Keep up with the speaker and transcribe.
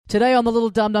Today on the Little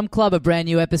Dum Dum Club, a brand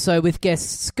new episode with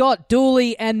guests Scott,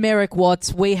 Dooley and Merrick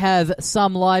Watts. We have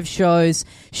some live shows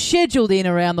scheduled in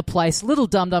around the place.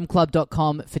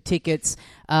 LittleDumDumClub.com for tickets.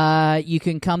 You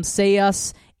can come see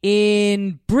us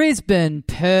in Brisbane,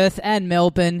 Perth and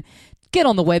Melbourne. Get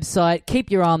on the website.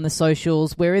 Keep your eye on the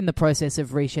socials. We're in the process of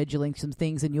rescheduling some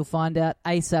things and you'll find out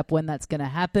ASAP when that's going to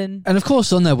happen. And of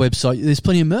course, on that website, there's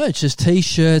plenty of merch. There's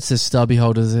T-shirts, there's stubby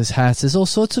holders, there's hats, there's all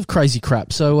sorts of crazy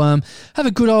crap. So have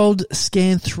a good old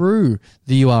scan through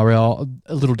the URL,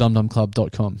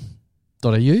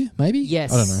 littledumdumclub.com.au, maybe?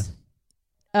 Yes. I don't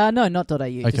know. No, not .au,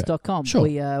 Okay. just .com.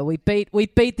 Sure. We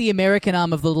beat the American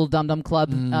arm of the Little Dum Dum Club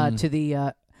to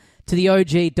the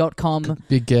OG.com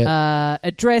Big get.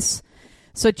 address.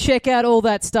 So check out all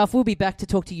that stuff. We'll be back to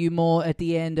talk to you more at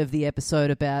the end of the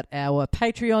episode about our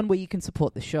Patreon, where you can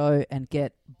support the show and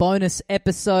get bonus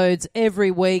episodes every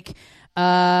week.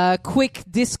 Quick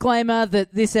disclaimer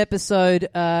that this episode,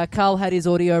 Carl had his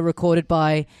audio recorded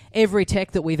by every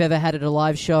tech that we've ever had at a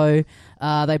live show.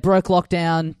 They broke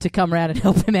lockdown to come around and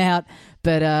help him out.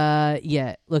 But,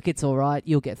 yeah, look, it's all right.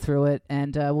 You'll get through it,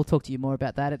 and we'll talk to you more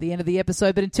about that at the end of the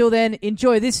episode. But until then,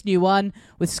 enjoy this new one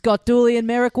with Scott Dooley and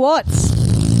Merrick Watts.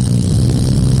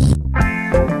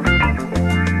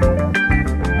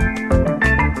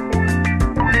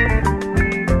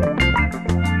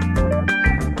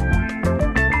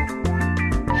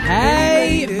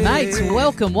 Hey, mates,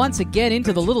 welcome once again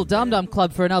into the Little Dum Dum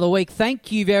Club for another week. Thank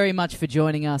you very much for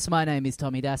joining us. My name is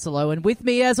Tommy Dasilo, and with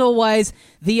me, as always,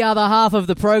 the other half of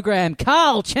the program,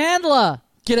 Carl Chandler.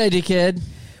 G'day, dickhead.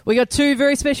 We got two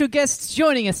very special guests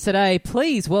joining us today.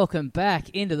 Please welcome back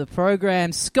into the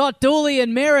program Scott Dooley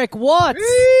and Merrick Watts.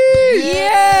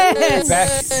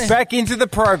 Yes! Back into the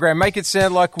program. Make it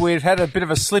sound like we'd had a bit of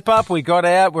a slip-up. We got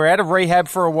out. We're out of rehab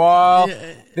for a while.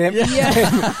 Then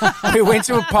we went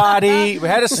to a party. We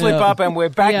had a slip-up, and we're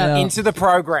back into the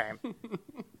program.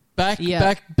 Back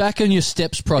on your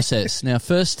steps process. Now,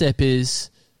 first step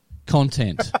is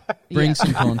content. Bring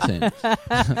some content.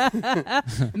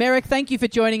 Merrick, thank you for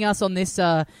joining us on this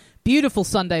beautiful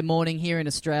Sunday morning here in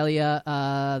Australia.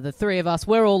 The three of us,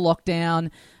 we're all locked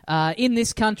down in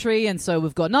this country, and so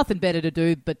we've got nothing better to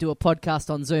do but do a podcast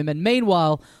on Zoom. And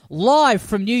meanwhile, live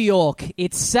from New York,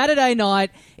 it's Saturday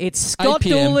night. It's Scott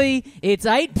Dooley. It's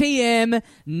 8 p.m.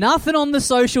 Nothing on the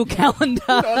social calendar.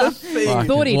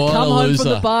 Thought he'd come home from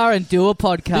the bar and do a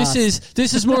podcast.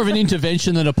 This is more of an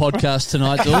intervention than a podcast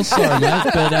tonight, Dool. Sorry, mate,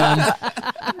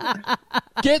 but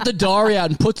get the diary out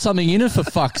and put something in it for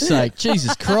fuck's sake.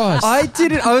 Jesus Christ! I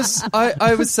didn't.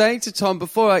 I was saying to Tom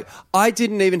before, like, I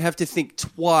didn't even have to think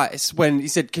twice when he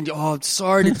said, "Can you?" Oh, I'm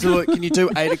sorry to do it. Can you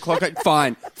do 8 o'clock?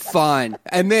 Fine.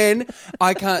 And then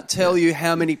I can't tell you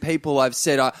how many people I've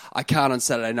said I can't on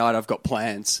Saturday night. I've got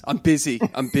plans. I'm busy.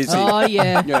 Oh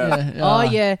yeah. Oh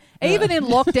yeah. Even in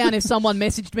lockdown, if someone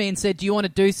messaged me and said, "Do you want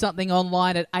to do something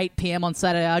online at 8 p.m. on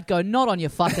Saturday?" I'd go, "Not on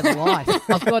your fucking life.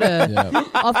 I've got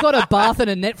a bath and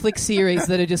a Netflix series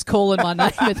that are just calling my name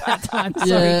at that time."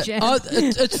 Sorry, Jen.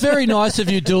 It's very nice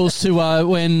of you, Dools, to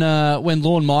when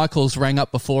Lorne Michaels rang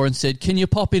up before and said, "Can you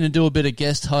pop in and do a bit of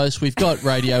guest host? We've got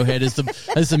Radiohead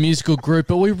as the musical group,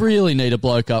 but we really need a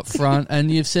bloke up front."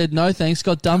 And you've said, "No, thanks.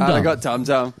 Got Dum Dum." I got Dum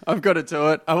Dum. I've got to do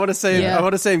it. I want to see him. Yeah. I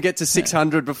want to see him get to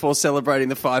 600 before celebrating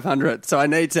the 500. So I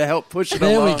need to help push it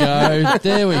There along. we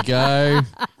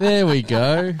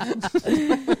go.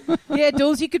 Yeah,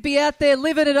 Dools, you could be out there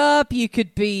living it up. You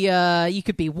could be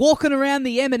walking around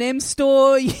the M&M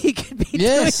store. You could be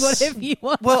doing whatever you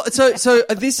want. Well, so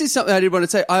this is something I did want to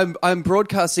say. I'm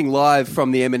broadcasting live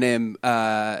from the M&M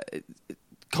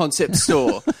concept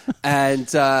store,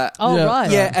 and right,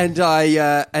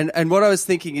 yeah, and what I was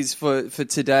thinking is for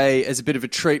today as a bit of a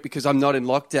treat, because I'm not in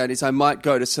lockdown, is I might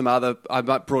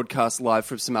broadcast live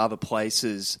from some other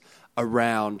places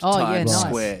around Times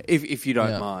Square, if you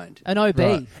don't mind. An OB.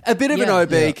 Right. A bit of an OB,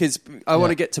 because I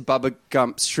want to get to Bubba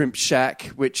Gump's Shrimp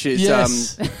Shack, which is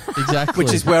exactly,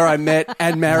 which is where I met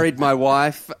and married my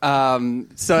wife.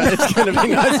 So it's going to be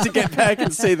nice to get back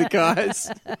and see the guys.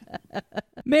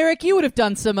 Merrick, you would have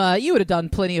done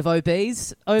plenty of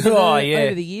OBs over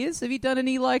the years. Have you done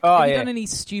any done any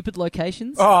stupid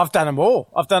locations? Oh, I've done them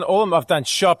all. I've done all of them. I've done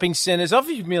shopping centres. I've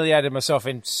humiliated myself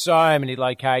in so many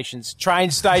locations. Train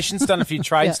stations. Done a few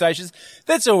train stations.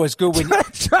 That's always good when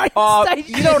train stations.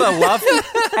 You know what I love?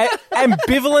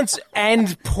 Ambivalence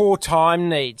and poor time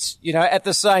needs. You know, at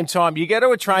the same time, you go to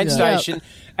a train station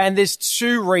and there's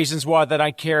two reasons why they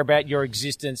don't care about your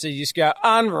existence. And you just go,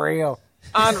 unreal.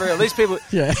 Unreal. These people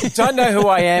don't know who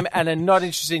I am and are not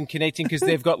interested in connecting because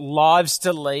they've got lives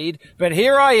to lead. But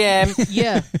here I am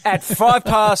at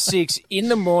 6:05 in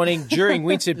the morning during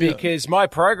winter because my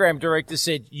program director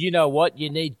said, you know what? You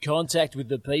need contact with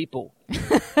the people.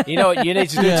 You know what you need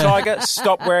to do, Tiger?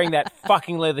 Stop wearing that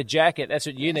fucking leather jacket. That's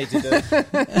what you need to do.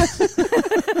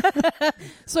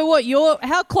 So what,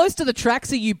 how close to the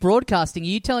tracks are you broadcasting? Are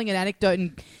you telling an anecdote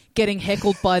and getting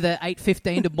heckled by the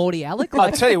 8:15 to Morty Alec?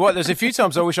 I'll tell you what, there's a few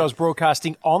times I wish I was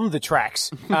broadcasting on the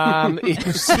tracks.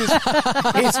 It's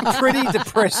pretty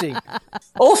depressing.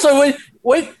 Also,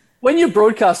 when you're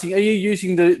broadcasting, are you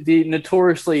using the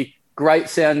notoriously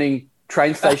great-sounding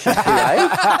train station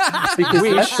PA? Because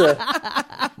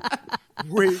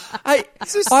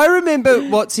I remember,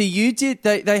 Watsy, you did,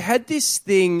 they had this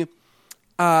thing,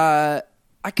 I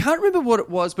can't remember what it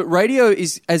was, but radio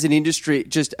is, as an industry,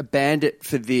 just a bandit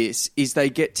for this, is they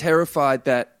get terrified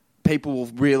that people will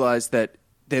realise that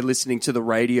they're listening to the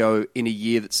radio in a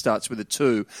year that starts with a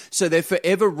 2. So they're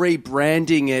forever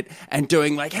rebranding it and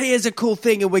doing like, hey, here's a cool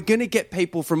thing, and we're going to get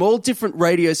people from all different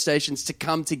radio stations to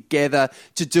come together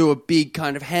to do a big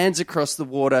kind of hands across the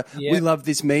water. Yep. We love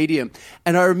this medium.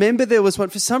 And I remember there was one,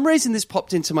 for some reason this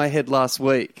popped into my head last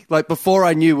week, like before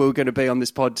I knew we were going to be on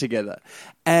this pod together.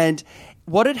 And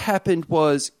what had happened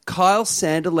was Kyle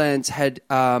Sanderlands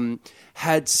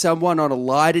had someone on a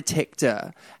lie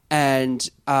detector and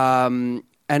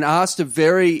asked a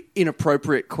very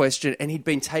inappropriate question, and he'd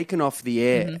been taken off the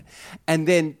air. Mm-hmm. And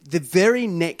then the very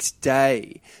next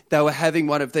day, they were having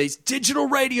one of these digital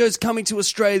radios coming to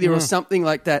Australia or something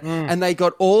like that, and they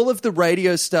got all of the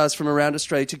radio stars from around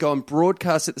Australia to go and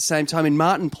broadcast at the same time in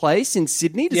Martin Place in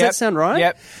Sydney. Does that sound right?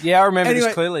 Yep. Yeah, I remember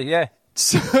this clearly, yeah.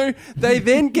 So they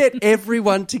then get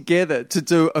everyone together to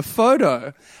do a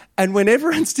photo. And when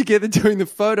everyone's together doing the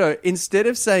photo, instead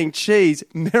of saying cheese,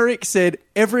 Merrick said,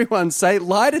 everyone say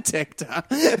lie detector,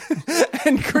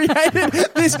 and created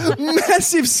this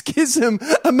massive schism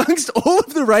amongst all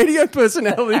of the radio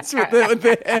personalities that were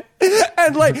there.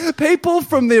 And like people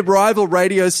from the rival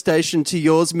radio station to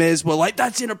yours, Mez, were like,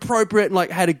 that's inappropriate, and like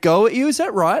had a go at you. Is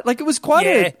that right? Like it was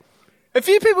quite a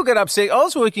few people got upset. I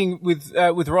was working with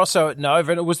Rosso at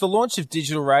Nova, and it was the launch of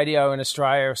digital radio in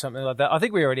Australia or something like that. I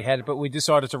think we already had it, but we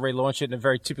decided to relaunch it in a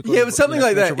very typical it was something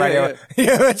like that. Radio.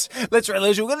 Yeah, let's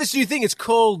relaunch it. We've got this new thing. It's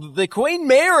called the Queen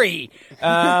Mary.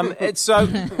 And so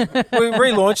we're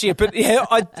relaunching it. But yeah,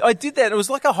 I did that. It was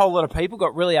like a whole lot of people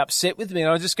got really upset with me, and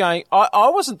I was just going, I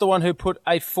wasn't the one who put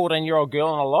a 14-year-old girl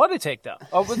on a lie detector.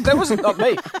 That wasn't not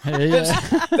me.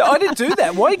 I didn't do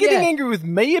that. Why are you getting angry with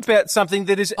me about something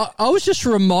that is? I was just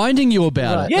reminding you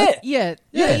about it. Yeah.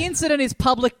 The incident is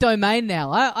public domain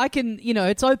now. I can,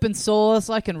 it's open source.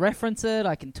 I can reference it.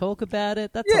 I can talk about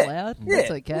it. That's allowed. Yeah. That's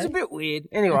okay. It's a bit weird.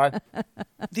 Anyway.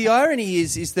 The irony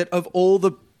is that of all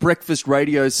the breakfast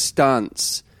radio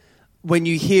stunts, when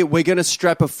you hear we're going to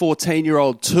strap a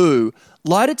 14-year-old to,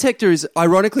 lie detector is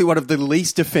ironically one of the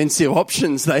least offensive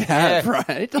options they have,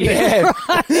 right? Yeah.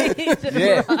 Right.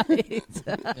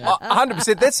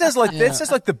 100%. That sounds like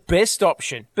the best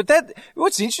option. But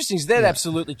what's interesting is that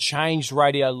absolutely changed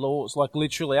radio laws. Like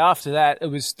literally after that,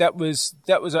 that was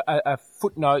a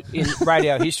footnote in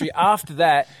radio history. After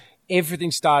that, everything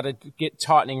started to get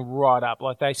tightening right up.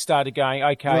 Like they started going,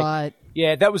 okay, right.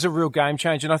 Yeah, that was a real game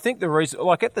changer. And I think the reason,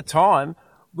 like at the time,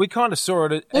 we kind of saw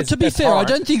it as well, to be fair, I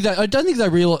don't think they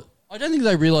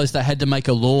realised they had to make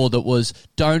a law that was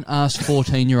don't ask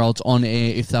 14-year-olds on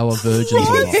air if they were virgins or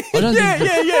not. I don't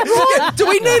think Yeah. Do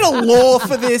we need a law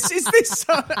for this? Is this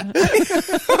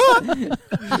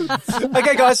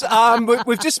Okay, guys,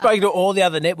 we've just spoken to all the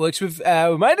other networks. We've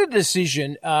made a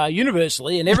decision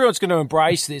universally, and everyone's going to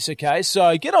embrace this, okay?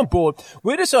 So get on board.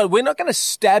 We decided we're not going to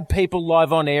stab people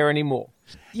live on air anymore.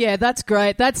 Yeah, that's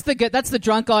great. That's the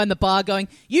drunk guy in the bar going,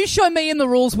 you show me in the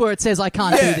rules where it says I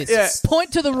can't do this. Yeah.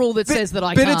 Point to the rule that says that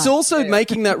I can't. But it's also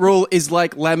making that rule is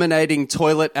like laminating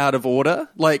toilet out of order.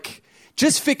 Like,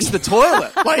 just fix the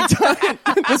toilet. Like,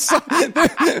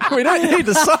 we don't need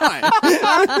the sign.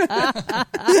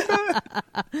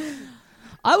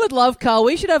 I would love, Carl.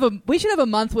 We should have a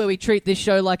month where we treat this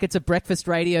show like it's a breakfast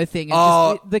radio thing.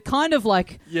 And just the kind of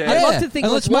like, I'd love to think.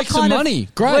 And let's make some money.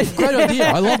 Great idea.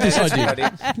 I love this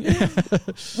idea.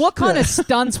 What kind of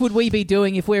stunts would we be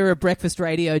doing if we were a breakfast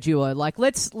radio duo? Like,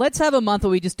 let's have a month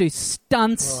where we just do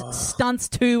stunts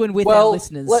to and with our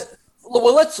listeners.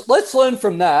 Let's learn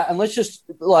from that, and let's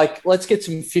get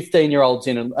some 15-year-olds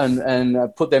in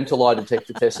and put them to lie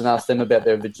detector tests and ask them about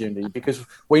their virginity, because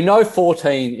we know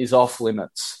 14 is off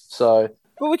limits. So,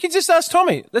 well, we can just ask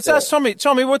Tommy. Let's ask Tommy.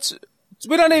 Tommy, we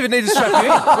don't even need to strap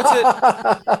you in.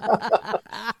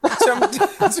 What's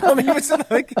it? Tommy, what's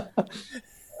it like?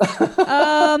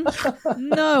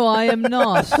 No, I am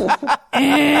not.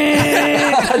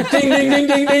 Ding, ding, ding, ding,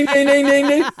 ding, ding, ding, ding,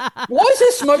 ding. Why is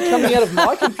there smoke coming out of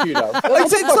my computer?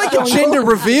 It's like a gender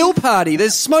reveal party.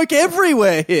 There's smoke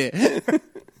everywhere here.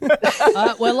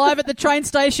 We're live at the train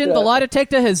station. Yeah. The lie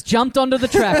detector has jumped onto the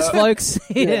tracks, folks.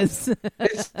 Yes.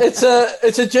 It's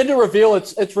a gender reveal.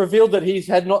 It's revealed that he's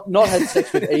not had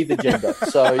sex with either gender.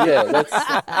 So yeah,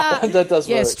 that does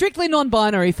work. Yeah, strictly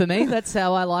non-binary for me. That's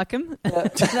how I like him.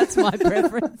 That's my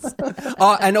preference.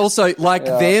 And also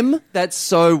them. That's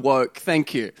so woke.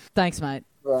 Thank you. Thanks, mate.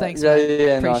 Right. Thanks, yeah, mate.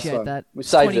 yeah, Appreciate nice that. We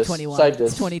saved 2021. us. Saved us.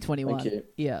 It's 2021. Thank you.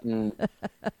 Yeah.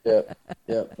 Yeah.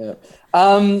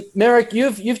 Merrick,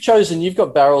 you've chosen. You've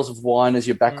got barrels of wine as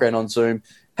your background on Zoom.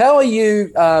 How are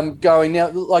you going now?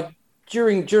 Like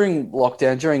during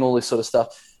lockdown, during all this sort of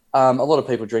stuff, a lot of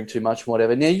people drink too much and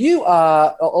whatever. Now you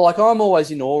are like I'm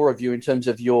always in awe of you in terms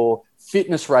of your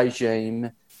fitness regime.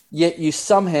 Yet you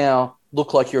somehow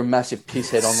look like you're a massive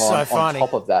pisshead online. So on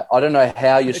top of that, I don't know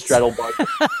how you straddle both.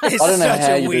 It's I don't know such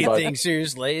how a you weird do both. thing.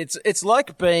 Seriously, it's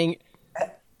like being.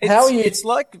 How are you? It's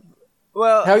like.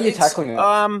 Well, how are you tackling it?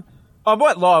 I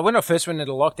won't lie. When I first went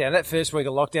into lockdown, that first week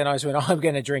of lockdown, I just went, I'm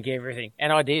going to drink everything.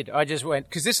 And I did. I just went,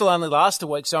 because this will only last a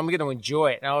week, so I'm going to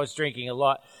enjoy it. And I was drinking a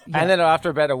lot. Yeah. And then after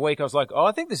about a week, I was like,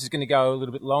 I think this is going to go a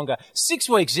little bit longer. 6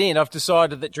 weeks in, I've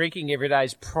decided that drinking every day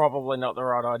is probably not the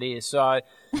right idea. So,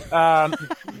 but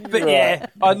yeah,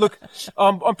 I love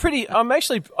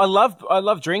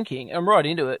drinking. I'm right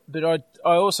into it. But I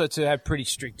also to have pretty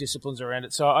strict disciplines around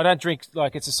it. So I don't drink,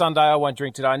 like it's a Sunday, I won't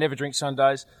drink today. I never drink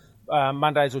Sundays.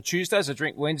 Mondays or Tuesdays. I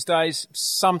drink Wednesdays.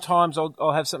 Sometimes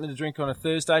I'll have something to drink on a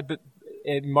Thursday, but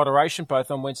in moderation,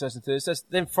 both on Wednesdays and Thursdays.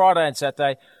 Then Friday and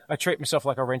Saturday, I treat myself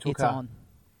like a rental car. On.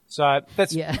 So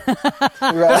that's that's what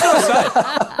I say.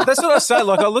 That's what I say.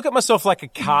 Like I look at myself like a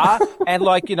car, and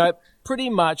pretty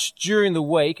much during the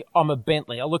week I'm a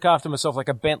Bentley. I look after myself like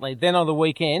a Bentley. Then on the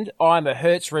weekend, I'm a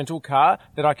Hertz rental car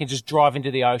that I can just drive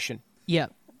into the ocean. Yeah.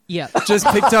 Yeah. Just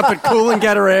picked up at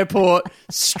Coolangatta Airport,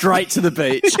 straight to the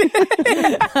beach. Straight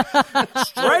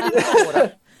into the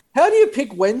water. How do you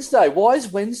pick Wednesday? Why is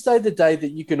Wednesday the day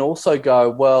that you can also go,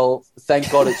 well,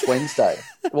 thank God it's Wednesday?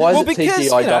 Why is it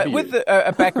TGIW? With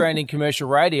a background in commercial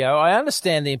radio, I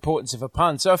understand the importance of a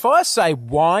pun. So if I say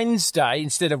Wednesday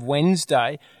instead of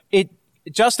Wednesday, it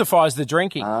justifies the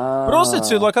drinking. But also,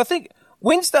 too, I think...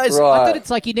 Wednesdays, I thought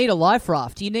it's like you need a life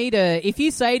raft. You need if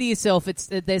you say to yourself,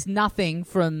 there's nothing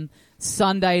from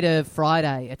Sunday to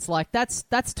Friday. It's like that's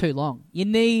too long. You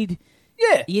need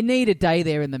a day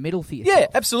there in the middle for yourself. Yeah,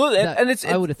 absolutely.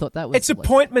 I would have thought that was it's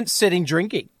appointment setting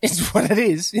drinking. It's what it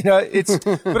is.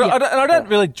 But I don't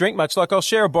really drink much. Like I'll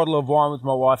share a bottle of wine with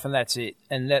my wife, and that's it.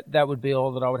 And that would be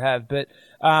all that I would have. But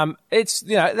it's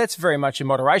that's very much in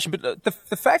moderation. But the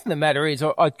fact of the matter is,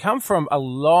 I come from a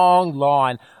long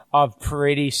line of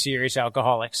pretty serious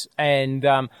alcoholics, and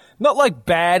not like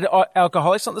bad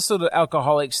alcoholics, not the sort of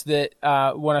alcoholics that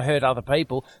want to hurt other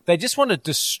people. They just want to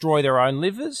destroy their own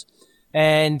livers,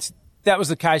 and that was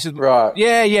the case with Funny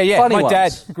my ones.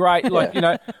 dad, great,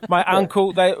 my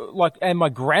uncle, and my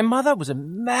grandmother was a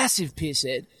massive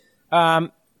pisshead,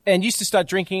 and used to start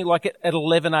drinking at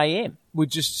 11 a.m. Would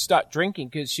just start drinking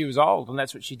because she was old, and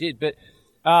that's what she did, but.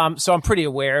 So I'm pretty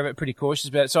aware of it, pretty cautious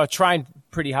about it. So I train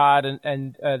pretty hard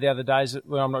and the other days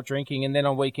when I'm not drinking. And then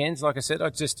on weekends, like I said, I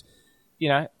just,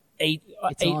 eat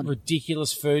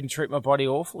ridiculous food and treat my body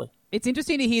awfully. It's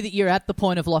interesting to hear that you're at the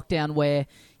point of lockdown where,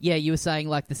 you were saying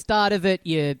like the start of it,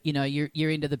 you're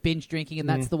into the binge drinking and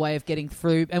that's the way of getting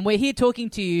through. And we're here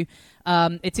talking to you.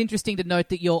 It's interesting to note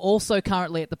that you're also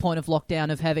currently at the point of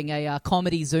lockdown of having a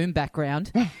comedy Zoom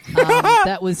background.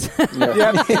 That was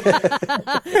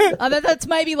that's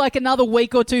maybe like another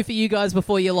week or two for you guys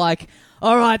before you're like,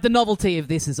 all right, the novelty of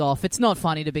this is off. It's not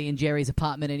funny to be in Jerry's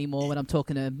apartment anymore when I'm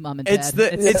talking to mum and dad. It's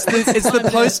the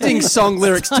posting song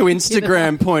lyrics to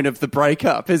Instagram point of the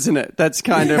breakup, isn't it? That's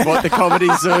kind of what the comedy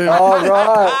Zoom. Oh,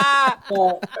 right.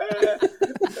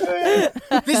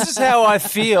 This is how I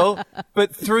feel,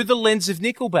 but through the lens of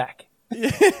Nickelback.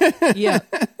 Yeah.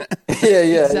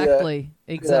 Exactly.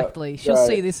 She'll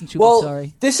see this and she'll be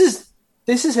sorry. This is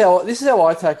how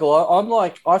I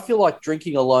tackle. I feel like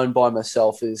drinking alone by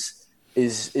myself is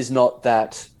not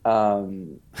that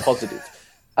positive.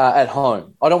 At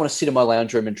home, I don't want to sit in my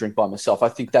lounge room and drink by myself. I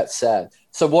think that's sad.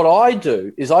 So what I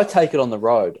do is I take it on the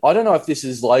road. I don't know if this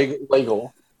is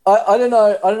legal. I don't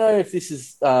know if this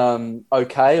is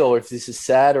okay or if this is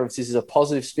sad or if this is a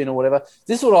positive spin or whatever.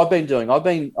 This is what I've been doing. I've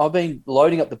been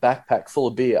loading up the backpack full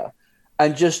of beer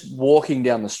and just walking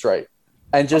down the street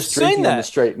and just drinking on the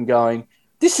street and going,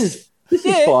 this is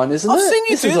fine, isn't it? I've seen you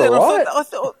this do is that. all right. I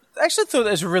thought actually thought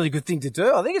that was a really good thing to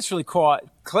do. I think it's really quite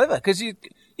clever because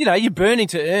you're burning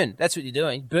to earn. That's what you're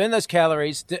doing. Burn those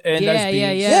calories to earn those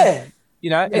beers.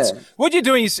 Yeah. It's what you're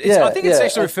doing is. I think it's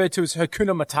actually referred to as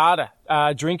Hakuna Matata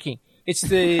drinking. It's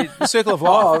the circle of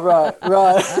life. Oh,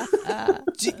 right.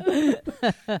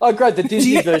 Oh, great. The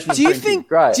Disney version of drinking.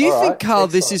 Great. Do you think, Carl,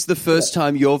 Excellent. this is the first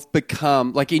time you've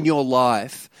become, like in your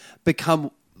life,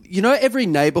 every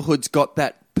neighborhood's got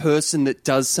that person that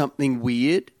does something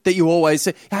weird that you always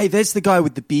say, hey, there's the guy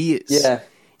with the beers. Yeah.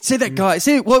 See that guy?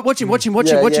 See, watch him. He's going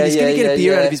to get a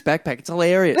beer out of his backpack. It's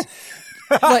hilarious.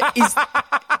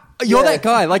 You're that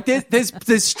guy. Like,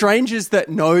 there's strangers that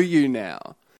know you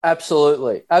now.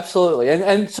 Absolutely.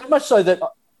 And so much so that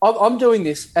I'm doing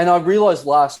this, and I realized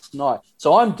last night.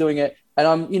 So I'm doing it, and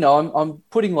I'm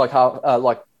putting like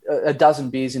a dozen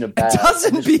beers in a bag.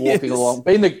 Walking along,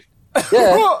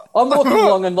 I'm walking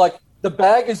along, and like the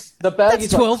bag is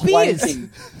 12 beers.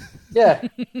 Clanking. Yeah,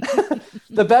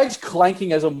 the bag's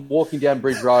clanking as I'm walking down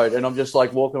Bridge Road, and I'm just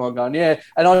like walking along, going, yeah.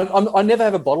 And I never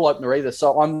have a bottle opener either,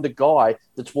 so I'm the guy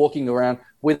that's walking around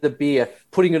with the beer,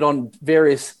 putting it on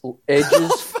various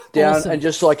edges down, and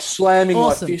just like slamming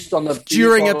my fist on the beer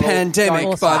during a bottle,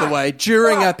 pandemic, by the way.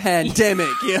 During a pandemic,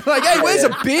 yeah. Like, hey, where's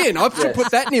a bin? I should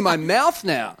put that near my mouth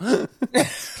now.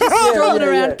 Strolling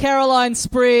around Caroline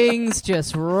Springs,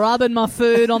 just rubbing my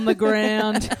food on the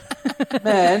ground.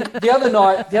 Man, the other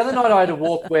night I had a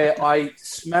walk where I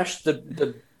smashed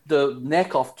the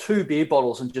neck off 2 beer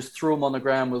bottles and just threw them on the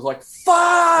ground. Was like,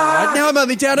 fuck! Now I'm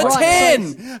only down to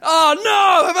 10. Oh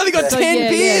no, I've only got 10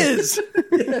 beers.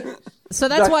 Yeah. So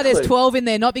that's why there's 12 in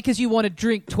there, not because you want to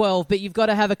drink 12, but you've got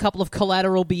to have a couple of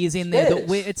collateral beers in there.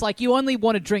 It's like you only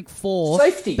want to drink 4,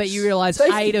 but you realise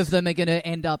 8 of them are going to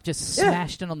end up just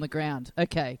smashed and on the ground.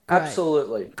 Okay, great.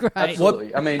 Absolutely. Great.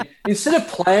 Absolutely. I mean, instead of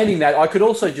planning that, I could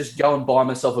also just go and buy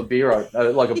myself a beer,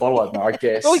 like a bottle opener, I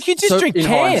guess. Well, you could just drink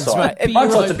cans, mate.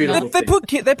 Hindsight's a beautiful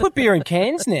thing. They put beer in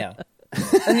cans now.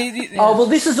 Oh, well,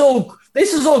 this is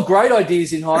all great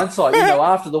ideas in hindsight,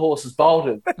 after the horse has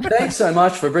bolted. Thanks so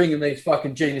much for bringing these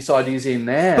fucking genius ideas in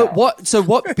now. But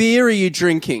what beer are you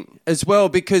drinking as well?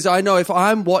 Because I know if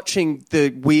I'm watching the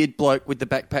weird bloke with the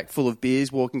backpack full of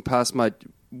beers walking past my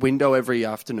window every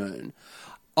afternoon,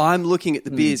 I'm looking at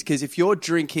the beers, because if you're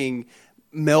drinking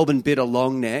Melbourne bitter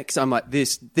long necks, I'm like,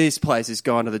 this place is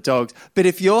gone to the dogs. But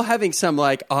if you're having some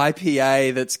like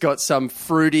IPA that's got some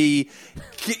fruity,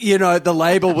 the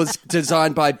label was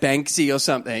designed by Banksy or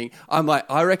something, I'm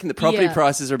like, I reckon the property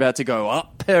prices are about to go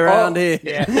up around here.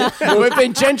 Yeah. We've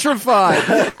been gentrified.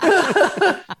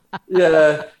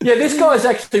 Yeah, this guy's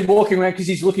actually walking around because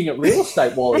he's looking at real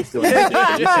estate while he's doing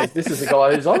it. This is the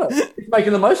guy who's on it. He's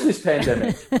making the most of this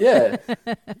pandemic. Yeah.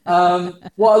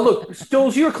 Well, look,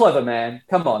 Jules, you're a clever man.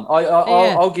 Come on.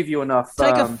 I'll give you enough.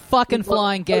 Take a fucking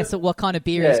flying guess at what kind of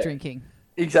beer he's drinking.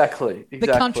 Exactly. The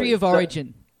country of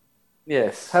origin.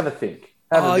 Yes, have a think.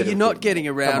 You're not getting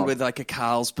around with like a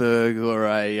Carlsberg or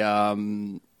a...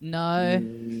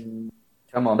 No.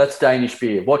 Come on, that's Danish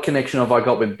beer. What connection have I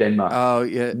got with Denmark? Oh,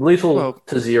 yeah. Little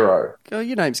to zero. Oh,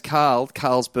 your name's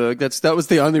Carlsberg. That was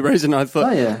the only reason I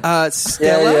thought. Oh, yeah.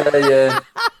 Stella? Yeah.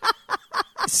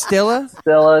 Stella?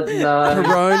 Stella, no.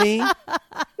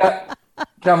 Peroni?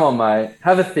 Come on, mate.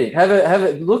 Have a think. Have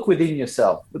a look within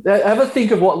yourself. Have a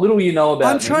think of what little you know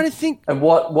about I'm trying to think. And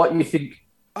what you think.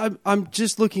 I'm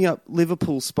just looking up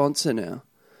Liverpool sponsor now.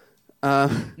 No.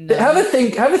 Have a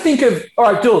think of...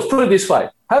 All right, Jules, put it this way.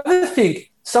 Have a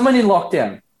think, someone in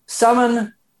lockdown,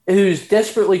 someone who's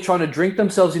desperately trying to drink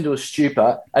themselves into a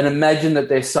stupor and imagine that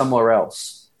they're somewhere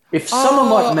else. If someone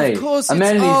like me, a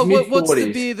man in his mid-40s... What's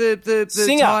the beer, the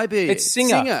Singer. Thai beer? It's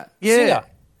Singer. Yeah. Singer.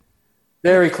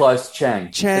 Very close,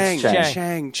 Chang.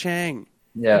 Chang.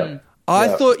 Yeah. I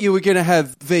thought you were going to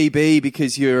have VB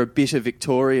because you're a bitter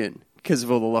Victorian. Because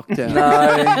of all the lockdown. No.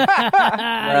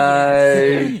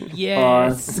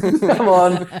 Yes. Come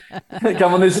on.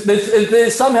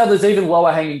 There's somehow there's even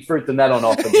lower hanging fruit than that on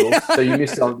offer, Bill. So you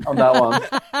missed on that one.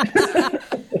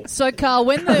 So, Carl,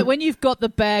 when you've got the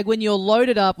bag, when you're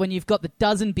loaded up, when you've got the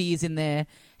dozen beers in there,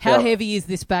 how heavy is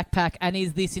this backpack, and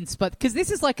is this because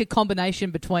this is like a combination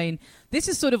between, this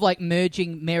is sort of like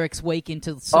merging Merrick's week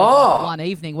into sort of like one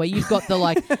evening where you've got the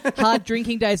like hard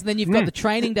drinking days and then you've got the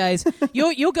training days.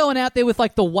 You're going out there with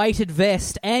like the weighted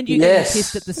vest and you're getting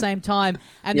pissed at the same time,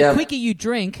 and the quicker you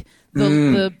drink,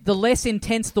 the less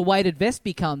intense the weighted vest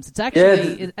becomes. It's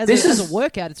actually as a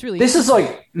workout. It's really this is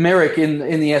like Merrick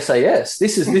in the SAS.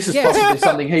 This is possibly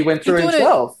something he went through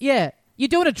himself. You're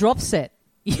doing a drop set.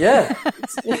 Yeah.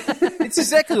 It's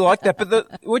exactly like that.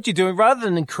 But what you're doing, rather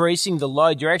than increasing the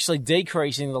load, you're actually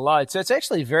decreasing the load. So it's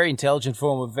actually a very intelligent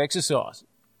form of exercise.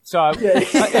 So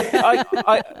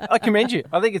I commend you.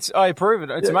 I approve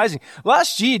it. It's amazing.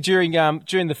 Last year during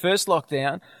the first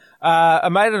lockdown, a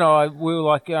mate and I, we were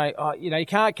like, you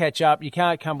can't catch up, you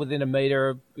can't come within a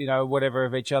metre, whatever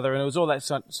of each other, and it was all that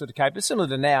sort of caper, similar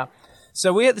to now.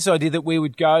 So we had this idea that we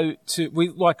would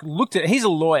looked at, he's a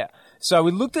lawyer. So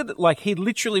we looked at it, he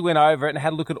literally went over it and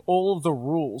had a look at all of the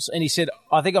rules, and he said,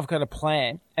 I think I've got a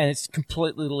plan, and it's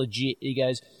completely legit. He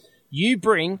goes, you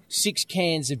bring 6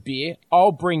 cans of beer,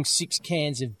 I'll bring 6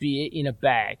 cans of beer in a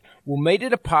bag. We'll meet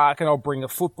at a park and I'll bring a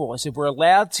football. I said, we're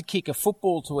allowed to kick a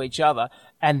football to each other,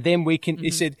 and then we can,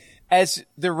 he said, as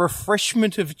the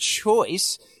refreshment of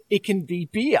choice, it can be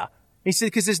beer. He said,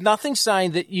 because there's nothing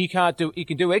saying that you can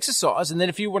do exercise, and then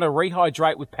if you want to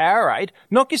rehydrate with Powerade,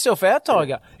 knock yourself out,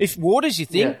 Tiger. If water's your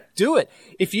thing, do it.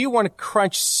 If you want to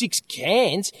crunch 6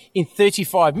 cans in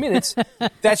 35 minutes,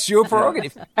 that's your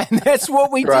prerogative. And that's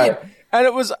what we did. And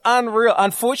it was unreal.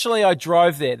 Unfortunately, I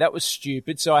drove there. That was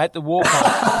stupid, so I had to walk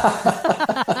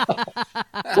home.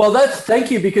 Well,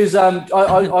 thank you, because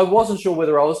I wasn't sure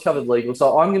whether I was covered legal,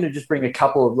 so I'm going to just bring a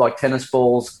couple of tennis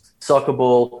balls, soccer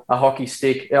ball, a hockey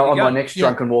stick on my next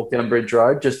drunken walk down Bridge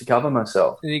Road just to cover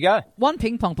myself. There you go. One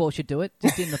ping pong ball should do it,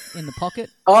 just in the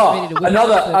pocket. Oh,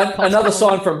 another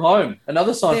sign from home.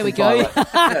 Another sign there from we go.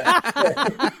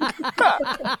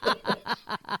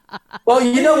 Well,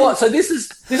 you know what? So this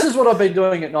is what I've been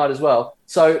doing at night as well.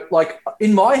 So,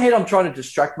 in my head, I'm trying to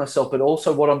distract myself, but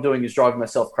also what I'm doing is driving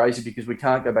myself crazy because we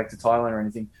can't go back to Thailand or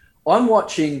anything. I'm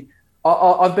watching.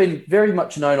 I've been very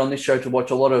much known on this show to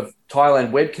watch a lot of Thailand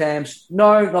webcams.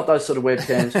 No, not those sort of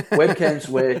webcams. Webcams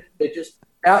where they're just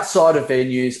outside of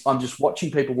venues. I'm just watching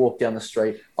people walk down the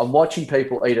street. I'm watching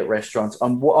people eat at restaurants.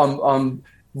 I'm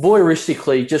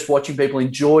voyeuristically just watching people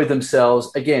enjoy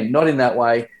themselves. Again, not in that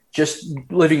way, just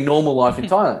living normal life in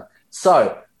Thailand.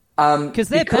 So, because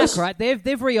they're back, right?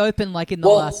 They've reopened in the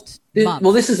last month.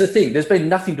 Well, this is the thing. There's been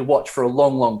nothing to watch for a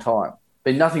long, long time.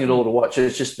 Been nothing at all to watch.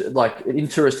 It's just in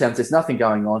tourist towns, there's nothing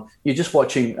going on. You're just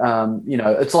watching,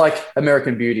 it's like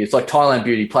American Beauty. It's like Thailand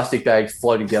Beauty, plastic bags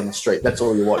floating down the street. That's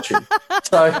all you're watching.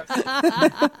 So I've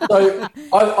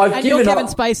and given you're Kevin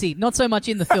up. Spacey, not so much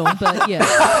in the film, but yeah.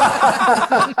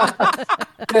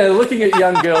 Yeah, looking at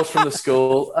young girls from the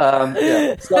school.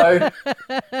 So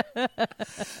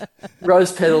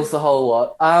rose petals, the whole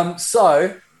lot.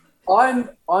 So I'm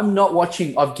not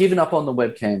watching. I've given up on the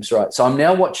webcams, right? So I'm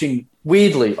now watching.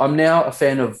 Weirdly, I'm now a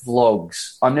fan of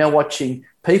vlogs. I'm now watching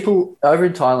people over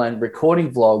in Thailand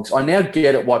recording vlogs. I now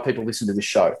get it why people listen to this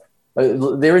show.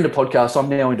 They're into podcasts. I'm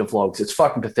now into vlogs. It's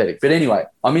fucking pathetic. But anyway,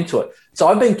 I'm into it. So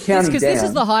I've been counting down. Because this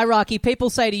is the hierarchy. People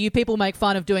say to you, people make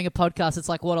fun of doing a podcast. It's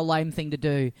like, what a lame thing to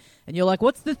do. And you're like,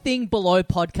 what's the thing below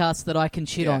podcasts that I can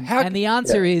shit on? And the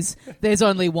answer is, there's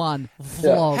only one.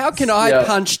 Vlogs. How can I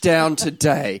punch down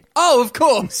today? Oh, of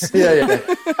course. Yeah.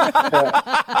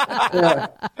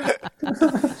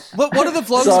 What are the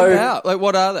vlogs about?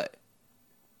 What are they?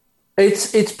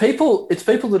 It's people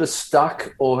that are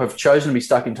stuck or have chosen to be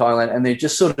stuck in Thailand, and they're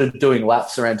just sort of doing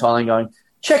laps around Thailand going,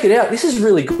 check it out, this is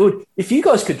really good. If you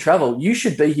guys could travel, you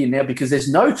should be here now because there's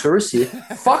no tourists here.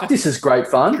 Fuck, this is great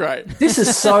fun. Great. This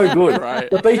is so good. Right.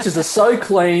 The beaches are so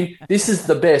clean. This is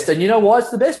the best. And you know why it's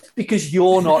the best? Because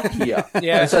you're not here.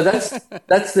 Yeah. And so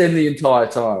that's them the entire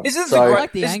time. I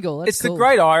like the angle. That's cool. The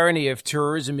great irony of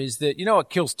tourism is that, you know what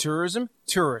kills tourism?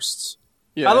 Tourists.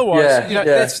 Yeah.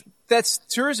 Otherwise, that's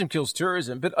tourism kills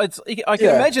tourism. But I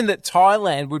can imagine that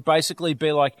Thailand would basically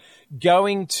be like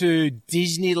going to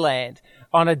Disneyland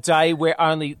on a day where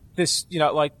only this,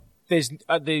 there's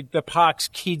the park's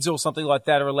kids or something like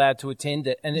that are allowed to attend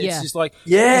it. And it's just like,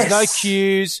 there's no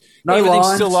queues, everything's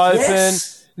lines. still open,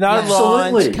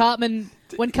 Absolutely.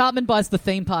 When Cartman buys the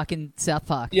theme park in South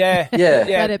Park. Yeah.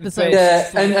 That episode.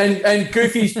 Yeah, and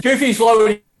Goofy's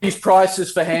lowered his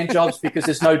prices for hand jobs because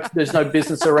there's no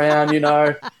business around,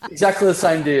 Exactly the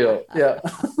same deal. Yeah.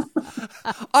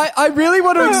 I really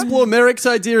want to explore Merrick's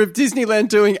idea of Disneyland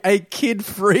doing a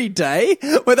kid-free day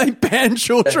where they ban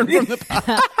children from the park.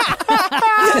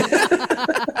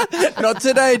 Not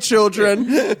today, children.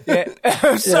 Yeah.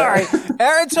 I'm sorry.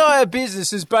 Our entire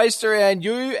business is based around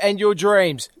you and your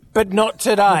dreams, but not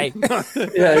today.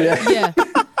 Yeah.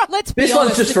 Let's be this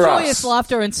honest, one's just the for joyous us.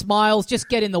 laughter and smiles just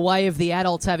get in the way of the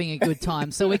adults having a good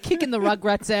time. So we're kicking the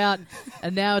Rugrats out,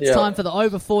 and now it's time for the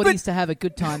over 40s to have a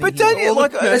good time. But don't you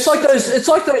it's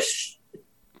like those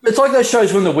It's like those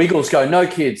shows when the Wiggles go, no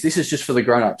kids, this is just for the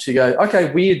grown-ups. You go,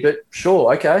 okay, weird, but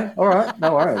sure, okay, all right,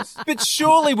 no worries. But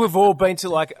surely we've all been to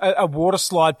like a water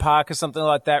slide park or something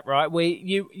like that, right? Where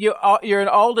you're an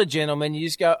older gentleman, you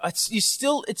just go, it's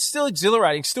still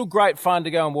exhilarating, still great fun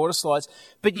to go on water slides,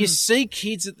 but you see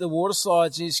kids at the water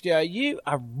slides and you just go, you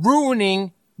are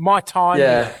ruining my time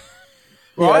here.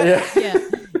 Right?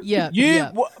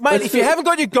 Yeah. Mate, if you haven't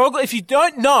got your goggles, if you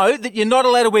don't know that you're not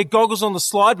allowed to wear goggles on the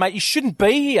slide, mate, you shouldn't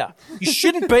be here. You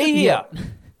shouldn't be here.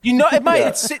 You know,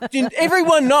 mate,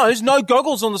 everyone knows no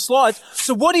goggles on the slides.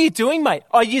 So what are you doing, mate?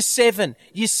 Oh, you're 7.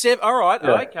 You're 7. All right.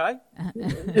 Yeah. Okay.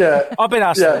 Yeah. I've been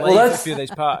asked to leave a few of these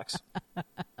parks.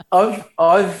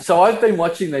 I've been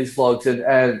watching these vlogs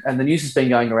and the news has been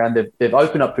going around. They've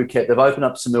opened up Phuket, they've opened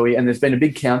up Samui, and there's been a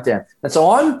big countdown. And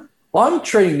so I'm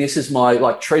treating this as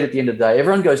my treat at the end of the day.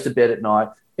 Everyone goes to bed at night.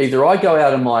 Either I go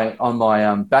out on my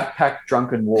backpack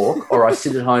drunken walk, or I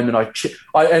sit at home and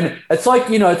and it's like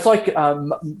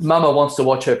Mama wants to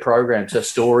watch her programs, her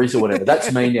stories or whatever.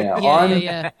 That's me now.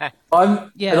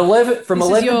 I'm at 11 from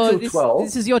 11 till 12.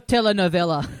 This is your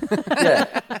telenovela.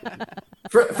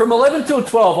 From 11 till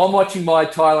 12, I'm watching my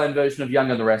Thailand version of Young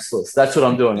and the Restless. That's what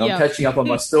I'm doing. I'm catching up on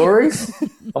my stories.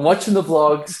 I'm watching the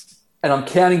vlogs, and I'm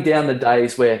counting down the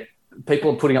days where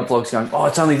people are putting up vlogs going, oh,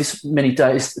 it's only this many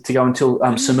days to go until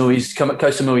Koh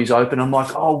Samui's open. I'm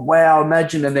like, oh, wow,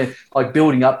 imagine. And they're like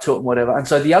building up to it and whatever. And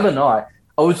so the other night,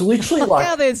 I was literally like...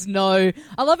 I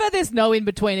love how there's no in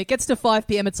between. It gets to 5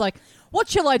 p.m. It's like, what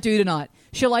shall I do tonight?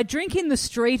 Shall I drink in the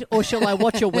street or shall I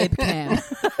watch a webcam?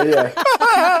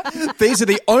 Yeah. These are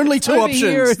the only two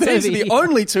options. These are the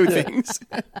only two things.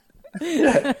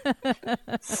 Yeah.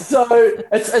 So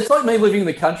it's like me living in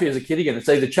the country as a kid again. It's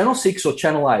either Channel 6 or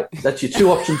Channel 8. That's your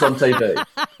two options on TV.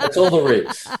 That's all there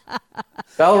is.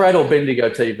 Ballarat or Bendigo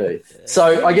TV.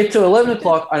 So I get to 11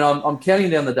 o'clock and I'm counting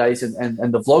down the days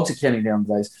and the vlogs are counting down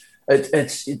the days.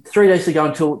 It's 3 days to go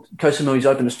until Koh Samui's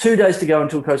open. It's 2 days to go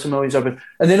until Koh Samui's open.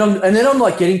 And then I'm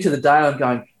like getting to the day and I'm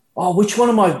going, oh, which one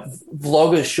of my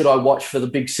vloggers should I watch for the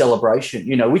big celebration?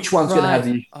 You know, which one's going to have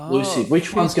the exclusive?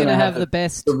 Which one's going to have the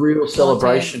best, the real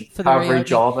celebration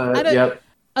coverage of it? Yep.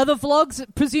 Are the vlogs,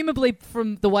 presumably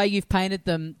from the way you've painted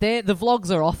them, the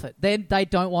vlogs are off it. They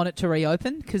don't want it to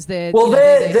reopen because they're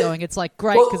going, it's like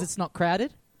great because it's not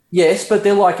crowded. Yes, but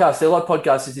they're like us. They're like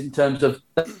podcasters in terms of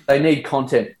they need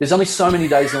content. There's only so many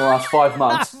days in the last 5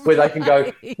 months where they can go,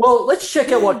 well, let's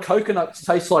check out what coconuts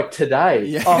taste like today.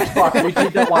 Yeah. Oh, fuck, we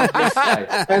did that one yesterday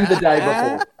and the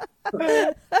day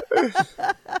before.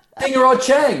 Dinger or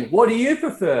Chang, what do you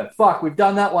prefer? Fuck, we've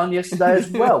done that one yesterday as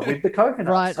well with the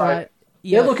coconuts. Right.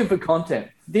 They're looking for content.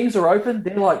 Things are open.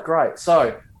 They're like, great.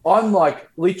 So I'm like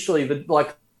literally the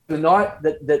night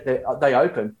that they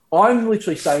open, I'm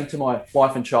literally saying to my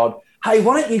wife and child, hey,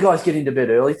 why don't you guys get into bed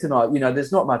early tonight? You know,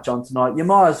 there's not much on tonight. You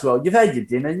might as well. You've had your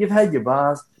dinner. You've had your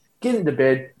bars. Get into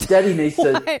bed. Daddy needs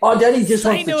to... Daddy just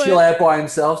wants to chill out by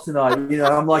himself tonight. You know,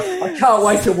 I'm like, I can't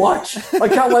wait to watch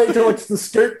the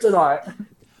scoop tonight.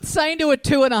 Saying to a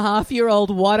 2.5-year-old,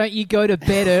 why don't you go to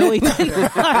bed early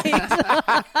tonight?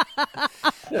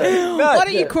 Why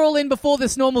don't you crawl in before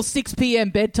this normal 6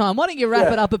 p.m. bedtime? Why don't you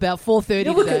wrap it up about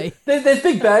 4:30 today? There's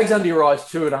big bags under your eyes,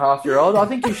 2.5-year-old. I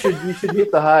think you should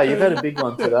hit the hay. You've had a big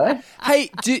one today.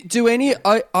 Hey, do any...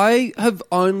 I have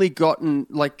only gotten,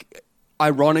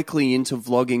 ironically into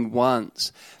vlogging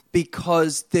once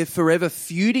because they're forever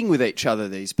feuding with each other,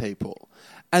 these people.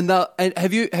 And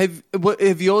have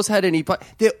yours had any?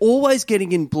 They're always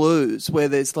getting in blues where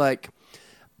there's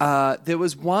there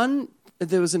was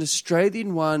an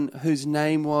Australian one whose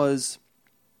name was,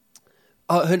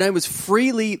 her name was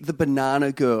Freely the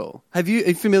Banana Girl. Are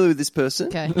you familiar with this person?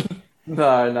 Okay. No.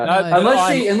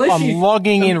 I'm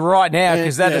logging in right now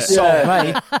because that has solved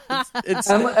me.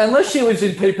 Unless she lives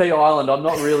in PP Island, I'm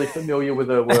not really familiar with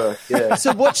her work. Yeah.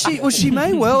 So she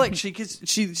may well actually, because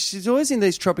she's always in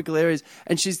these tropical areas,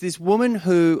 and she's this woman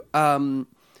who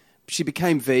she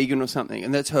became vegan or something,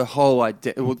 and that's her whole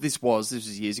identity. Well, this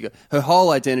was years ago. Her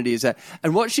whole identity is that.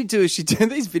 And what she'd do is she'd do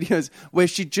these videos where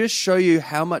she'd just show you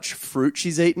how much fruit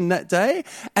she's eaten that day.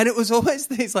 And it was always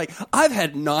these I've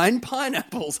had 9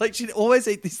 pineapples. She'd always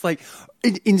eat this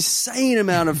insane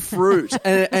amount of fruit,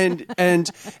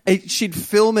 and she'd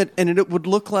film it, and it would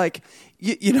look like.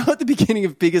 You know, at the beginning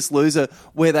of Biggest Loser,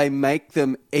 where they make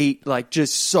them eat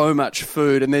just so much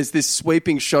food, and there's this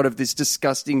sweeping shot of this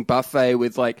disgusting buffet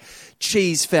with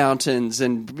cheese fountains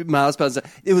and Mars bars.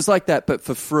 It was like that, but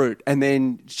for fruit. And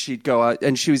then she'd go out,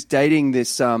 and she was dating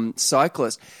this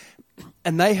cyclist,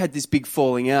 and they had this big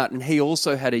falling out, and he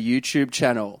also had a YouTube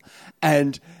channel,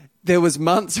 and there was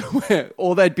months where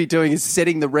all they'd be doing is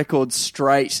setting the record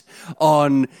straight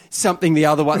on something the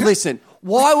other one. Listen,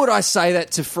 why would I say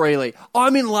that to Freely?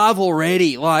 I'm in love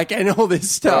already, and all this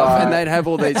stuff, and they'd have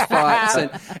all these fights, and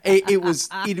it was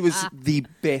the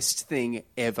best thing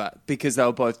ever because they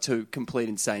were both two complete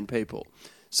insane people.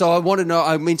 So I want to know.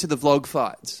 I'm into the vlog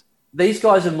fights. These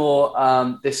guys are more.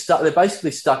 They're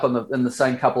basically stuck in the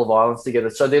same couple of islands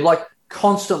together. So they're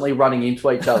constantly running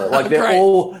into each other.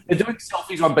 They're doing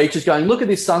selfies on beaches, going, "Look at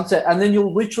this sunset," and then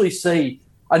you'll literally see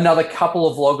another couple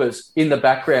of vloggers in the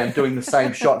background doing the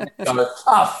same shot. And go,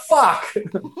 fuck!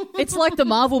 It's like the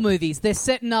Marvel movies. They're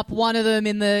setting up one of them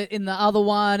in the other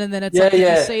one, and then it's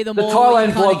you see them all. The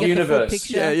Thailand vlog universe.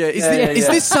 Is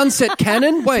this sunset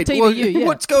canon? Wait,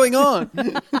 what's going on?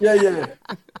 Yeah.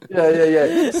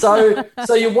 So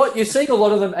you're seeing a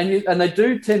lot of them, and they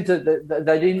do tend to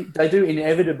they do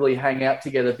inevitably hang out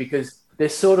together because they're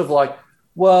sort of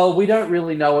well, we don't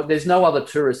really know. There's no other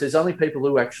tourists. There's only people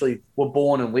who actually were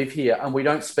born and live here, and we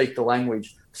don't speak the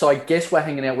language. So I guess we're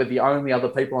hanging out with the only other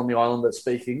people on the island that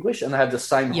speak English, and they have the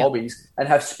same hobbies and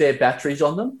have spare batteries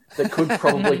on them that could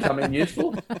probably come in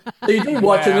useful. So you do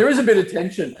watch, and there is a bit of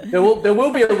tension. There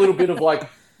will be a little bit of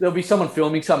there'll be someone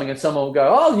filming something, and someone will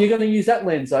go, "Oh, you're going to use that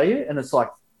lens, are you?" And it's like,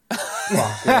 okay.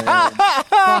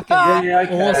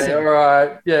 Awesome. All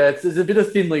right. Yeah, there's a bit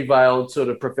of thinly veiled sort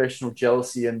of professional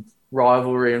jealousy and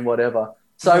rivalry and whatever.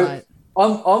 So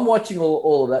I'm watching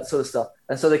all of that sort of stuff.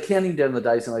 And so they're counting down the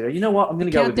days and they go, you know what, I'm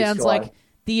going to go with this guy. Countdown's like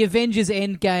the Avengers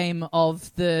Endgame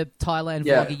of the Thailand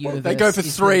vlogger universe. They go for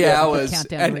 3 hours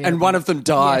and one of them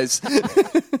dies.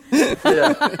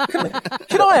 Yeah.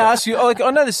 Can I ask you,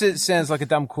 I know this sounds like a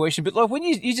dumb question, but when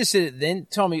you just said it then,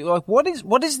 Tommy, what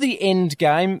is the end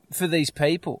game for these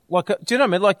people? Do you know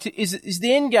what I mean? Is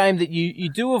the end game that you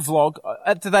do a vlog,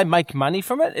 do they make money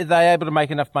from it? Are they able to make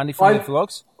enough money from the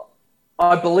vlogs?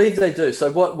 I believe they do.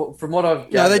 So from what I've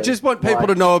gathered, they just want people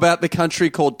to know about the country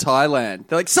called Thailand.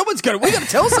 They're like, we got to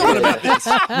tell someone about this.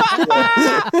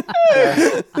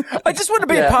 I just want to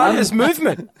be a part of this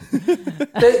movement.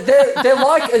 They're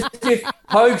like as if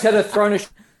Hogs had thrown a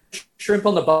shrimp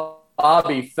on the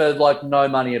barbie for no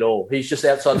money at all. He's just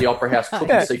outside the Opera House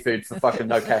cooking seafood for fucking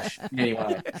no cash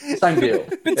anyway. Same deal.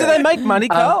 But do they make money,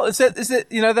 Carl? Is it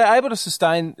they're able to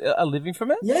sustain a living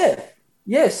from it?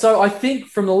 Yeah, so I think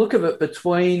from the look of it,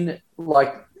 between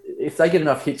if they get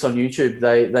enough hits on YouTube,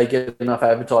 they get enough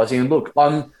advertising. And look,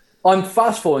 I'm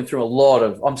fast forwarding through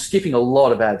I'm skipping a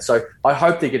lot of ads. So I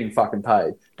hope they're getting fucking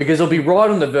paid because I'll be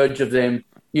right on the verge of them,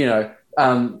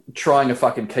 trying a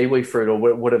fucking kiwi fruit or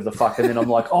whatever the fuck. And then I'm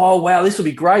like, oh wow, this will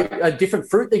be great. A different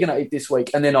fruit they're going to eat this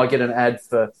week. And then I get an ad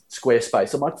for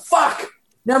Squarespace. I'm like, fuck.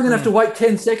 Now I'm going to have to wait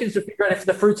 10 seconds to figure out if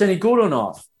the fruit's any good or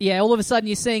not. Yeah, all of a sudden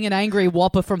you're seeing an angry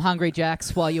Whopper from Hungry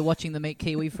Jack's while you're watching them eat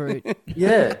kiwi fruit.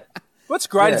 Yeah. What's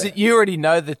great is that you already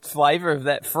know the flavour of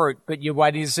that fruit, but you're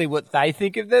waiting to see what they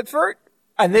think of that fruit,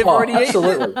 and they've already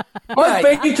absolutely. eaten it. I've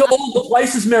been to all the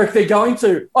places, Merrick, they're going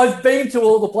to. I've been to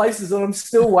all the places, and I'm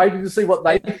still waiting to see what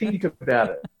they think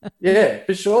about it. Yeah,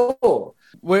 for sure.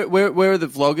 Where are the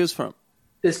vloggers from?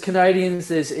 There's Canadians,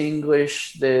 there's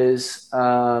English, there's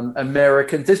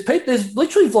Americans. There's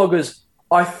literally vloggers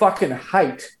I fucking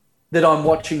hate that I'm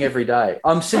watching every day.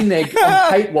 I'm sitting there,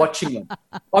 I hate watching them.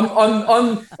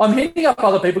 I'm hitting up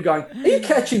other people going, are you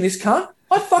catching this cunt?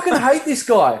 I fucking hate this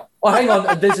guy. Oh, hang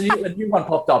on, there's a new one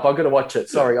popped up. I've got to watch it.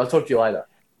 Sorry, I'll talk to you later.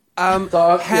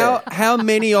 How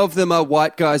many of them are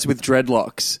white guys with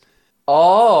dreadlocks?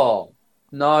 Oh.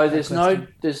 No, there's no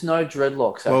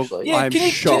dreadlocks actually. Yeah, can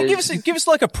you give us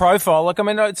like a profile?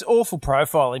 It's awful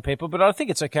profiling people, but I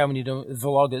think it's okay when you do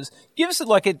vloggers. Give us a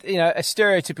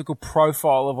stereotypical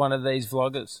profile of one of these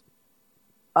vloggers.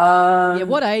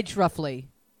 What age roughly?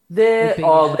 They're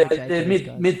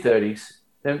mid-30s.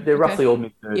 They're roughly all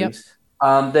mid-30s.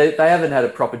 Yep. They haven't had a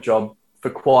proper job for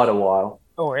quite a while.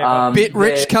 Bit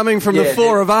rich coming from the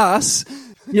four of us.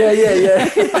 Yeah.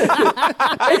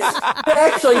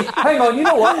 Actually, hang on. You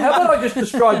know what? How about I just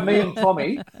describe me and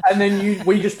Tommy, and then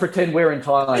we just pretend we're in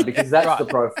Thailand because that's the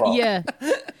profile. Yeah.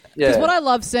 Because what I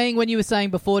love seeing when you were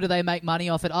saying before, do they make money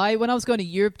off it? When I was going to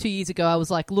Europe 2 years ago, I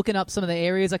was looking up some of the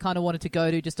areas I kind of wanted to go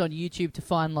to just on YouTube to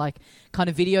find kind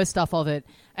of video stuff of it.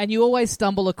 And you always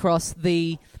stumble across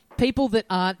the people that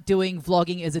aren't doing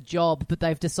vlogging as a job, but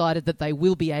they've decided that they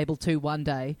will be able to one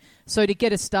day. So to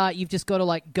get a start, you've just got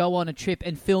to go on a trip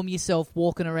and film yourself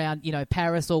walking around,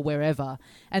 Paris or wherever.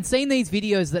 And seeing these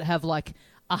videos that have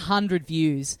 100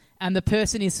 views and the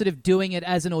person is sort of doing it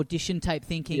as an audition tape,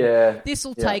 thinking this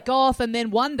will take off, and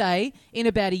then one day in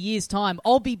about a year's time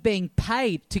I'll be being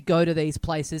paid to go to these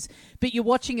places. But you're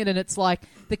watching it and it's like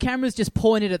the camera's just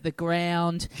pointed at the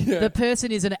ground. The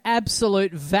person is an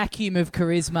absolute vacuum of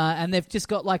charisma, and they've just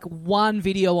got like one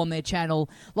video on their channel,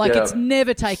 like it's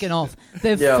never taken off.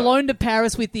 They've flown to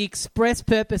Paris with the express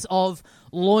purpose of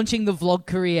launching the vlog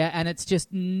career, and it's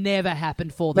just never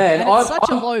happened for them. Man, and it's such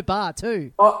a low bar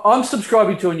too. I'm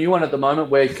subscribing to a new one at the moment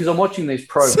because I'm watching these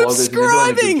pro vloggers and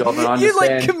they're doing a good job, and I understand. You're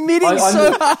like committing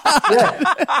so hard.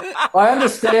 Yeah, I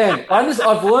understand.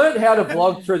 I've learned how to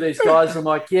vlog through these guys. I'm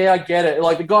like, I get it.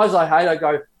 Like the guys I hate, I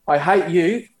go, I hate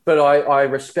you, but I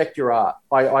respect your art.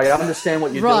 I understand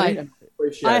what you're doing. And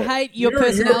I hate your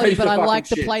personality, but I like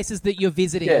the places that you're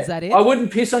visiting. Yeah. Is that it? I wouldn't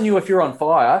piss on you if you're on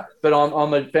fire, but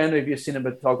I'm a fan of your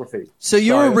cinematography. So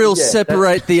you're a real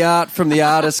separate the art from the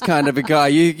artist kind of a guy.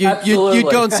 You'd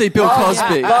go and see Bill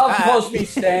Cosby. Love Cosby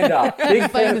stand-up.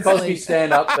 Big fan of Cosby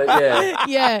stand-up, but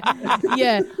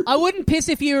Yeah. I wouldn't piss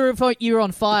if you were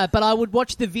on fire, but I would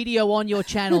watch the video on your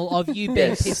channel of you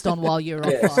being pissed on while you're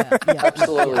on fire. Yeah.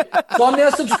 Absolutely. So I'm now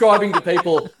subscribing to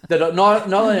people that are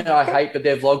not only I hate, but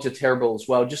their vlogs are terrible as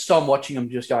well. Just so I'm watching them,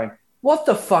 just going, what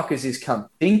the fuck is this cunt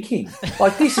thinking?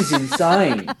 Like, this is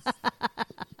insane.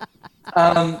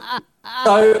 So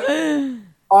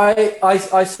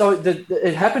I saw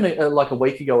it happened like a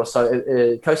week ago or so.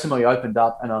 Koh Samui opened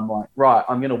up, and I'm like, right,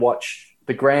 I'm going to watch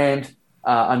the grand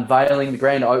unveiling, the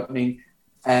grand opening,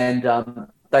 and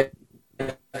they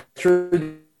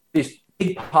threw this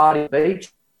big party beach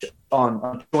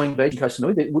on Join Beach in Koh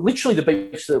Samui, literally the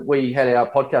beach that we had our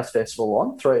podcast festival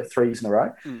on three years in a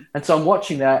row. And so I'm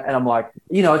watching that, and I'm like,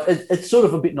 it's sort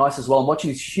of a bit nice as well. I'm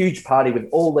watching this huge party with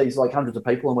all these like hundreds of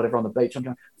people and whatever on the beach. I'm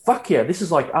going, fuck yeah, this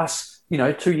is like us,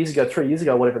 2 years ago, 3 years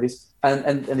ago, whatever it is.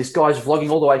 And this guy's vlogging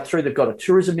all the way through. They've got a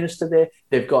tourism minister there.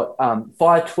 They've got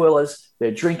fire twirlers.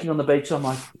 They're drinking on the beach. So I'm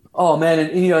like, oh man,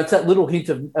 and it's that little hint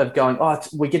of going,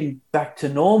 we're getting back to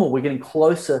normal. We're getting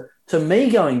closer to me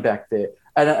going back there.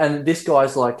 And this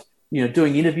guy's like,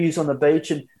 doing interviews on the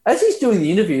beach. And as he's doing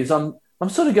the interviews, I'm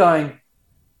sort of going,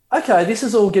 okay, this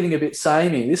is all getting a bit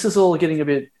samey. This is all getting a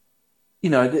bit,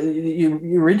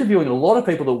 you're interviewing a lot of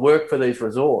people that work for these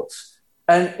resorts.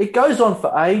 And it goes on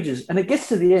for ages. And it gets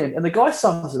to the end. And the guy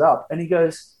sums it up. And he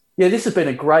goes, yeah, this has been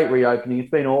a great reopening.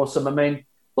 It's been awesome. I mean,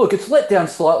 look, it's let down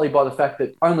slightly by the fact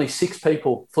that only 6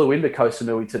 people flew into Koh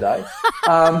Samui today.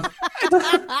 And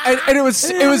it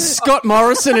was Scott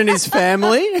Morrison and his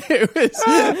family. It was...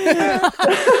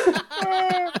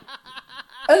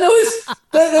 And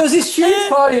there was this huge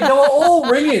party. They were all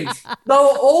ring-ins. They were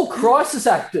all crisis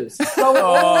actors. They were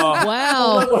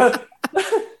wow.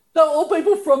 They were all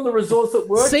people from the resorts that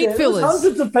work Seat there. fillers. There was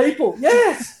hundreds of people.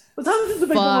 Yes. There's hundreds of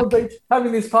people on the beach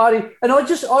having this party. And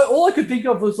all I could think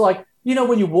of was like,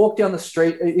 when you walk down the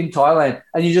street in Thailand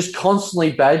and you're just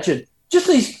constantly badgered, just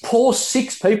these poor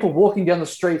 6 people walking down the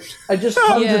street and just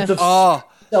hundreds of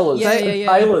sellers and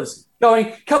tailors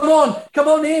going, come on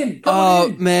in. Come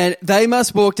on in. Man, they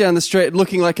must walk down the street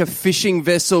looking like a fishing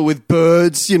vessel with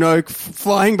birds,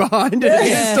 flying behind it.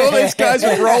 Yeah. All these guys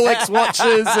with Rolex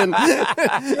watches and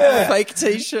fake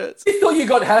T-shirts. You thought you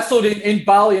got hassled in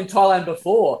Bali and Thailand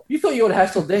before. You thought you got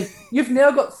hassled then. You've now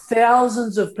got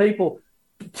thousands of people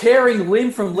tearing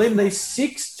limb from limb, these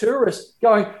 6 tourists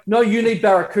going, no, you need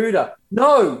Barracuda.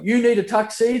 No, you need a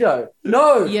tuxedo.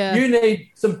 No, you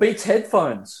need some Beats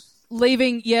headphones.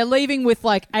 Leaving with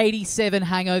like 87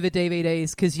 hangover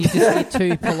DVDs because you're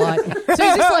too polite. So it's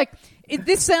just like,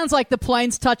 this sounds like the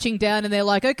plane's touching down and they're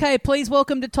like, okay, please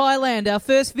welcome to Thailand. Our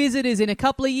first visitors in a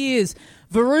couple of years.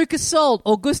 Veruca Salt,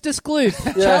 Augustus Gloop,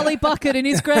 Charlie Bucket and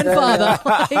his grandfather.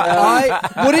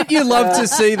 Wouldn't you love to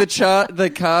see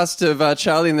the cast of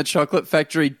Charlie and the Chocolate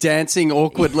Factory dancing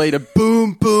awkwardly to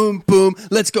boom, boom, boom,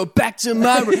 let's go back to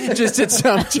my room, just at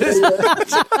some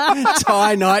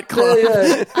Thai nightclub.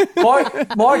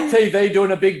 Mike TV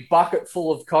doing a big bucket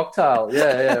full of cocktail.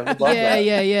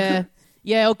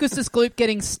 Yeah, Augustus Gloop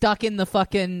getting stuck in the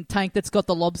fucking tank that's got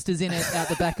the lobsters in it out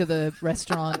the back of the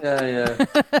restaurant. Yeah.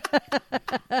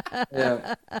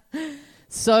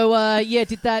 So,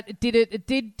 did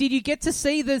you get to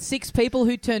see the 6 people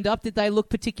who turned up? Did they look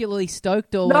particularly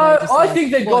stoked? Or no, I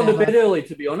think they'd gone to bed early,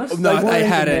 to be honest. No, they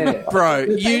hadn't. Bro.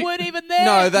 They weren't even there.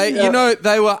 No,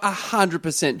 they were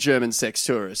 100% German sex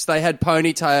tourists. They had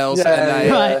ponytails and they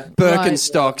had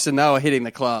Birkenstocks and they were hitting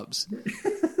the clubs.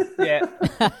 Yeah.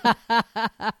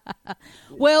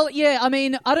 Well, yeah, I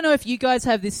mean, I don't know if you guys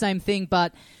have this same thing,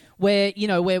 but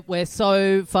we're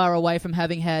so far away from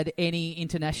having had any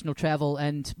international travel,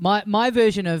 and my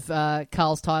version of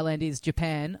Carl's Thailand is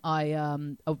Japan.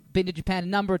 I've been to Japan a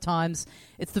number of times.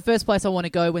 It's the first place I want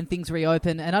to go when things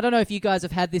reopen, and I don't know if you guys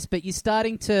have had this, but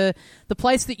the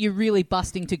place that you're really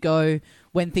busting to go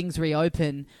when things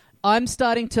reopen. I'm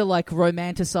starting to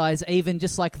romanticize even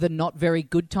just the not very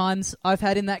good times I've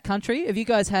had in that country. Have you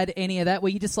guys had any of that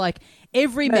where you just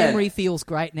every memory feels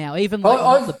great now, even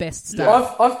not the best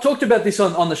stuff? I've talked about this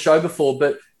on the show before,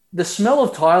 but the smell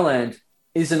of Thailand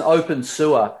is an open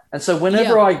sewer. And so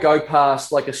whenever I go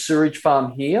past a sewage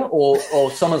farm here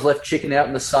or someone's left chicken out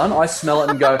in the sun, I smell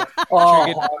it and go,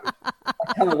 oh,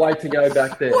 I can't wait to go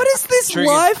back there. What is this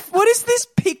life? What is this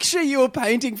picture you're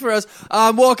painting for us?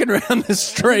 I'm walking around the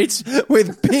streets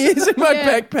with beers in my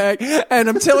backpack and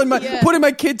I'm putting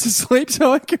my kid to sleep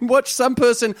so I can watch some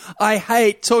person I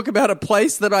hate talk about a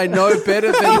place that I know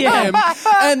better than him.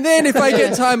 And then if I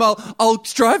get time, I'll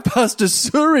drive past a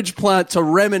sewage plant to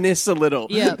reminisce a little.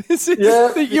 Yeah.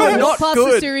 You're not past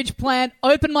good. the sewage plant,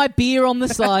 open my beer on the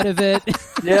side of it.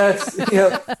 Yes,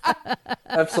 yeah,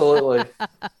 absolutely.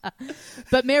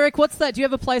 But Merrick, what's that? Do you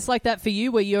have a place like that for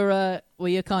you where you're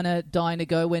kind of dying to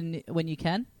go when you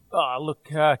can? Oh, look,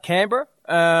 Canberra.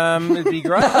 It'd be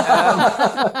great. Look,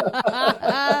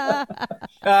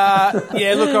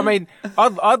 I mean,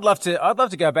 I'd love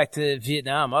to go back to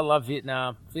Vietnam. I love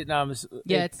Vietnam. Vietnam is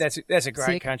that's a great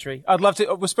sick country. I'd love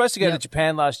to. We're supposed to go to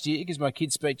Japan last year because my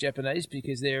kids speak Japanese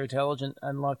because they're intelligent,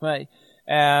 unlike me.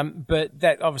 But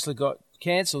that obviously got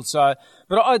cancelled. So,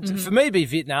 but for me, it'd be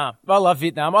Vietnam. I love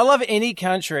Vietnam. I love any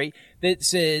country that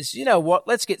says, you know what,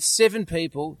 let's get 7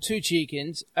 people, 2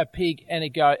 chickens, a pig, and a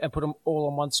goat, and put them all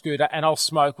on one scooter, and I'll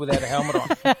smoke without a helmet on.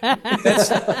 Do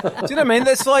you know what I mean?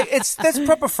 That's that's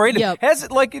proper freedom. Yep. How's it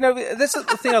that's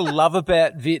the thing I love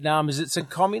about Vietnam is it's a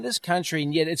communist country,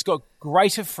 and yet it's got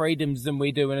greater freedoms than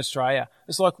we do in Australia.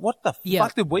 It's what the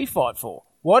fuck did we fight for?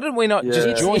 Why did we not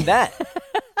just join that?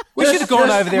 We should have gone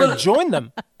over there and joined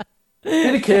them.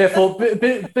 Be careful. Be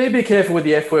a bit careful with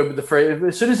the F word with the freedom.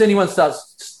 As soon as anyone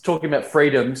starts talking about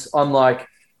freedoms, I'm like,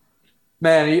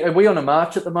 man, are we on a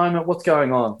march at the moment? What's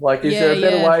going on? Is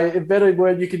there a better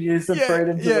word you can use than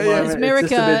freedoms at the moment?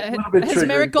 Has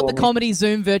Merrick got the comedy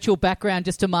Zoom virtual background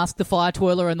just to mask the fire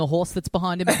twirler and the horse that's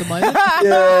behind him at the moment?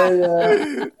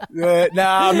 No,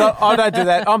 I'm not. I don't do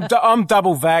that. I'm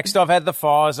double vaxxed. I've had the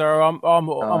Pfizer. I'm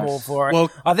all for it.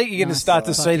 Well, I think you're going to start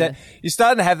to see that. You're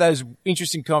starting to have those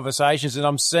interesting conversations, and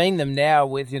I'm seeing them now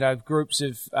with groups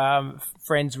of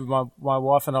friends with my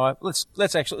wife and I. Let's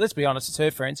be honest. It's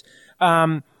her friends.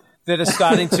 That are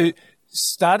starting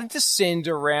to send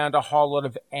around a whole lot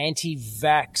of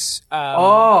anti-vax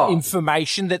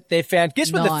information that they found.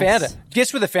 Guess where they found it?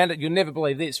 Guess where they found it? You'll never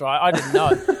believe this, right? I didn't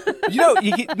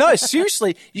know.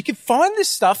 Seriously, you can find this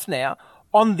stuff now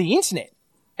on the internet.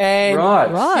 And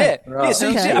right. Yeah. So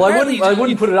I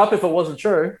wouldn't put it up if it wasn't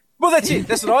true. Well, that's it.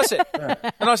 That's what I said.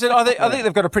 And I said, I think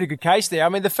they've got a pretty good case there. I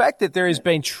mean, the fact that there has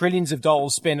been trillions of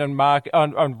dollars spent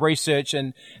on research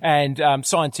and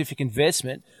scientific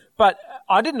investment, but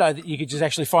I didn't know that you could just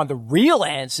actually find the real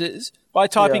answers by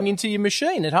typing into your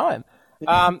machine at home.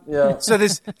 So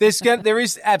there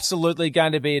is absolutely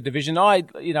going to be a division. I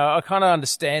kind of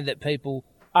understand that people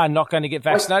are not going to get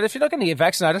vaccinated. If you're not going to get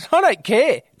vaccinated, I don't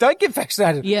care. Don't get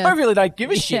vaccinated. Yeah. I really don't give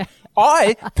a shit.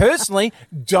 I personally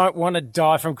don't want to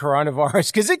die from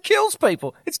coronavirus because it kills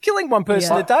people. It's killing one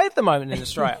person a day at the moment in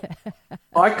Australia.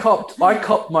 I copped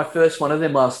my first one of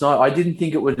them last night. I didn't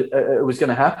think it was going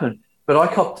to happen, but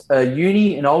I copped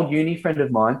an old uni friend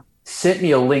of mine sent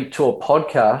me a link to a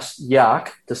podcast, Yuck,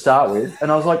 to start with,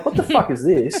 and I was like, what the fuck is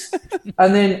this?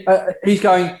 And then he's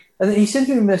going, and then he sent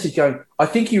me a message going, I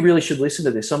think you really should listen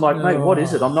to this. I'm like, mate, what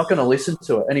is it? I'm not going to listen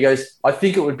to it. And he goes, I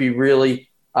think it would be really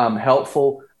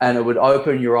helpful and it would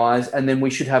open your eyes and then we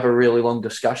should have a really long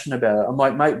discussion about it. I'm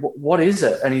like, mate, what is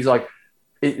it? And he's like,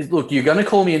 look, you're going to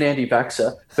call me an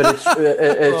anti-vaxxer, but it's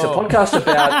a podcast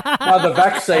about how the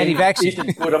vaccine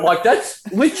isn't good. I'm like, that's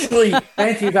literally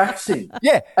anti-vaccine.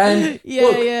 Yeah. And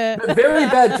very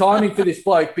bad timing for this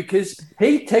bloke because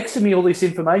he texted me all this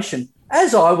information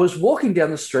as I was walking down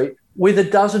the street with a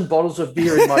dozen bottles of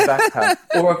beer in my backpack,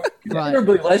 or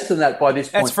considerably less than that by this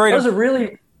point. That's freedom. Those are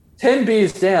really 10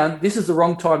 beers down. This is the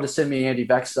wrong time to send me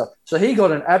anti-vax stuff. So he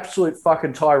got an absolute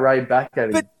fucking tirade back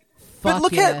at him. But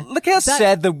look how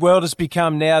sad the world has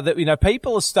become now that,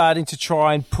 people are starting to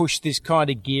try and push this kind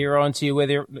of gear onto you,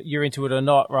 whether you're into it or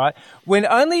not, right? When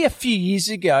only a few years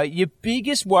ago, your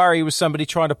biggest worry was somebody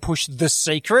trying to push The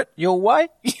Secret your way.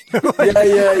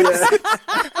 Yeah.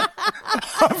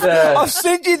 I've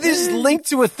sent you this link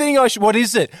to a thing. What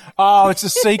is it? Oh, it's a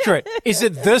secret. Is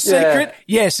it the secret?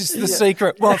 Yes, it's the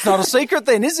secret. Well, it's not a secret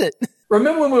then, is it?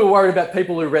 Remember when we were worried about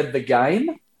people who read the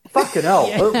game? Fucking hell.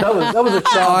 That was a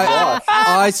challenge.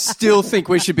 I still think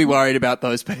we should be worried about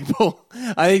those people.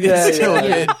 I think there's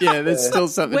there's still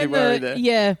something to worry there.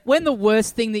 Yeah, when the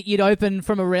worst thing that you'd open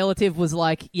from a relative was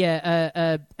like,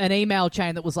 an email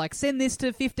chain that was like, send this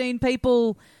to 15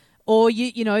 people, or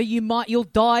you'll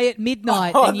die at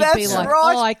midnight, and you'd be like,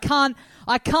 right.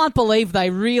 I can't believe they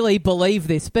really believe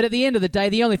this. But at the end of the day,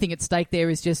 the only thing at stake there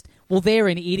is just, well, they're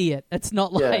an idiot. It's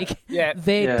not like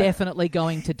they're definitely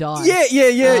going to die.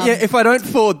 Yeah. If I don't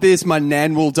forward this, my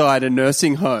nan will die at a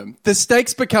nursing home. The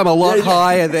stakes become a lot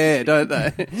higher there, don't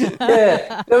they?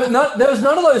 Yeah. There was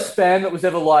none of those spam that was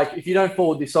ever like, if you don't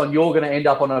forward this on, you're going to end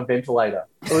up on a ventilator.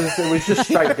 It was just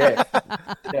straight death.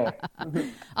 Yeah.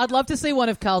 I'd love to see one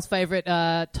of Carl's favourite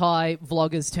Thai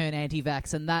vloggers turn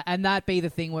anti-vax, and that be the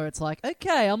thing where it's like,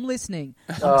 okay, I'm listening.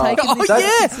 I'm taking this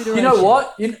into consideration. You know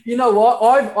what? You know what?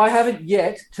 I haven't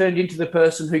yet turned into the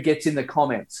person who gets in the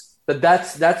comments. But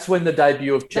that's when the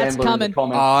debut of Chandler in the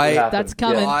comments that's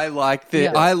coming. Yeah. I like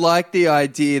the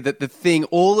idea that the thing,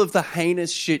 all of the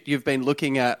heinous shit you've been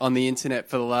looking at on the internet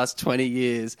for the last 20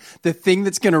 years, the thing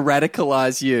that's going to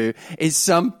radicalize you is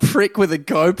some prick with a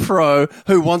GoPro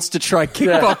who wants to try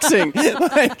kickboxing.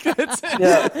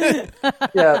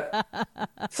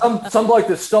 Some bloke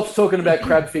that stops talking about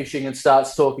crab fishing and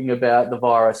starts talking about the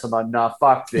virus. I'm like, nah,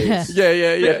 fuck this.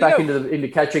 Get back into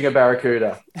catching a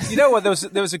barracuda. You know what?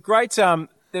 There was a great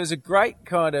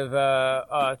kind of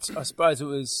I suppose it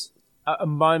was a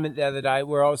moment the other day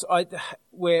where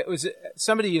it was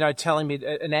somebody telling me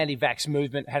an anti-vax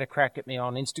movement had a crack at me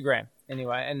on Instagram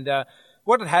anyway, and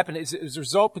what had happened is it was a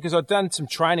result because I'd done some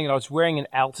training and I was wearing an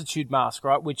altitude mask,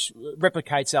 right, which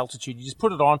replicates altitude. You just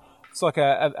put it on, it's like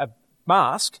a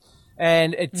mask,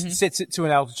 and it sets it to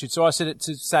an altitude. So I set it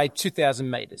to, say, 2,000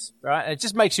 meters, right? And it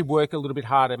just makes you work a little bit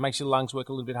harder. It makes your lungs work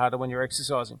a little bit harder when you're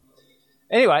exercising.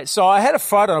 Anyway, so I had a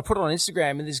photo, I put it on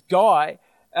Instagram, and this guy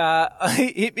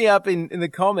he hit me up in the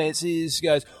comments. He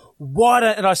goes, "What?"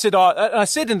 And I said,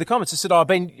 in the comments, I've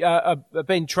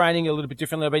been training a little bit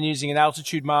differently. I've been using an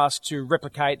altitude mask to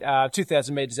replicate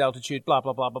 2,000 meters altitude, blah,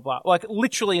 blah, blah, blah, blah. Like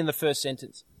literally in the first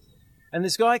sentence. And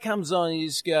this guy comes on and he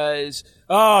just goes,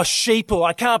 "Oh, sheeple,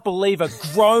 I can't believe a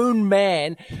grown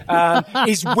man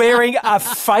is wearing a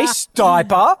face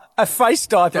diaper." A face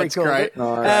diaper, That's he called great. it.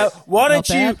 Nice.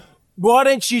 Why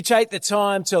don't you take the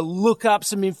time to look up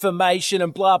some information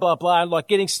and blah, blah, blah, and like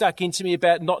getting stuck into me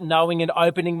about not knowing and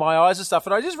opening my eyes and stuff.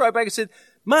 And I just wrote back and said,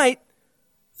 mate,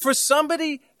 for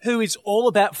somebody who is all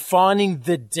about finding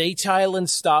the detail and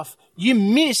stuff, you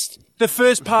missed the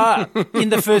first part in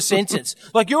the first sentence.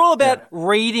 Like you're all about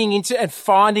reading into and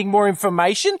finding more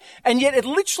information, and yet it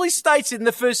literally states in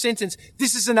the first sentence,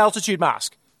 this is an altitude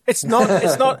mask. It's not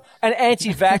an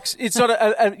anti-vax. It's not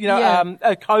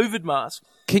a COVID mask.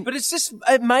 But it's just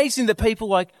amazing that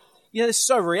people they're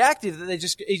so reactive that he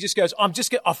just goes, I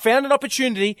found an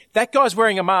opportunity. That guy's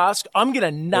wearing a mask. I'm going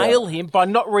to nail him by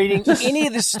not reading any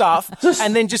of this stuff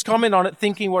and then just comment on it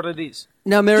thinking what it is.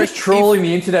 Now, Merrick, just trawling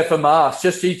the internet for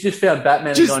masks. He just found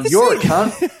Batman and gone, "You're a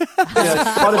cunt."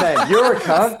 Spider-Man, you're a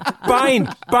cunt.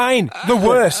 Bane, the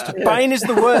worst. Bane is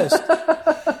the worst.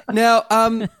 Now,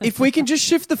 if we can just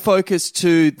shift the focus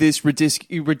to this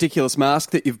ridiculous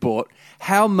mask that you've bought,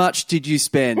 how much did you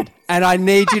spend? And I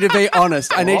need you to be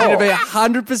honest. I need you to be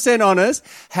 100% honest.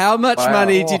 How much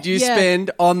money did you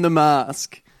spend on the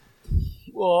mask?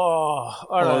 Oh,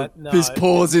 I don't know. This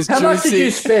pause is juicy. How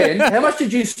much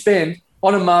did you spend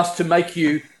on a mask to make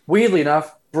you, weirdly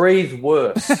enough, breathe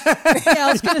worse? I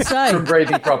was going to say. From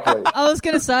breathing properly. I was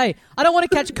going to say, I don't want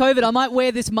to catch COVID. I might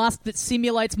wear this mask that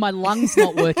simulates my lungs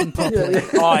not working properly.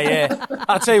 Oh, yeah.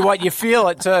 I'll tell you what, you feel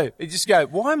it too. You just go,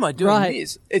 why am I doing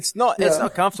this? It's not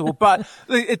comfortable, but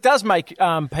it does make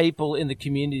people in the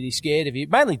community scared of you,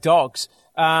 mainly dogs.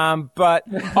 But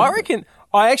I reckon...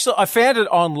 I found it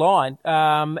online,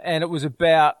 and it was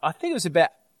about $80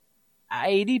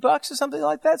 or something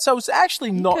like that. So it's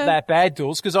actually not that bad,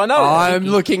 Dools, because I know. I'm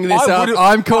looking this up.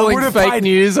 I'm calling fake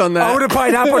news on that. I would have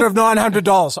paid upward of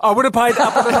 $900. I would have paid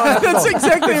upward of $900. That's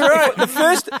exactly right. The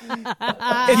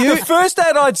first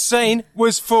ad I'd seen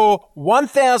was for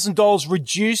 $1,000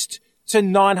 reduced to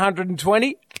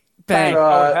 $920. Bang.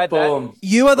 Right, boom.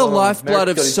 You are the lifeblood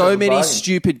Merrick of so many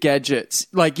stupid gadgets.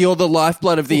 Like, you're the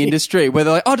lifeblood of the industry where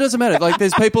they're like, oh, it doesn't matter. Like,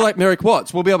 there's people like Merrick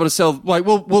Watts. We'll be able to sell, like,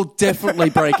 we'll definitely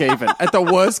break even at the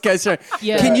worst case scenario.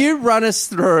 Yeah. Can you run us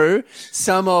through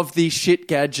some of the shit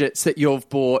gadgets that you've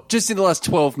bought just in the last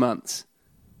 12 months?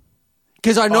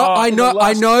 Because I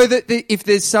know that if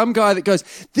there's some guy that goes,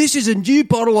 this is a new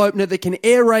bottle opener that can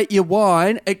aerate your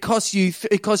wine, it costs you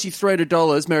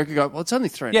 $300. Merrick will go, well, it's only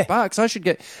 $300. I should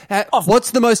get.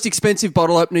 What's the most expensive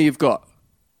bottle opener you've got?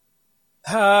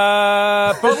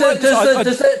 Does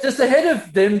the head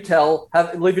of Demtel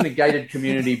live in a gated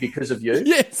community because of you?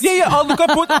 Yes. Yeah. Oh, look,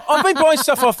 I've been buying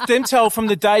stuff off Demtel from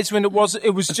the days when it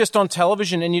was just on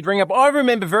television and you'd ring up. I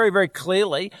remember very, very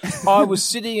clearly I was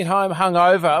sitting at home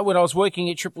hungover when I was working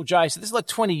at Triple J. So this is like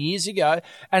 20 years ago,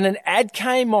 and an ad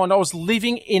came on. I was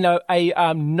living in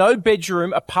a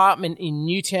no-bedroom apartment in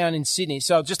Newtown in Sydney,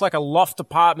 so just like a loft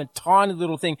apartment, tiny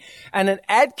little thing. And an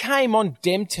ad came on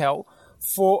Demtel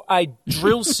for a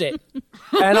drill set,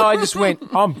 and I just went,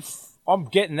 I'm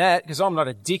getting that because I'm not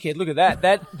a dickhead. Look at that.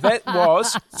 That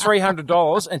was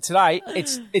 $300, and today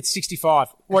it's $65.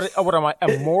 What am I,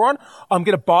 a moron? I'm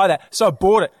going to buy that. So I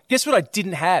bought it. Guess what I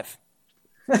didn't have?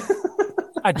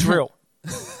 A drill.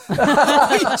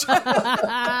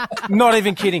 Not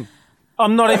even kidding.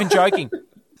 I'm not even joking.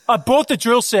 I bought the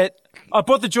drill set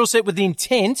with the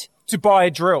intent to buy a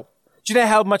drill. Do you know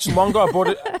how much longer I bought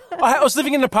it? I was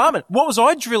living in an apartment. What was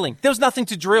I drilling? There was nothing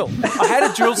to drill. I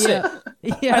had a drill set.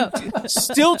 Yeah. And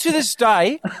still to this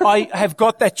day, I have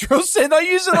got that drill set. I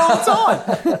use it all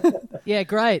the time. Yeah,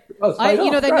 great. They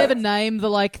never name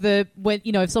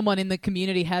if someone in the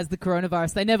community has the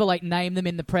coronavirus, they never name them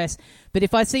in the press. But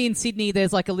if I see in Sydney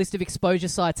there's a list of exposure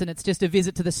sites and it's just a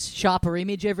visit to the Sharper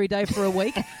Image every day for a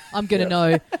week, I'm going to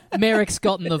know Merrick's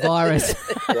gotten the virus.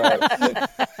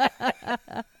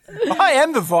 I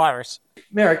am the virus.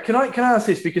 Merrick, can I ask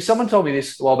this? Because someone told me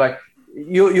this a while back.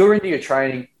 You're into your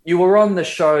training. You were on the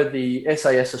show, the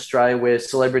SAS Australia, where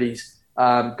celebrities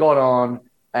got on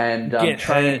and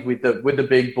trained with the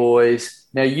big boys.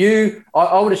 Now,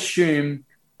 I would assume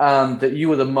that you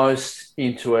were the most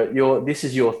into it. This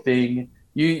is your thing.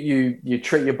 You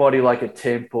treat your body like a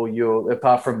temple.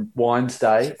 Apart from Wine's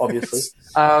Day, obviously.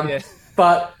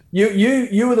 But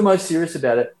you were the most serious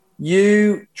about it.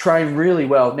 You train really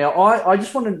well. Now, I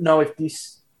just want to know if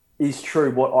this is true,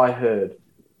 what I heard.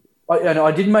 I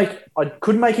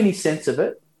couldn't make any sense of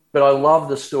it, but I love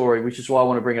the story, which is why I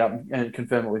want to bring it up and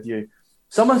confirm it with you.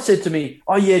 Someone said to me,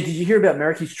 oh, yeah, did you hear about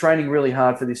Merrick? He's training really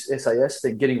hard for this SAS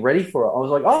thing, getting ready for it. I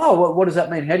was like, oh, what does that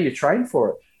mean? How do you train for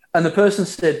it? And the person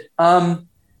said,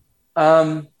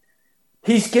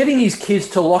 he's getting his kids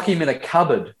to lock him in a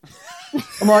cupboard.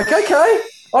 I'm like, okay.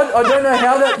 I don't know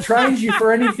how that trains you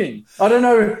for anything. I don't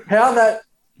know how that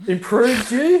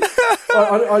improves you.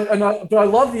 But I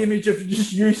love the image of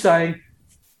just you saying,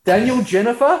 Daniel,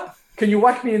 Jennifer, can you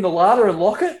whack me in the larder and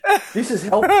lock it? This is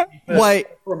helping me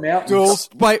for mountains.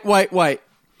 Wait.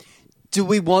 Do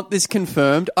we want this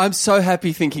confirmed? I'm so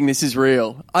happy thinking this is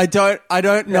real. I don't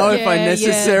know if I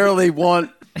necessarily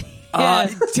want.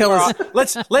 Tell us.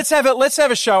 Let's have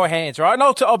a show of hands, right? And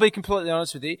I'll be completely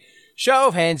honest with you. Show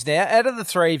of hands now, out of the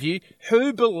three of you,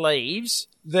 who believes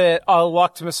that I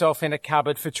locked myself in a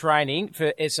cupboard for training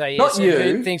for SAS? Not you.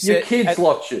 Who thinks your kids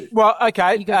locked you. Well,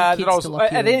 okay.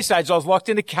 At any stage, I was locked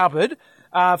in a cupboard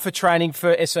for training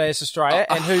for SAS Australia.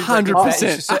 And who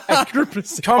 100%.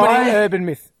 100%. Comedy urban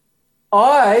myth.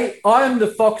 I am the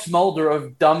Fox Mulder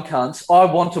of dumb cunts.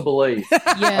 I want to believe.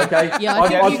 Yeah. Okay? Yeah,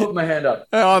 I put my hand up.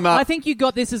 I think you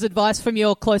got this as advice from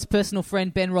your close personal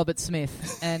friend, Ben Robert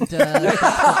Smith. And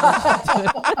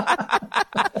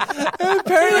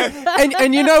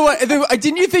and you know what?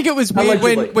 Didn't you think it was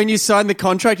weird when you signed the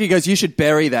contract? He goes, you should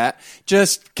bury that.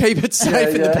 Just keep it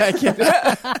safe in the backyard.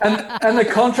 and the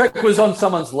contract was on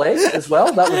someone's leg as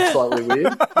well. That was slightly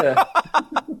weird. Yeah.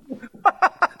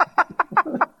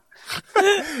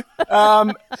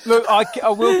 Look, I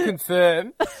will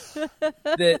confirm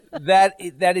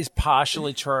that is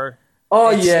partially true.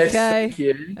 Oh, yes. Okay. Thank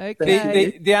you.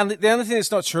 Okay. The only thing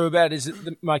that's not true about it is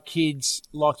that my kids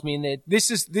locked me in there. This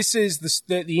is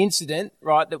the incident,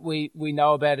 right, that we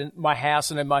know about in my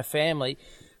house and in my family.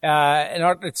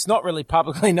 It's not really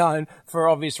publicly known for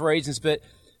obvious reasons, but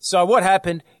so what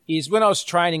happened is when I was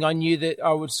training, I knew that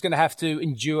I was going to have to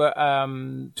endure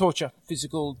torture,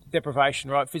 physical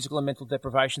deprivation, right? Physical and mental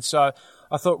deprivation. So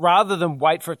I thought rather than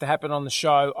wait for it to happen on the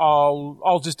show,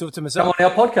 I'll just do it to myself. Come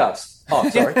on our podcast. Oh,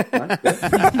 sorry. No.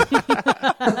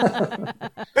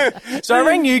 So I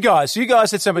rang you guys. You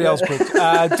guys had somebody else booked.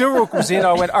 Dooley was in.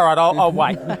 I went, all right, I'll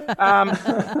wait.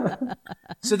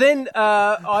 So then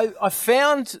I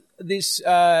found this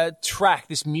track,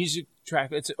 this music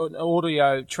track. It's an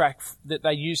audio track that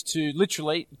they use to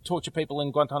literally torture people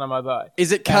in Guantanamo Bay.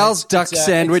 Is it Carl's duck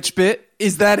sandwich bit?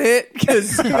 Is that it?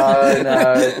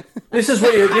 No. This is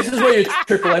where your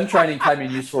Triple M training came in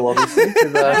useful, obviously.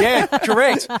 Yeah,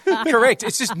 correct.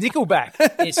 It's just Nickelback.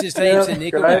 It's just heaps of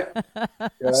Nickelback.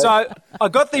 Great. So I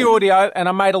got the audio and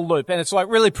I made a loop, and it's like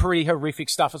really pretty horrific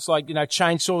stuff. It's like,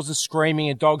 chainsaws and screaming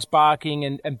and dogs barking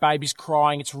and babies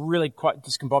crying. It's really quite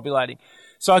discombobulating.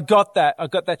 So I got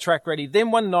that track ready.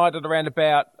 Then one night at around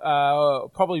about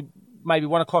probably maybe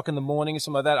 1 o'clock in the morning or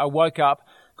something like that, I woke up,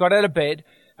 got out of bed,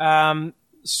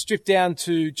 stripped down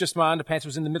to just my underpants. It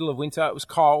was in the middle of winter. It was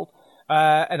cold.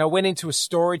 And I went into a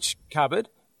storage cupboard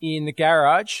in the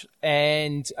garage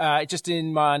and just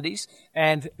in my undies,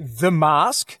 and the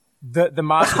mask, the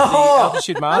mask, the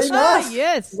altitude mask.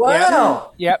 Yes.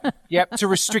 Wow. Yep. To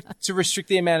restrict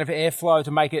the amount of airflow to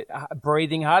make it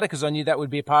breathing harder, because I knew that would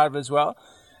be a part of it as well.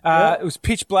 It was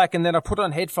pitch black, and then I put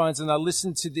on headphones and I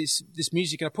listened to this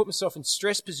music, and I put myself in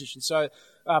stress position. So,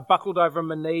 buckled over on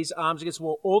my knees, arms against the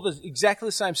wall, exactly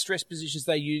the same stress positions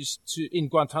they use in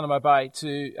Guantanamo Bay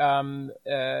to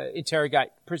interrogate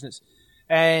prisoners.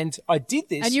 And I did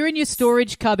this. And you're in your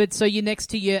storage cupboard, so you're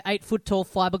next to your 8-foot-tall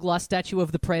fiberglass statue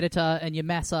of the Predator and your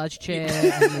massage chair.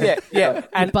 And your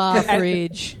and bar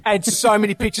fridge. And so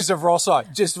many pictures of Rosso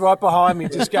just right behind me,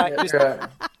 just to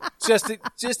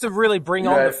really bring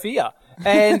on the fear.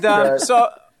 And so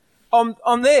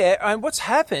I'm there, and what's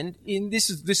happened this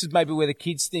is maybe where the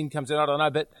kids thing comes in, I don't know,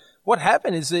 but what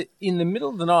happened is that in the middle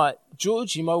of the night,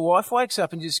 Georgie, my wife, wakes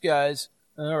up and just goes,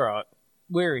 all right,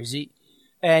 where is he?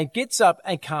 And gets up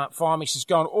and can't find me. She's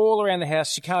gone all around the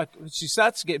house. She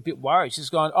starts to get a bit worried. She's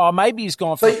gone, maybe he's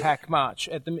gone for a pack march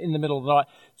in the middle of the night.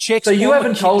 Checks. So you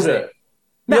haven't told her?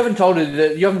 No. You haven't told her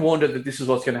that, you haven't warned her that this is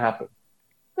what's going to happen?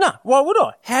 No, why would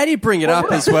I? How do you bring it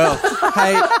up as well?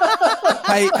 hey,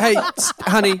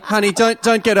 honey,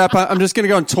 don't get up. I'm just going to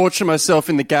go and torture myself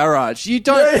in the garage. You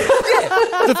don't.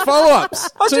 The follow-ups.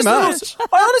 Too much.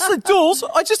 I honestly, Dools,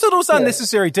 I just thought it was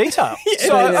unnecessary detail.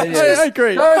 I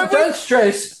agree. Don't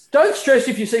stress. Don't stress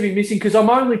if you see me missing, because I'm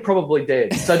only probably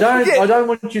dead. So I don't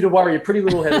want you to worry your pretty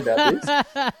little head about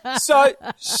this. So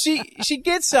she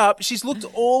gets up. She's looked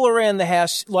all around the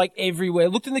house, like everywhere.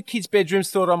 Looked in the kids' bedrooms.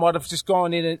 Thought I might have just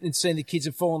gone in and seen the kids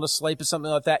and fallen asleep or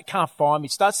something like that. Can't find me.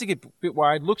 Starts to get a bit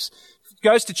worried.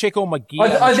 Goes to check all my gear.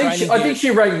 I think she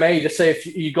rang me to see if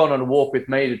you'd gone on a walk with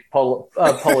me to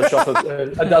polish off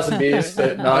a dozen beers.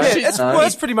 But no,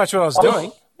 that's pretty much what I was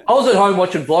doing. I was at home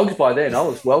watching vlogs by then. I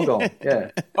was well gone.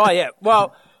 Yeah. Oh yeah.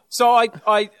 Well, so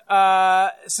so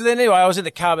then anyway, I was in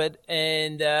the cupboard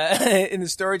and in the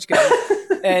storage cupboard,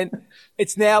 and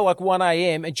it's now like 1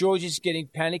 a.m. and George is getting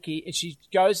panicky, and she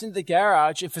goes into the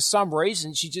garage, and for some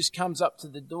reason she just comes up to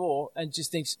the door and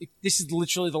just thinks, this is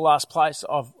literally the last place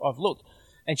I've looked.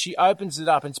 And she opens it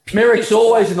up, and it's Merrick's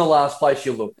always in the last place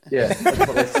you look. Yeah, that's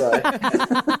what they say.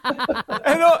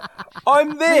 And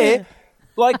I'm there,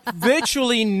 like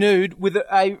virtually nude, with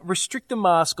a restrictor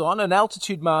mask on, an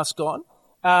altitude mask on,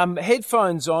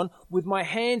 headphones on, with my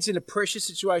hands in a pressure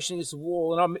situation against the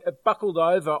wall, and I'm buckled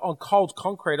over on cold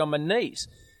concrete on my knees.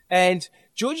 And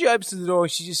Georgie opens the door,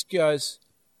 and she just goes,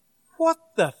 "What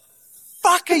the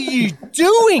fuck are you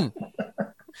doing?"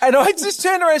 And I just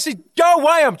turned around and said, "Go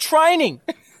away, I'm training."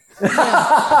 Do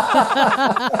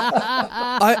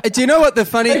you know what the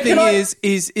funny thing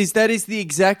is that is the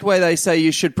exact way they say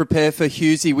you should prepare for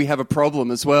Husey, we have a problem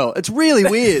as well. It's really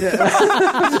weird. But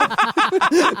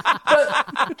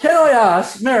can I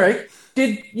ask, Merrick,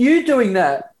 did you doing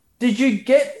that, did you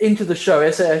get into the show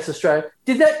SAS Australia,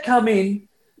 did that come in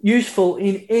useful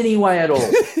in any way at all?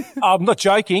 I'm not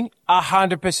joking.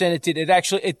 100% it did.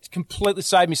 It completely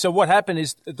saved me. So what happened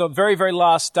is the very, very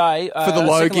last day for the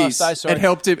Logies, it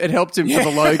helped him. It helped him for the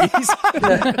Logies.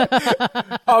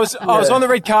 I was on the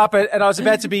red carpet and I was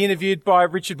about to be interviewed by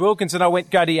Richard Wilkins, and I went,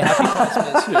 "Go to your happy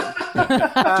place."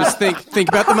 Just think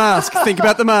about the mask. Think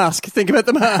about the mask. Think about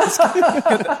the mask.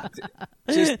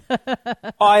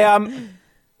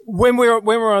 When we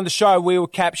were on the show, we were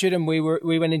captured and we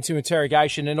went into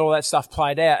interrogation, and all that stuff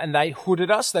played out, and they hooded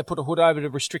us. They put a hood over to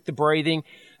restrict the breathing.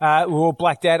 We were all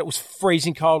blacked out. It was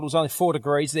freezing cold. It was only 4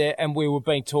 degrees there, and we were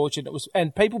being tortured.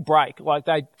 And people break, like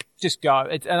they just go.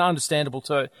 It's understandable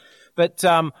too. But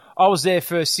I was there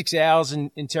for 6 hours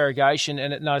in interrogation,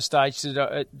 and at no stage did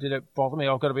it bother me.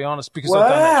 I've got to be honest, because I've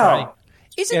done that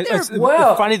training.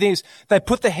 The funny thing is, they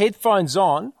put the headphones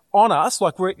on us,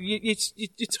 like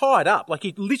you're tied up, like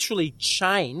you're literally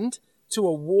chained to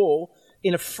a wall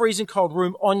in a freezing cold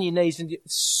room on your knees, and you're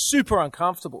super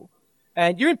uncomfortable,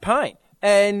 and you're in pain.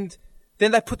 And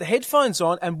then they put the headphones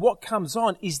on, and what comes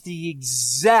on is the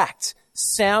exact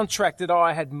soundtrack that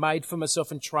I had made for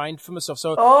myself and trained for myself.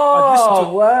 So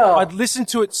I'd listened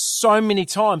to it so many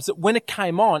times that when it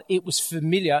came on, it was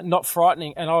familiar, not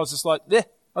frightening, and I was just like, "Yeah,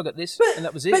 I got this," and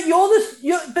that was it. But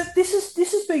but this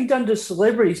is being done to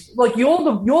celebrities. Like you're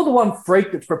the one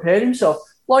freak that's prepared himself.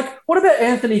 Like, what about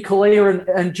Anthony Collier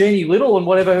and Jeannie Little and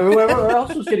whoever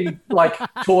else was getting, like,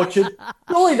 tortured?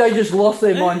 Surely they just lost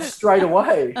their minds straight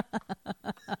away.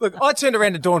 Look, I turned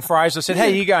around to Dawn Fraser. I said, "How are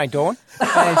you going, Dawn?"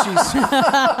 And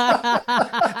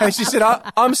she said,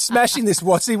 "I'm smashing this,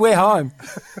 Watsy. We're home."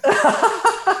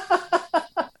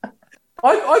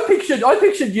 I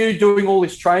pictured you doing all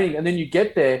this training, and then you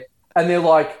get there, and they're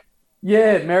like,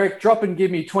 "Yeah, Merrick, drop and give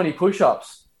me 20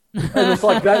 push-ups." And it's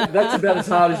like that's about as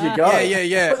hard as you go.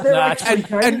 Yeah.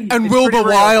 And Wilbur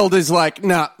Wilde is like,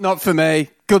 "Nah, not for me.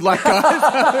 Good luck,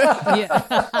 guys."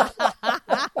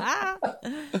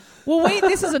 Well,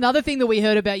 this is another thing that we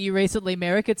heard about you recently,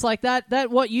 Merrick. It's like that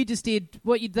what you just did,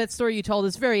 that story you told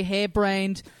is very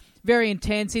harebrained, very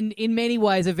intense, in many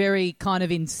ways a very kind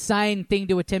of insane thing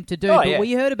to attempt to do. But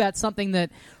we heard about something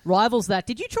that rivals that.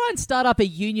 Did you try and start up a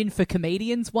union for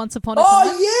comedians once upon a time?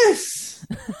 Oh, yes!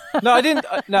 No, I didn't.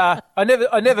 I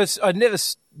never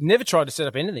tried to set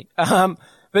up anything.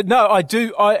 But no, I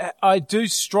do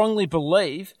strongly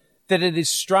believe that it is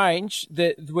strange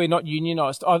that we're not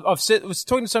unionised. I was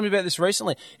talking to somebody about this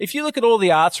recently. If you look at all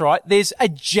the arts, right, there's a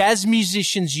jazz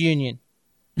musicians union.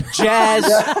 Jazz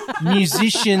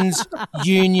Musicians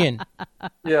Union.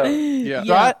 Yeah.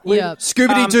 Right? Yeah.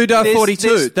 Scooby Doodah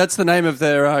 42. That's the name of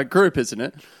their group, isn't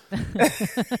it?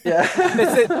 Yeah.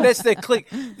 That's their clique.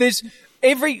 There's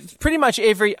pretty much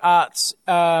every arts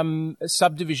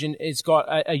subdivision has got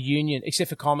a union, except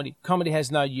for comedy. Comedy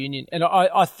has no union. And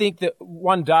I think that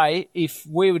one day, if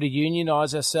we were to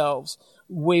unionise ourselves,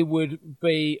 we would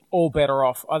be all better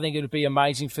off. I think it would be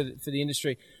amazing for the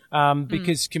industry.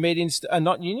 Because comedians are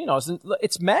not unionised. And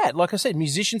it's mad. Like I said,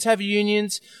 musicians have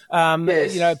unions.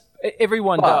 Yes. You know,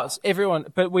 everyone does. Everyone,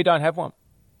 but we don't have one.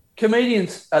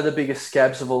 Comedians are the biggest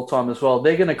scabs of all time as well.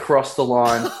 They're going to cross the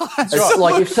line. That's it's right.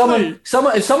 Like if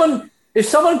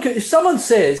someone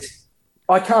says,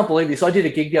 "I can't believe this. I did a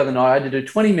gig the other night. I had to do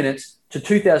 20 minutes to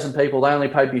 2,000 people. They only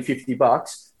paid me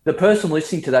 $50." The person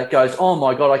listening to that goes, "Oh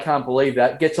my God, I can't believe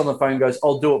that." Gets on the phone and goes,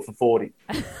 "I'll do it for 40.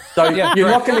 So you're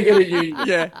not going to get a union.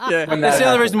 Yeah. That's the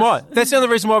other reason why. That's the other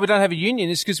reason why we don't have a union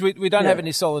is because we don't have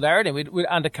any solidarity. We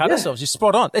undercut ourselves. You're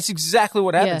spot on. That's exactly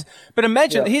what happens. Yeah. But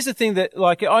imagine, here's the thing that,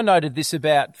 like, I noted this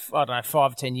about, 5 or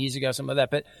 10 years ago, something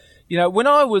like that. But, you know, when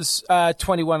I was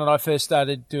 21 and I first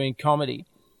started doing comedy,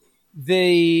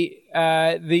 the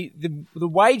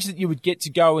wage that you would get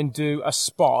to go and do a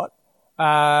spot,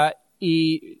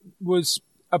 it was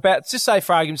about, just say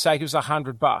for argument's sake, it was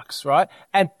 $100, right?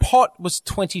 And pot was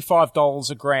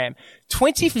 $25 a gram.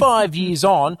 25 years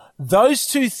on, those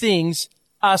two things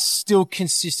are still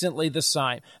consistently the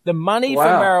same. The money for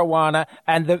marijuana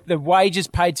and the wages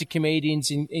paid to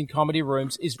comedians in comedy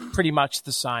rooms is pretty much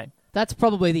the same. That's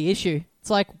probably the issue.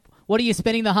 It's like, what are you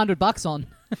spending the $100 on?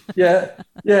 Yeah.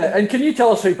 And can you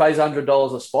tell us who pays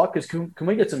 $100 a spot? Because can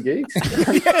we get some gigs?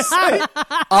 Yes.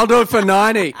 I'll do it for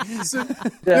 90.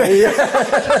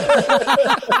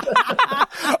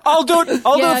 I'll do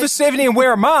it for 70 and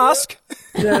wear a mask.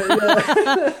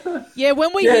 Yeah,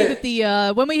 when we hear that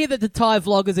the Thai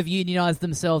vloggers have unionised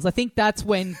themselves, I think that's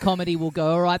when comedy will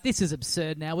go, all right, this is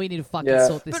absurd now. We need to fucking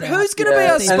sort this But out. who's going to be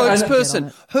our spokesperson?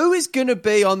 And Who is going to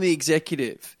be on the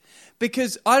executive?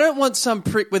 Because I don't want some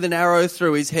prick with an arrow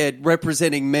through his head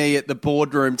representing me at the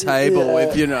boardroom table,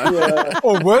 if you know. Yeah.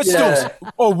 Or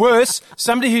worse,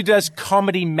 somebody who does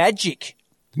comedy magic.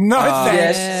 No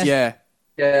thanks. Yeah.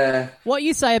 What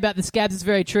you say about the scabs is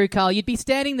very true, Carl. You'd be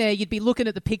standing there, you'd be looking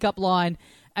at the pickup line,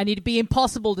 and it'd be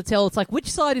impossible to tell. It's like, which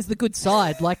side is the good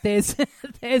side? Like, there's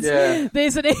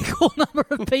an equal number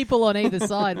of people on either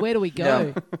side. Where do we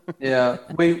go? Yeah.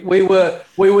 Someone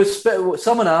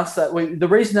asked that. The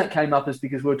reason that came up is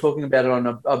because we were talking about it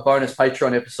on a bonus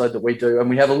Patreon episode that we do, and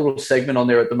we have a little segment on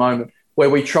there at the moment where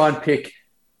we try and pick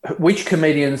which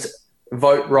comedians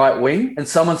vote right wing, and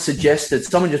someone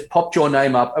just popped your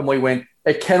name up, and we went,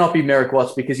 it cannot be Merrick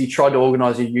Watts because he tried to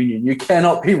organise a union. You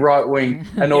cannot be right wing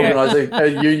and organise a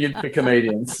union for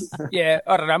comedians. Yeah,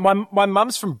 I don't know. My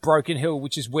mum's from Broken Hill,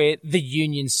 which is where the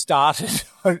union started.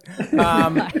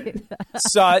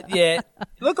 So yeah,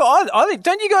 look, I think.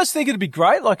 Don't you guys think it'd be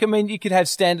great? Like, I mean, you could have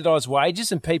standardised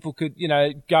wages and people could,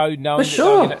 go knowing that they're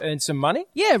going to earn some money.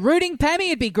 Yeah, rooting Pammy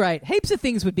would be great. Heaps of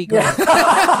things would be great.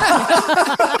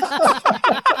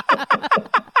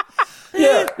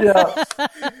 Yeah.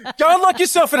 Go and lock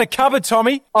yourself in a cupboard,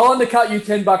 Tommy. I'll undercut you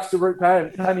 $10 to root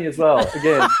Pammy as well.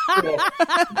 Again.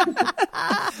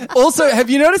 Also, have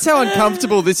you noticed how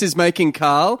uncomfortable this is making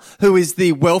Carl, who is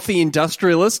the wealthy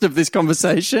industrialist of this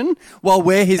conversation, while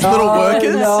we're his little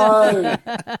workers? No,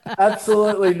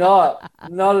 absolutely not.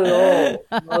 Not at all.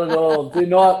 Not at all.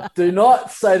 Do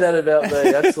not say that about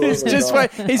me. Absolutely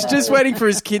He's just waiting for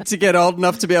his kid to get old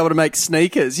enough to be able to make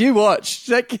sneakers. You watch.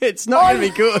 That kid's not going to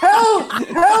be good.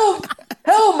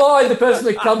 How am I the person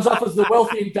that comes up as the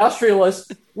wealthy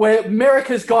industrialist where Merrick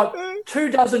has got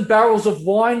 24 barrels of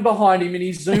wine behind him in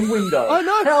his Zoom window? I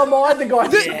know. How am I the guy?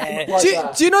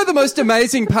 Do you know the most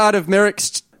amazing part of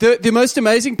Merrick's... The most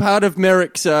amazing part of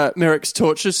Merrick's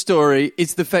torture story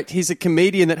is the fact he's a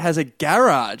comedian that has a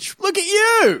garage. Look at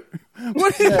you!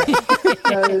 What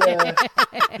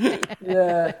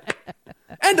Yeah.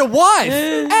 And a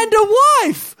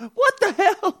wife! What the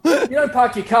hell? You don't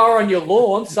park your car on your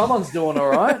lawn. Someone's doing all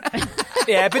right.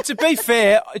 Yeah, but to be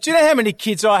fair, do you know how many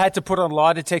kids I had to put on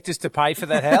lie detectors to pay for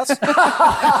that house?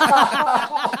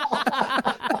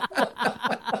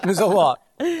 There's a lot.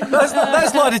 Those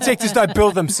lie detectors don't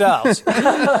build themselves.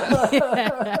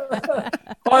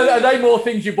 Are they more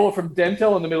things you bought from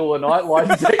Dental in the middle of the night? Lie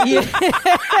detectors?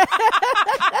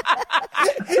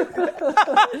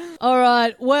 All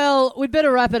right. Well, we'd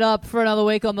better wrap it up for another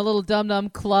week on the Little Dum Dum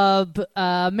Club.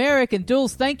 Merrick and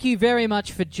Dools, thank you very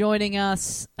much for joining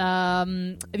us.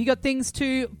 Have you got things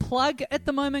to plug at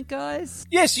the moment, guys?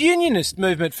 Yes, unionist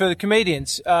movement for the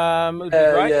comedians. Would be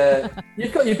great. Yeah.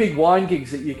 You've got your big wine gigs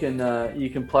that you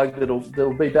can plug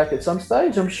that'll be back at some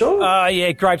stage, I'm sure.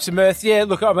 Yeah, Grapes of Mirth. Yeah,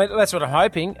 look, I mean, that's what I'm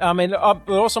hoping. I mean, but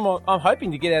also I'm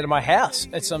hoping to get out of my house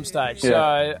at some stage.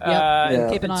 Yeah. So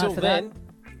Keep an eye out for that.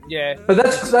 Yeah, but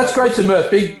that's Grapes of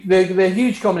Mirth. They're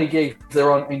huge comedy gigs.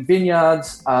 They're on in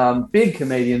vineyards. Big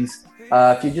comedians.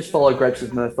 If you just follow Grapes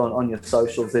of Mirth on your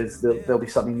socials, there'll be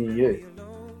something near you.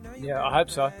 Yeah, I hope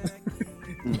so.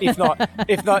 If not,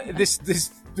 this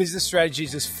business strategy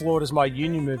is as flawed as my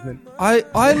union movement. I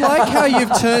like how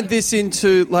you've turned this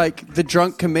into, like, the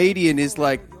drunk comedian is,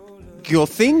 like, your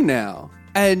thing now.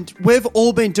 And we've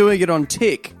all been doing it on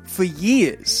Tick for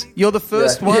years. You're the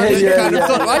first one that kind of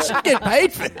thought, I should get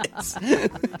paid for this.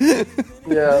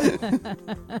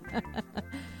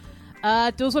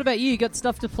 Dools, what about you? You got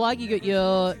stuff to plug? You got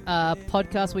your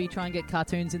podcast where you try and get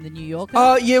cartoons in the New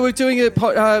Yorker? Yeah, we're doing a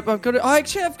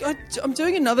I'm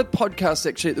doing another podcast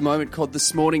actually at the moment called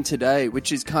This Morning Today,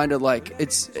 which is kind of like,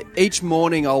 it's each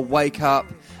morning I'll wake up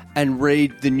and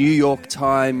read the New York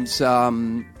Times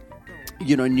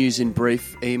news in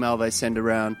brief email they send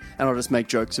around, and I'll just make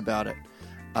jokes about it.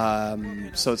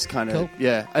 So it's kind of cool.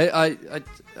 Yeah.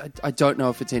 I don't know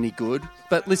if it's any good,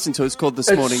 but listen to it. It's called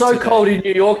This Morning Today. It's so cold in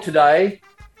New York today.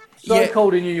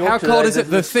 Cold in New York. How today. cold is it?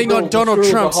 The thing on Donald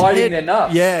Trump's head.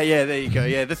 Yeah, there you go.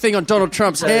 Yeah, the thing on Donald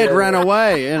Trump's head ran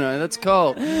away. That's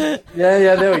cold. Yeah,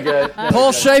 there we go.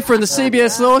 Paul Schaefer and the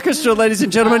CBS Orchestra, ladies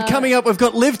and gentlemen. Coming up, we've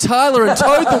got Liv Tyler and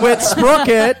Toad the Wet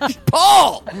Sprocket.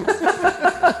 Paul!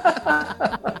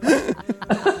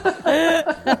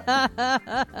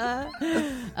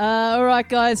 All right,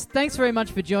 guys. Thanks very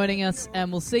much for joining us,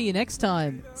 and we'll see you next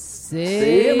time.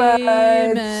 See you,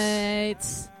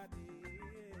 mates.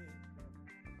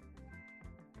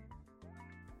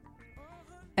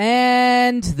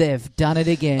 And they've done it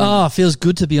again. Oh, it feels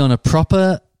good to be on a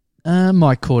proper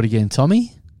mic cord again,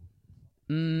 Tommy.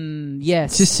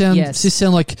 Yes. Does this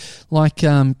sound like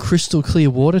crystal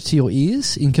clear water to your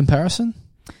ears in comparison?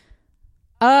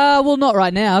 Well, not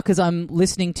right now because I'm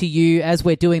listening to you as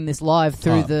we're doing this live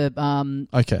through through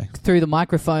the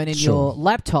microphone in your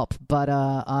laptop. But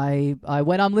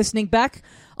when I'm listening back,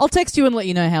 I'll text you and let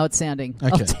you know how it's sounding.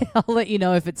 Okay. I'll let you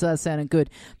know if it's sounding good.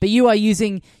 But you're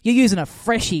using a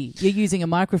freshie. You're using a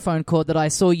microphone cord that I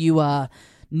saw you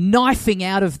knifing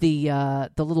out of the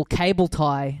little cable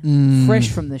tie fresh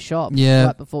from the shop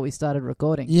right before we started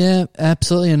recording. Yeah,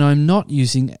 absolutely. And I'm not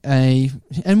using and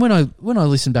when I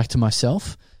listen back to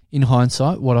myself in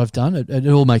hindsight, what I've done, it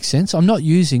all makes sense. I'm not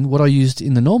using what I used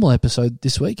in the normal episode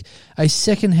this week, a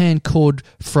secondhand cord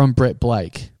from Brett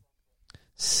Blake.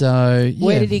 So, yeah.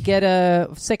 Where did he get a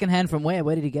secondhand from? Where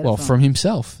did he get it from? Well, from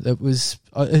himself. It was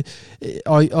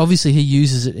obviously he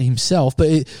uses it himself, but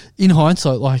in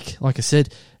hindsight, like I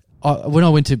said, when I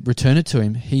went to return it to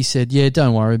him, he said, "Yeah,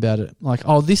 don't worry about it." Like,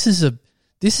 "Oh, this is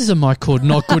a mic cord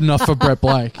not good enough for Brett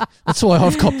Blake." That's why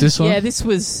I've copped this one. Yeah, this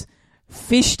was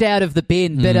fished out of the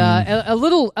bin, but a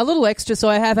little extra. So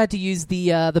I have had to use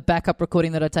the backup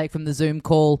recording that I take from the Zoom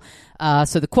call.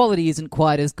 So the quality isn't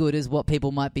quite as good as what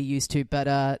people might be used to. But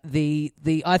I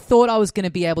thought I was going to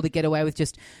be able to get away with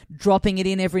just dropping it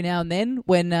in every now and then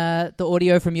when the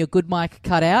audio from your good mic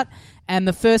cut out. And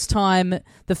the first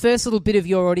little bit of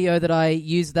your audio that I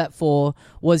used that for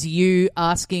was you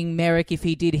asking Merrick if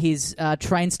he did his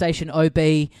train station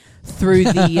OB through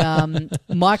the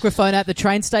microphone at the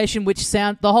train station,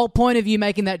 the whole point of you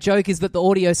making that joke is that the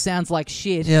audio sounds like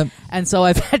shit. Yep. And so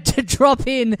I've had to drop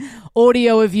in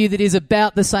audio of you that is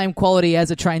about the same quality as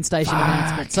a train station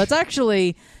announcement. So it's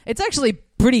actually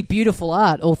pretty beautiful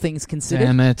art, all things considered.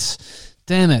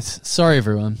 Damn it. Sorry,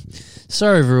 everyone.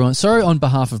 Sorry on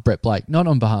behalf of Brett Blake, not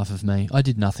on behalf of me. I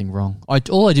did nothing wrong.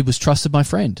 All I did was trusted my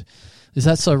friend. Is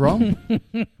that so wrong?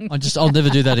 I'll never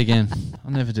do that again.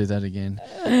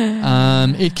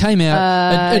 It came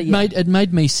out. It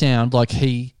made me sound like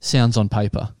he sounds on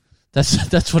paper.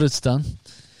 That's what it's done.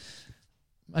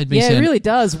 It really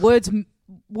does.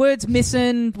 Words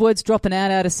missing, words dropping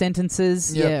out of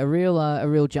sentences. Yep. Yeah, a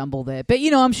real jumble there. But,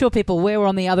 I'm sure we're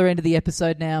on the other end of the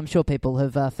episode now. I'm sure people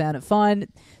have found it fine. It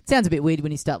sounds a bit weird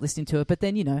when you start listening to it, but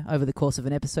then, over the course of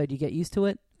an episode, you get used to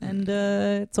it, and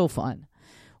it's all fine.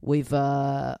 We've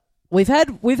had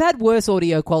worse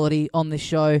audio quality on this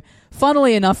show,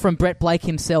 funnily enough, from Brett Blake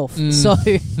himself. So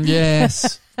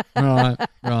yes, right.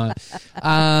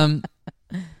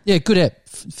 Yeah, good app.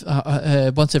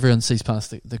 Once everyone sees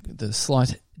past the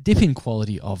slight dip in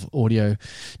quality of audio,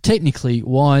 technically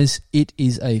wise, it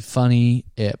is a funny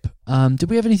app. Did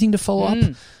we have anything to follow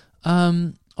up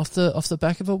off the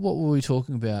back of it? What were we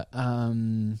talking about?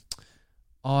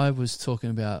 I was talking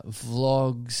about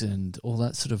vlogs and all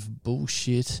that sort of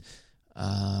bullshit.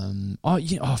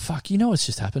 Fuck! You know what's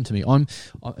just happened to me?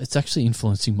 It's actually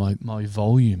influencing my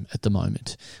volume at the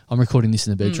moment. I'm recording this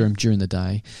in the bedroom during the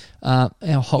day. Our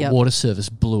hot water service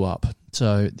blew up,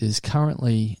 so there's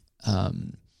currently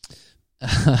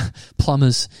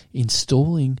plumbers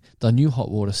installing the new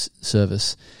hot water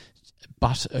service,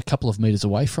 but a couple of meters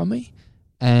away from me.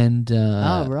 And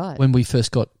when we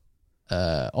first got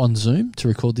on Zoom to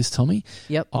record this, Tommy,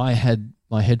 I had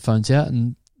my headphones out,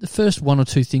 and the first one or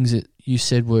two things that you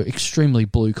said were extremely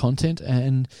blue content,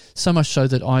 and so much so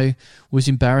that I was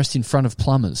embarrassed in front of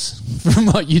plumbers from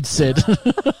what you'd said.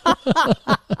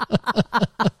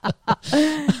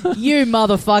 You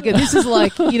motherfucker. This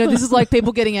is like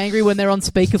people getting angry when they're on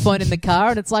speakerphone in the car,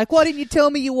 and it's like, why didn't you tell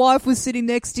me your wife was sitting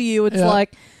next to you? It's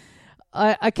like,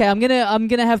 okay, I'm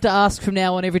gonna have to ask from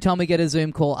now on every time we get a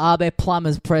Zoom call, are there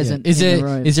plumbers present in the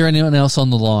room? Is there anyone else on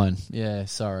the line? Yeah,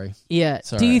 sorry. Yeah.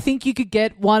 Sorry. Do you think you could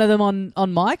get one of them on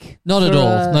mic? Not at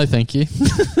all. No, thank you.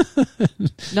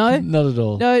 No? Not at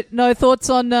all. No thoughts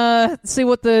on see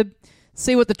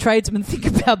what the tradesmen think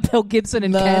about Mel Gibson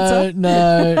and cancer?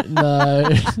 No.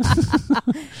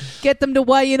 Get them to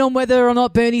weigh in on whether or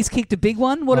not Bernie's kicked a big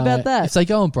one. What about that? If they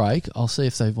go on break, I'll see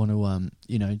if they want to,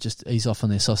 just ease off on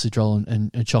their sausage roll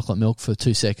and chocolate milk for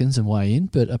 2 seconds and weigh in.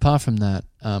 But apart from that,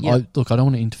 I don't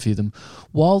want to interview them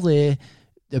while they're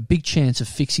a big chance of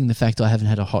fixing the fact I haven't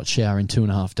had a hot shower in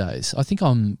 2.5 days. I think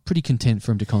I'm pretty content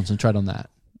for them to concentrate on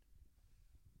that.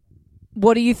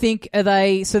 What do you think? Are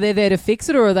they they're there to fix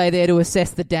it, or are they there to assess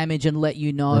the damage and let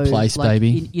you know? Replace,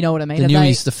 baby. You know what I mean? The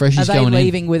freshies going in. Are they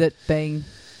leaving with it being?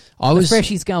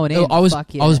 Freshies going in. I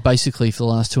was basically for the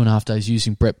last 2.5 days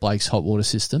using Brett Blake's hot water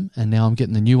system, and now I'm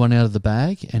getting the new one out of the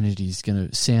bag, and it is going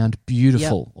to sound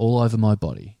beautiful all over my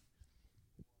body.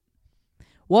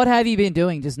 What have you been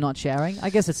doing? Just not showering? I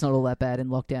guess it's not all that bad in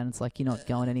lockdown. It's like you're not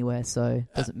going anywhere, so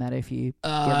it doesn't matter if you get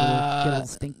a little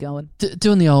stink going.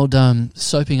 Doing the old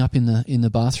soaping up in the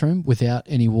bathroom without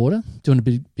any water. Doing a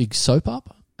big soap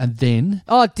up, and then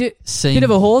bit of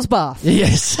a horse bath.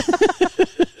 Yes.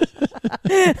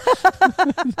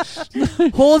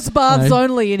 Horse baths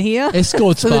only in here.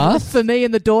 Escort's bath for me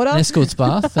and the daughter. An escort's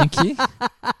bath, thank you.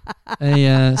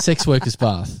 A sex worker's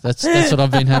bath. That's what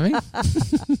I've been having.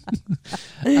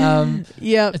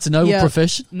 It's a noble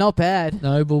profession. Not bad.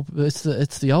 Noble. It's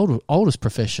the oldest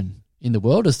profession in the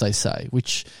world, as they say,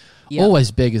 which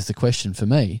always begs the question for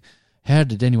me: how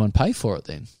did anyone pay for it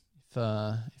then?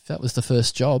 If that was the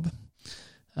first job.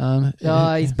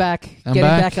 He's back. Getting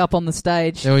back up on the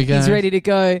stage. There we go. He's ready to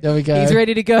go. There we go. He's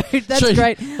ready to go. That's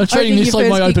great. I'm treating this like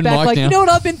my open mic now. You know what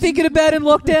I've been thinking about in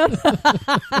lockdown?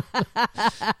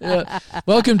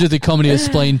 Welcome to the Comedy of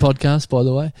Spleen podcast, by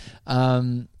the way.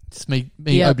 It's me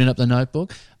opening up the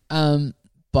notebook.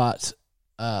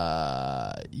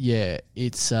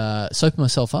 It's soaping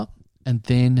myself up and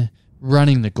then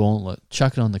running the gauntlet,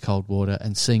 chucking on the cold water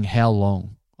and seeing how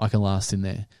long I can last in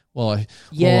there. While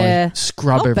I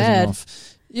scrub everything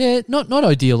off. Yeah, not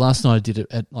ideal. Last night I did it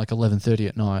at like 11:30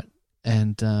 at night,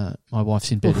 and my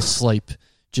wife's in bed asleep,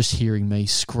 just hearing me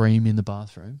scream in the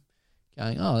bathroom,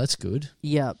 going, "Oh, that's good."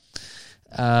 Yep.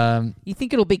 You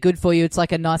think it'll be good for you. It's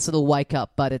like a nice little wake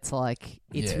up, but it's like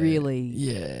it's really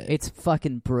it's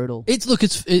fucking brutal.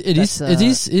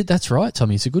 That's right,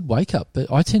 Tommy. It's a good wake up,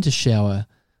 but I tend to shower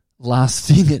last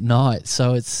thing at night,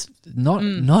 so it's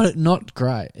not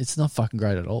great. It's not fucking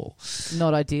great at all.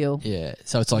 Not ideal. Yeah.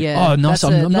 So it's like nice.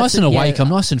 I'm nice and awake. I'm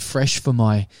nice and fresh for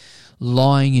my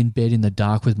lying in bed in the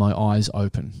dark with my eyes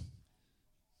open.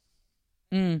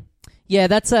 Yeah,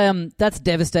 that's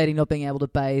devastating not being able to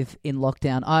bathe in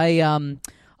lockdown.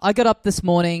 I got up this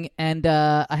morning and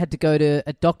I had to go to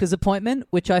a doctor's appointment,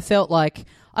 which I felt like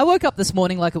I woke up this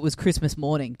morning like it was Christmas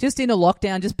morning, just in a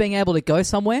lockdown, just being able to go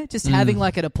somewhere, just having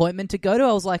like an appointment to go to.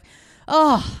 I was like,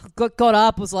 got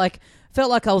up, was like, felt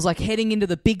like I was like heading into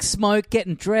the big smoke,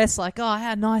 getting dressed, like, oh,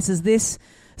 how nice is this?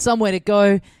 Somewhere to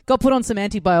go. Got put on some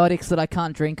antibiotics that I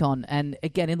can't drink on, and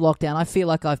again in lockdown, I feel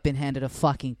like I've been handed a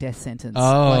fucking death sentence.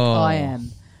 Oh. Like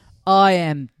I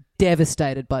am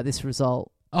devastated by this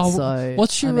result. Oh, so,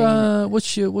 what's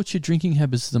your drinking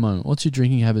habits at the moment? What's your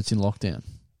drinking habits in lockdown?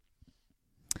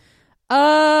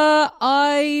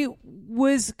 I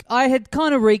had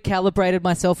kind of recalibrated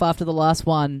myself after the last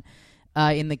one,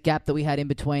 in the gap that we had in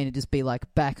between, and just be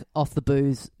like back off the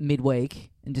booze midweek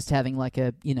and just having like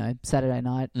a, Saturday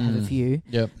night, have a few.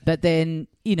 Yep. But then,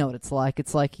 you know what it's like.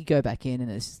 It's like you go back in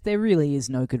and there really is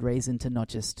no good reason to not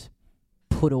just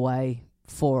put away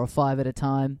 4 or 5 at a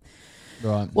time.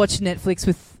 Right. Watch Netflix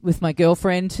with my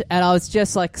girlfriend, and I was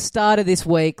just like, start of this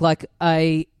week, like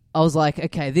I was like,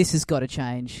 okay, this has got to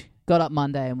change. Got up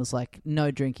Monday and was like,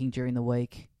 no drinking during the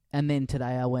week. And then today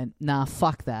I went, nah,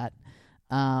 fuck that.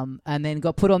 And then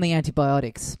got put on the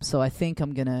antibiotics. So I think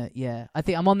I'm gonna, I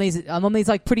think I'm on these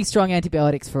like pretty strong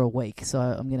antibiotics for a week. So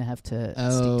I'm gonna have to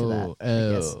stick to that. I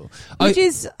guess. Which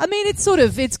is, I mean, it's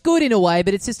good in a way,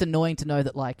 but it's just annoying to know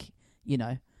that, like,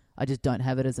 I just don't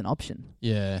have it as an option.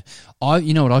 Yeah,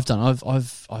 you know what I've done? I've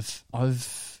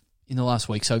in the last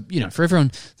week. So for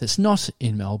everyone that's not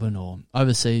in Melbourne or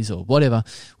overseas or whatever,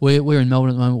 we're in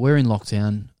Melbourne at the moment. We're in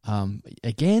lockdown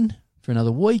again for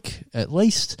another week at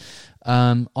least.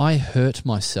 I hurt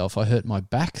myself. I hurt my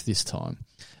back this time,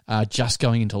 just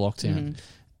going into lockdown.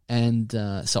 And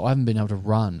so I haven't been able to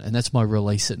run. And that's my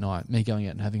release at night, me going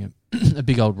out and having a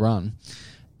big old run.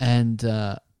 And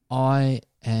I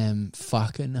am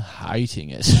fucking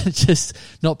hating it, just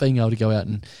not being able to go out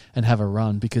and have a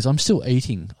run because I'm still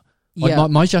eating.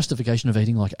 Like my justification of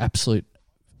eating like absolute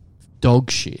dog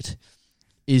shit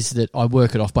is that I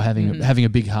work it off by having a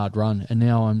big hard run, and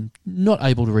now I'm not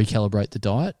able to recalibrate the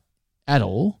diet at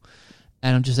all,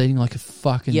 and I'm just eating like a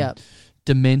fucking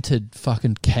demented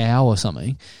fucking cow or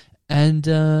something, and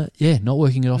not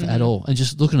working it off at all, and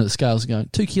just looking at the scales and going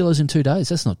 2 kilos in 2 days.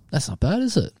 That's not bad,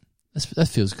 is it? That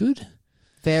feels good.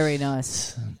 Very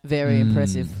nice, very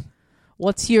impressive.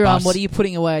 What's your what are you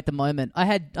putting away at the moment? I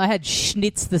had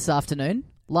schnitz this afternoon.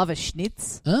 Love a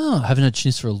schnitz. Oh, I haven't had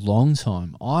schnitz for a long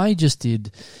time. I just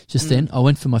did then. I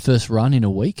went for my first run in a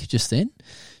week just then.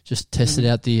 Just tested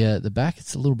out the back.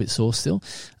 It's a little bit sore still.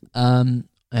 And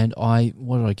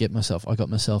what did I get myself? I got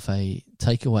myself a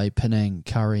takeaway Penang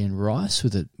curry and rice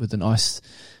with an iced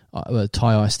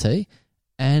Thai iced tea,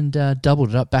 and doubled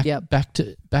it up back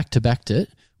to it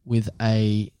with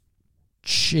a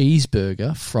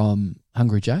cheeseburger from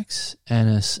Hungry Jack's and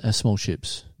a small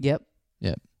chips. Yep.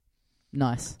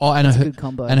 Nice. Oh, and a good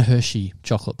combo. And a Hershey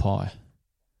chocolate pie.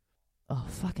 Oh,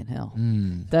 fucking hell.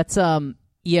 That's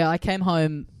I came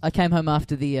home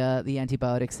after the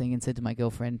antibiotics thing and said to my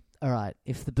girlfriend, all right,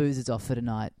 if the booze is off for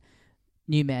tonight,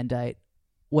 new mandate,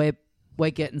 we're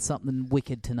getting something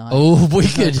wicked tonight. Oh,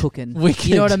 wicked. No cooking. Wicked.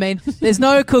 You know what I mean? There's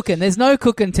no cooking. There's no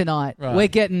cooking tonight. Right. We're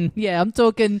getting, I'm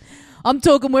talking,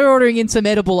 we're ordering in some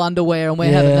edible underwear and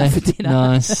we're having that for dinner.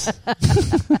 Nice.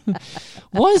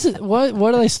 Why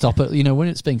do they stop it? When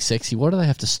it's being sexy, why do they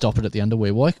have to stop it at the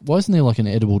underwear? Why isn't there like an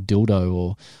edible dildo,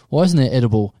 or why isn't there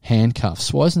edible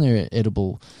handcuffs? Why isn't there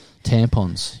edible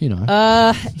tampons?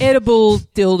 Edible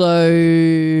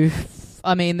dildo.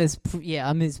 I mean,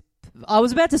 I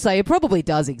was about to say it probably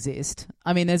does exist.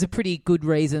 I mean, there's a pretty good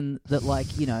reason that, like,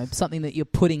 something that you're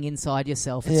putting inside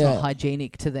yourself, it's not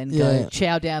hygienic to then go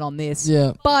chow down on this.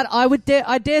 Yeah. But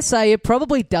I dare say it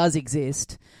probably does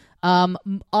exist.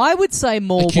 I would say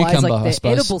more wise, like the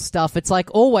edible stuff. It's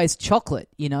like always chocolate,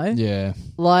 Yeah.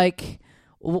 Like,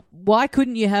 why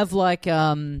couldn't you have like, cheese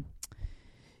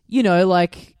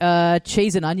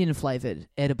and onion flavored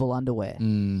edible underwear?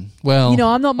 Well,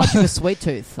 I'm not much of a sweet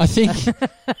tooth. I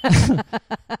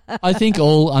think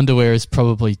all underwear is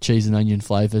probably cheese and onion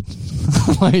flavored.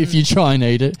 Like, if you try and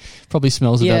eat it, probably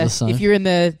smells about the same. If you're in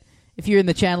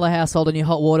the Chandler household and your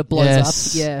hot water blows up,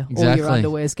 exactly. all your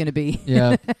underwear is going to be.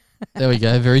 Yeah. There we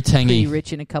go. Very tangy. Pretty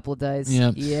rich in a couple of days.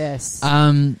 Yeah. Yes.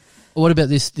 What about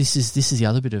this? This is the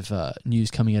other bit of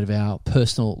news coming out of our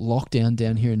personal lockdown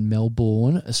down here in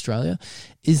Melbourne, Australia,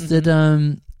 is that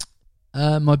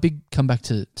my big comeback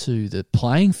to the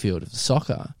playing field of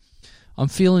soccer. I'm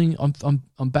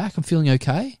back. I'm feeling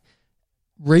okay.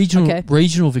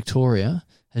 Regional Victoria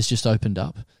has just opened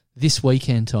up this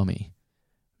weekend, Tommy.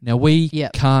 Now we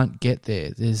can't get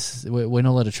there. We're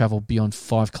not allowed to travel beyond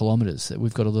 5 kilometres.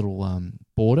 We've got a little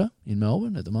border in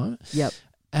Melbourne at the moment. Yep.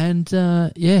 And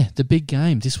the big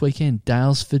game this weekend,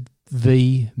 Daylesford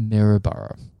v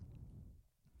Maryborough.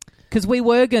 Because we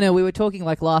were talking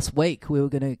like last week. We were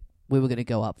gonna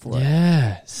go up for it.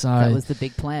 Yeah, so that was the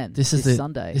big plan. This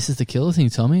Sunday. This is the killer thing,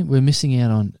 Tommy. We're missing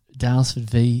out on Daylesford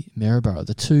v Maryborough,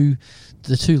 the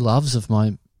two loves of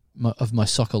my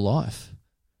soccer life.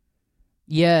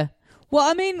 Yeah. Well,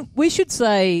 I mean, we should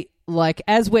say, like,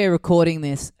 as we're recording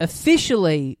this,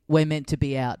 officially we're meant to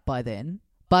be out by then.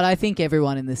 But I think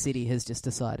everyone in the city has just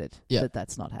decided that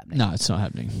that's not happening. No, it's not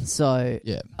happening. So,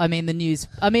 I mean, the news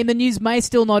may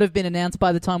still not have been announced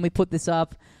by the time we put this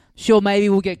up. Sure, maybe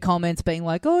we'll get comments being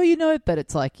like, "Oh, but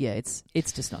it's like, it's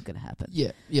just not going to happen."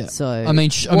 Yeah, yeah. So, I mean,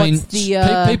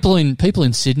 people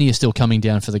in Sydney are still coming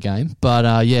down for the game,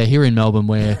 but here in Melbourne,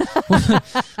 we're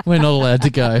not allowed to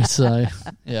go. So,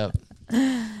 yeah.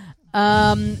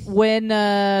 How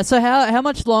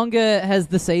much longer has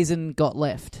the season got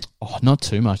left? Oh, not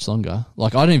too much longer.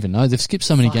 Like, I don't even know. They've skipped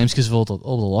so many games because of all the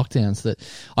lockdowns that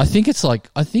I think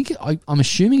I'm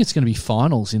assuming it's going to be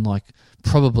finals in like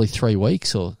probably 3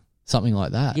 weeks or something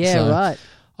like that. Yeah, so right.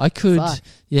 I could. Fuck.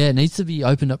 Yeah, it needs to be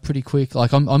opened up pretty quick.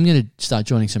 Like, I'm going to start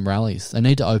joining some rallies. They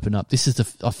need to open up.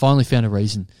 I finally found a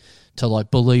reason to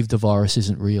like believe the virus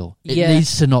isn't real. It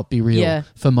needs to not be real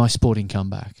for my sporting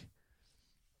comeback.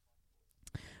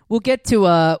 We'll get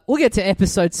to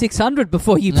episode 600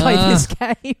 before you play this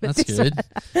game. That's good.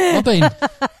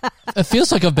 It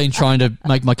feels like I've been trying to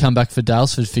make my comeback for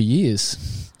Daylesford for years.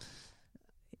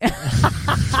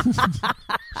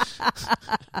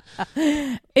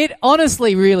 It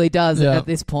honestly really does at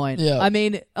this point. Yeah. I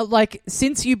mean, like,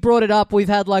 since you brought it up, we've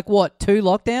had 2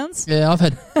 lockdowns? Yeah, I've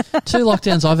had 2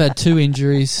 lockdowns. I've had 2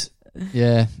 injuries.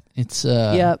 Yeah, it's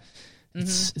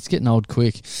It's getting old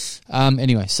quick.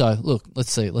 Anyway, so look,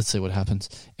 let's see what happens.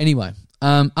 Anyway,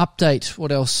 update.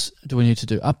 What else do we need to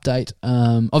do? Update.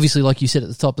 Obviously, like you said at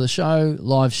the top of the show,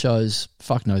 live shows.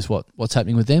 Fuck knows what's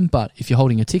happening with them. But if you're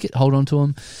holding a ticket, hold on to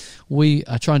them. We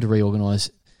are trying to reorganise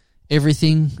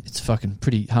everything. It's a fucking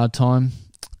pretty hard time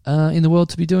in the world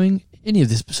to be doing any of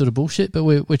this sort of bullshit, but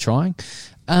we're trying.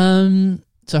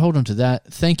 So hold on to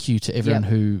that. Thank you to everyone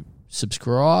who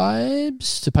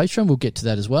subscribes to Patreon. We'll get to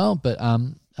that as well, but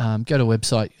go to the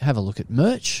website, have a look at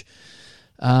merch.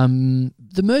 The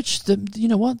merch,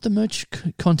 the merch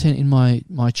content in my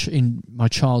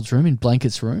child's room, in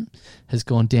Blanket's room, has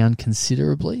gone down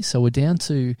considerably. So we're down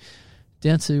to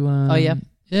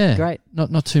great,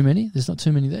 not too many. There's not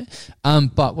too many there.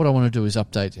 But what I want to do is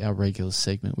update our regular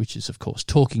segment, which is of course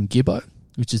Talking Gibbo,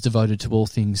 which is devoted to all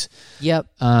things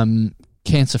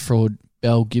cancer fraud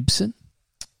Belle Gibson.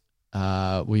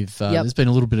 There's been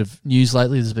a little bit of news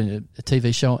lately. There's been a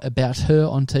TV show about her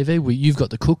on TV. You've got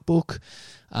the cookbook.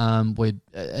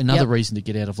 Another reason to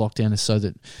get out of lockdown is so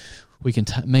that we can,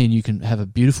 me and you can have a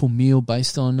beautiful meal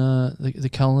based on the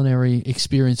culinary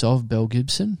experience of Belle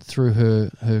Gibson through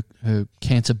her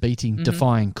cancer beating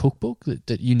defying cookbook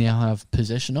that you now have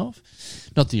possession of.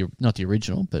 Not the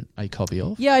original, but a copy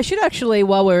of. Yeah, I should actually,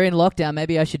 while we're in lockdown,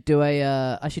 maybe I should do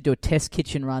a test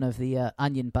kitchen run of the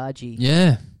onion bhaji.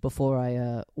 Yeah. Before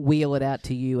I wheel it out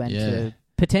to you and to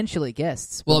potentially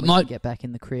guests. Well, it might get back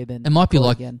in the crib and it might be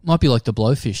like again. Might be like the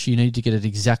blowfish. You need to get it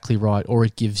exactly right, or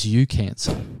it gives you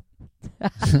cancer.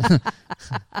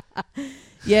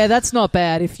 Yeah, that's not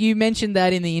bad. If you mentioned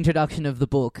that in the introduction of the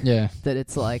book, that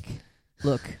it's like,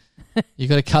 look, you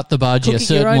got to cut the bhaji a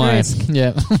certain way. Risk.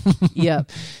 Yeah, yeah,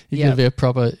 you got to be a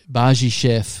proper bhaji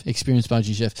chef, experienced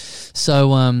bhaji chef. So,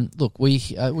 look, we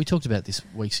talked about this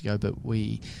weeks ago, but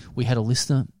we had a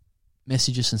listener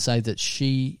message us and say that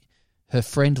her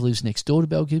friend lives next door to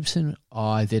Belle Gibson.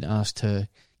 I then asked her,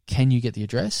 can you get the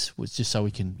address? Was just so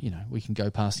we can go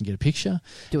past and get a picture.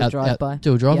 Do a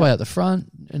drive-by out the front,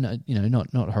 and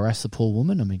not harass the poor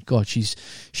woman. I mean, God, she's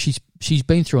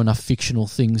been through enough fictional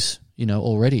things,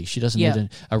 already. She doesn't need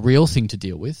a real thing to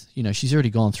deal with. She's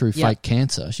already gone through fake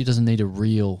cancer. She doesn't need a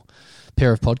real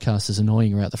pair of podcasters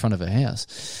annoying her out the front of her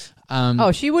house.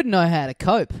 She wouldn't know how to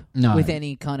cope with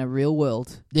any kind of real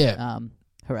world.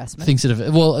 Harassment. Things that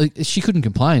have she couldn't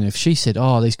complain if she said,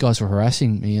 "Oh, these guys were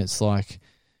harassing me." It's like,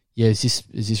 yeah, is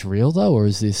this real though, or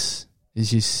is this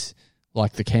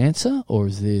like the cancer, or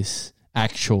is this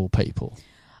actual people?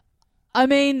 I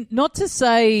mean, not to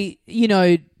say,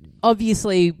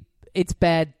 obviously it's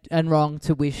bad and wrong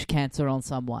to wish cancer on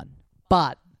someone,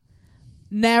 but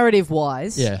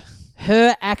narrative-wise,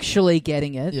 her actually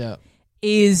getting it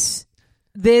is...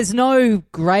 There's no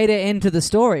greater end to the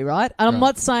story, right? And I'm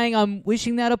not saying I'm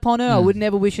wishing that upon her. I would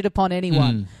never wish it upon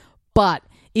anyone. But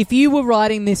if you were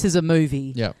writing this as a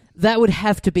movie, that would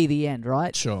have to be the end,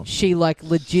 right? Sure. She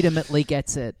legitimately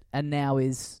gets it, and now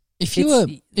is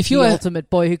the ultimate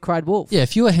boy who cried wolf. Yeah,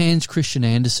 if you were Hans Christian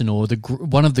Andersen or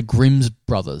one of the Grimm's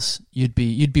brothers, you'd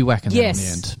be whacking that on the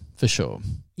end for sure.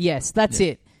 Yes, that's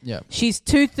it. Yeah, she's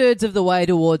 2/3 of the way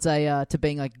towards to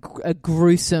being a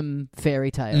gruesome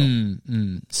fairy tale.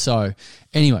 So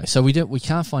anyway, we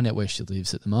can't find out where she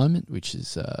lives at the moment, which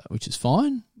is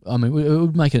fine. I mean, it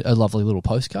would make a lovely little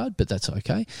postcard, but that's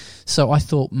okay. So I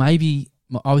thought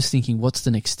I was thinking, what's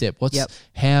the next step?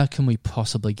 How can we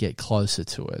possibly get closer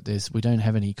to her? We don't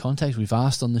have any contact. We've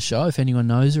asked on the show if anyone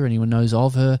knows her, anyone knows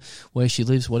of her, where she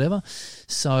lives, whatever.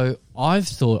 So I've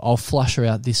thought I'll flush her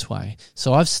out this way.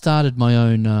 So I've started my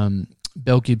own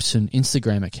Belle Gibson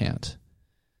Instagram account,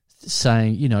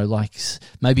 saying,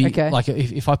 maybe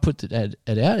if I put it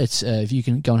out, it's if you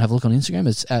can go and have a look on Instagram,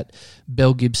 it's at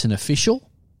Belle Gibson Official.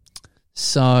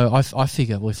 So I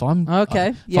figure, well, if I'm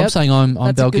saying I'm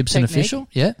Belle Gibson Official,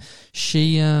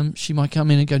 she might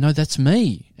come in and go, no, that's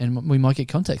me, and we might get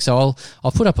contact. So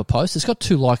I'll put up a post. It's got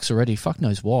 2 likes already. Fuck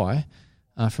knows why,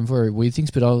 from very weird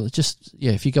things. But I'll just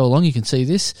if you go along, you can see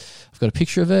this. I've got a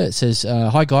picture of it. It says,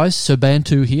 "Hi guys,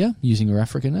 Sobantu here," using her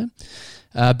African name.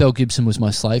 Belle Gibson was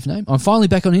my slave name. I'm finally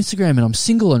back on Instagram and I'm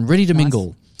single and ready to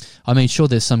mingle. I mean, sure,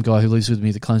 there's some guy who lives with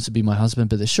me that claims to be my husband,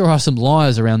 but there sure are some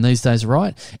liars around these days,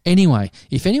 right? Anyway,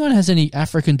 if anyone has any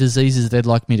African diseases they'd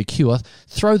like me to cure,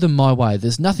 throw them my way.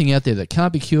 There's nothing out there that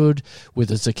can't be cured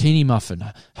with a zucchini muffin.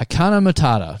 Hakuna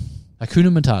Matata,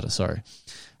 sorry.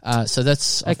 So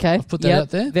that's... Okay. I've put that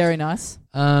out there. Very nice.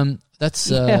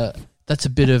 That's a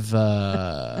bit of...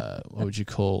 what would you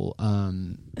call...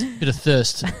 bit of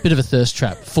a thirst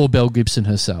trap for Belle Gibson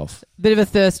herself. Bit of a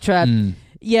thirst trap.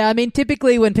 Yeah, I mean,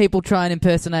 typically when people try and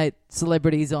impersonate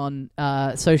celebrities on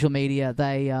social media,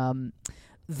 they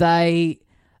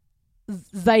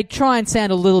try and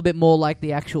sound a little bit more like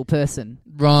the actual person.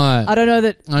 Right. I don't know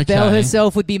that Belle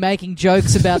herself would be making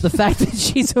jokes about the fact that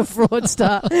she's a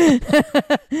fraudster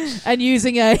and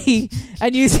using a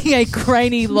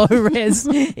grainy low-res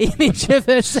image of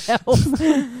herself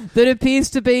that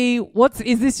appears to be...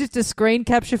 Is this just a screen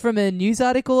capture from a news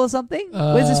article or something?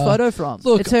 Where's this photo from?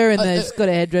 Look, it's her and she's got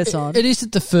a headdress on. It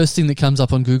isn't the first thing that comes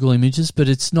up on Google Images, but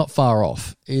it's not far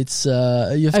off. It's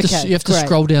you have to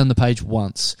scroll down the page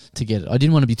once to get it. I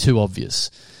didn't want to be too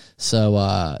obvious.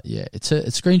 So, it's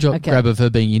a screen grab of her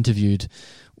being interviewed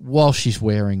while she's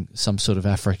wearing some sort of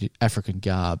African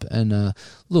garb. And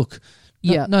look,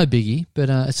 no biggie,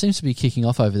 but it seems to be kicking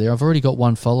off over there. I've already got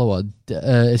one follower.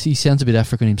 He sounds a bit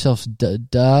African himself.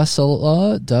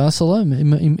 Darsala.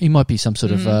 He might be some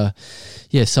sort of,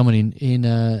 someone in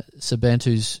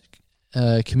Sabantu's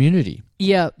community.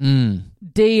 Yeah. D'_ASSALO.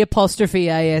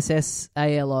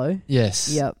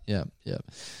 Yes. Yep. Yep.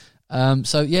 I've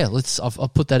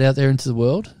put that out there into the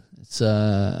world. It's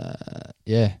we'll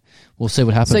see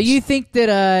what happens. So you think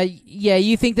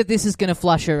that this is going to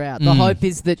flush her out. The hope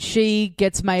is that she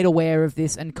gets made aware of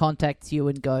this and contacts you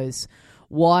and goes,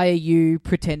 "Why are you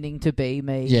pretending to be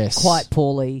me quite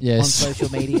poorly on social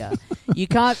media? You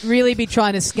can't really be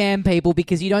trying to scam people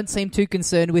because you don't seem too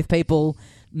concerned with people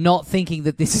not thinking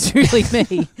that this is really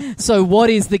me. So what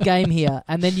is the game here?"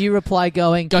 And then you reply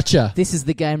going, "Gotcha. This is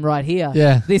the game right here.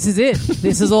 Yeah. This is it.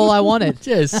 This is all I wanted."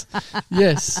 Yes.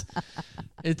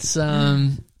 It's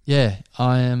I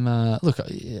am. Look,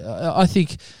 I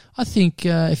think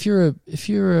if you're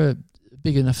a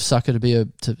big enough sucker to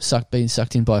being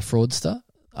sucked in by a fraudster,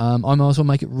 I might as well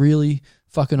make it really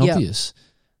fucking obvious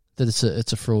that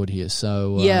it's a fraud here.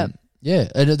 So and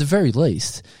at the very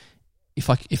least, if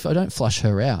I don't flush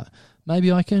her out,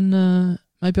 maybe I can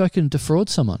defraud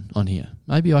someone on here.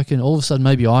 Maybe I can all of a sudden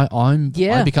I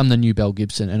become the new Belle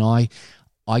Gibson and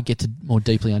I get to more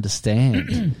deeply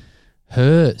understand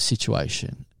her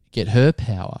situation, get her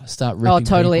power, start ripping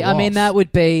totally. people I mean, off. that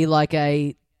would be like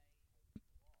a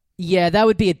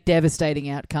devastating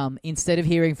outcome. Instead of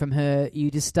hearing from her, you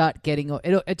just start getting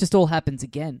it just all happens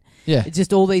again. Yeah. It's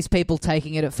just all these people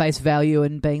taking it at face value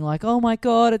and being like, "Oh my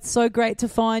God, it's so great to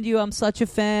find you. I'm such a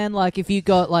fan." Like if you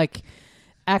got like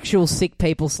actual sick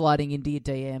people sliding into your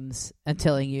DMs and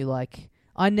telling you like,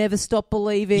 "I never stop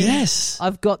believing. Yes.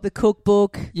 I've got the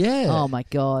cookbook." Yeah. Oh my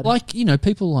God. Like,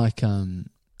 people like, there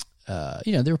are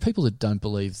people that don't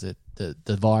believe that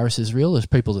the virus is real. There's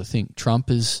people that think Trump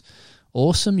is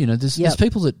awesome. There's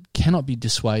people that cannot be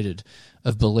dissuaded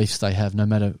of beliefs they have, no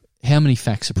matter how many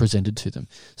facts are presented to them.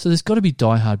 So there's got to be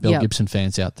diehard Mel Gibson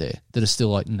fans out there that are still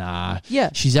like, nah,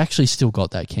 she's actually still got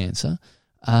that cancer.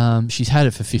 She's had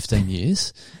it for 15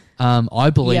 years. I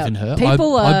believe in her.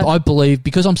 I believe,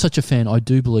 because I'm such a fan, I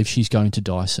do believe she's going to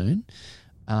die soon.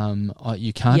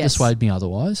 You can't dissuade me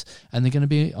otherwise. And they're going to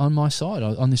be on my side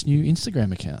on this new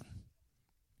Instagram account.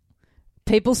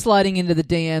 People sliding into the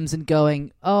DMs and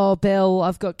going, "Oh, Belle,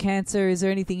 I've got cancer. Is there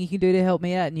anything you can do to help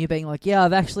me out?" And you're being like, "Yeah,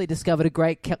 I've actually discovered a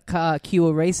great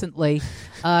cure recently.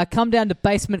 Come down to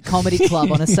Basement Comedy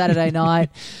Club on a Saturday night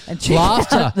and check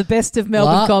out the best of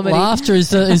Melbourne comedy." Laughter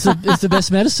is the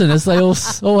best medicine, as they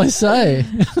always say.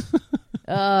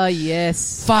 Oh,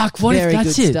 yes. Fuck, what Very if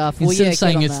that's good it? stuff.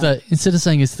 Instead of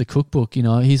saying it's the cookbook,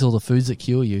 here's all the foods that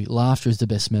cure you, laughter is the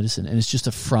best medicine, and it's just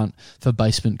a front for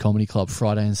Basement Comedy Club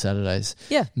Friday and Saturdays.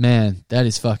 Yeah. Man,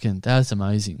 that's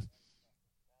amazing.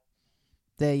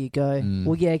 There you go.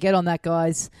 Well, get on that,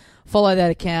 guys. Follow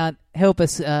that account. Help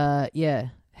us,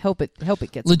 help it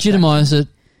get legitimize it.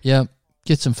 Yeah.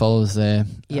 Get some followers there.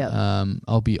 Yeah.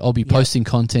 I'll be posting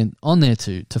content on there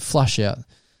to flush out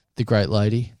the great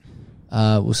lady.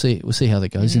 We'll see how that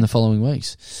goes in the following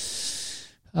weeks.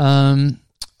 All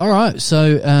right.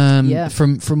 So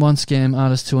from one scam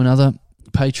artist to another,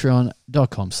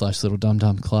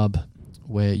 patreon.com/littledumdumclub,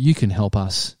 where you can help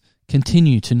us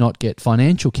continue to not get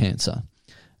financial cancer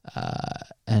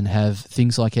and have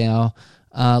things like our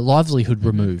livelihood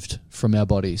removed from our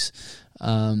bodies.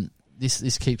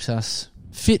 This keeps us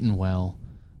fit and well,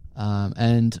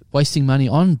 and wasting money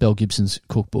on Mel Gibson's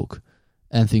cookbook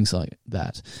and things like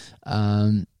that.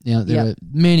 There are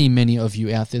many of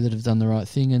you out there that have done the right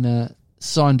thing and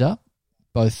signed up,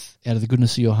 both out of the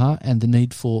goodness of your heart and the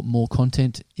need for more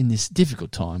content in this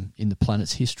difficult time in the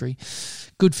planet's history.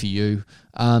 Good for you.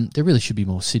 There really should be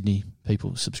more Sydney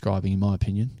people subscribing, in my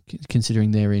opinion,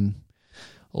 considering they're in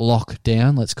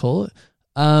lockdown, let's call it.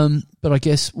 But I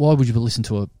guess, why would you listen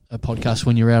to a podcast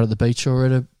when you're out at the beach or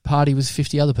at a party with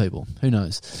 50 other people? Who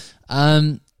knows?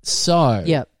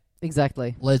 Yeah.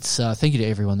 Exactly. Let's thank you to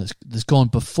everyone that's gone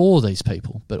before these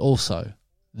people, but also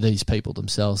these people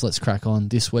themselves. Let's crack on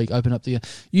this week. Open up the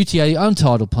UTA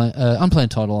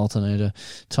unplanned title alternator,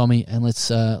 Tommy, and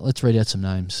let's read out some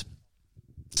names.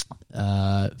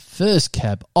 First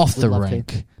cab off the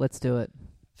rank. Let's do it.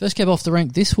 First cab off the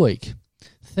rank this week.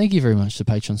 Thank you very much to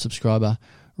Patreon subscriber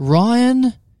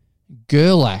Ryan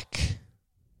Gerlach.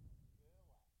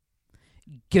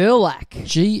 Gerlach.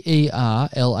 Gerlach.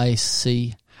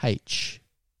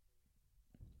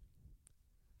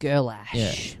 Gerlash.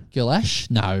 Yeah.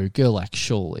 Gerlash? No, Gerlach,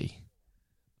 surely.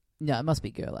 No, it must be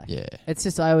Gerlach. Yeah. It's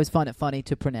just, I always find it funny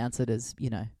to pronounce it as,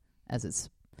 as it's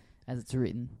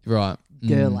written. Right.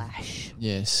 Gerlash.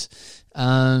 Yes.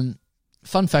 Fun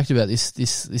fact about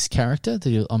this character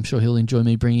that I'm sure he'll enjoy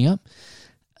me bringing up.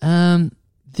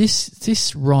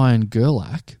 This Ryan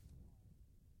Gerlach,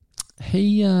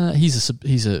 he's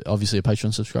obviously a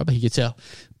Patreon subscriber. He gets our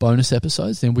bonus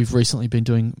episodes. Then we've recently been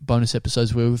doing bonus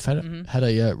episodes where we've had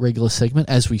a regular segment,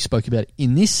 as we spoke about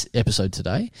in this episode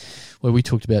today, where we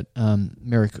talked about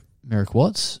Merrick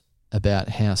Watts, about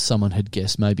how someone had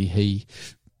guessed maybe he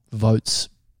votes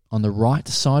on the right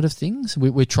side of things.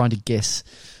 We're trying to guess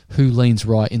who leans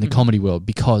right in the comedy world,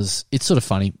 because it's sort of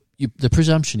funny. The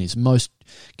presumption is most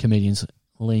comedians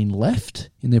lean left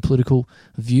in their political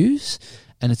views,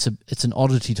 and it's an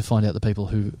oddity to find out the people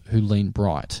who lean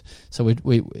right. So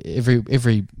we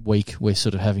every week we're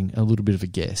sort of having a little bit of a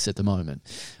guess at the moment.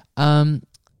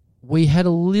 We had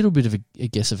a little bit of a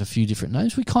guess of a few different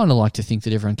names. We kind of like to think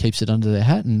that everyone keeps it under their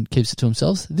hat and keeps it to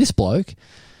themselves. This bloke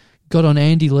got on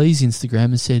Andy Lee's Instagram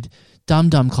and said, "Dum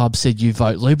Dum Club said you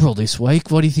vote Liberal this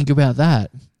week. What do you think about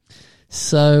that?"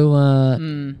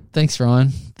 So, thanks,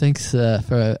 Ryan. Thanks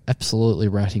for absolutely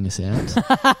ratting us out.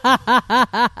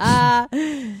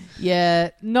 Yeah,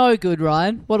 no good,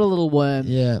 Ryan. What a little worm.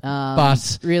 Yeah,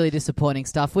 but really disappointing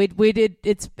stuff. We did.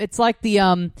 It's like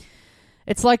the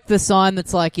sign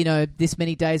that's like, this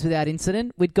many days without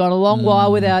incident. We'd gone a long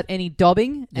while without any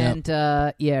dobbing, and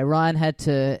Ryan had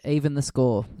to even the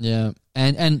score. Yeah,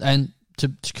 and. To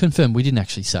confirm, we didn't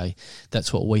actually say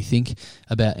that's what we think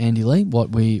about Andy Lee. What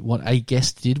a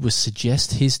guest did was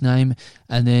suggest his name,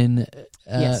 and then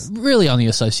really only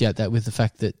associate that with the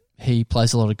fact that he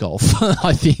plays a lot of golf,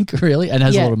 I think, really, and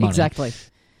has a lot of money. Exactly.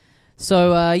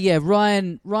 So,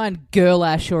 Ryan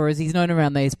Gerlash, or as he's known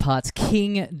around these parts,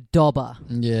 King Dobber.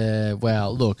 Yeah, wow.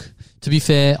 Look, to be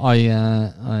fair,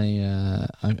 I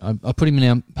put him in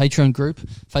our Patreon group,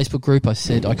 Facebook group. I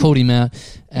called him out,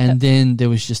 and then there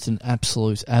was just an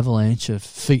absolute avalanche of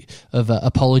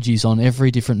apologies on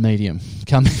every different medium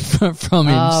coming from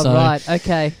him. Oh, so, right,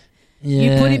 okay. Yeah.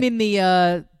 You put him in we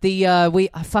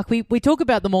talk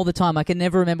about them all the time. I can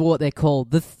never remember what they're called.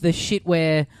 The shit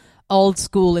where old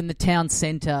school in the town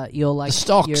centre, you're like the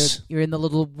stocks. You're in the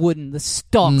little wooden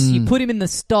stocks. You put him in the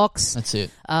stocks. That's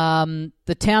it.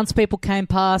 The townspeople came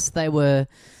past. They were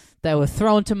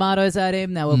throwing tomatoes at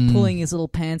him. They were pulling his little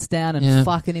pants down and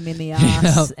fucking him in the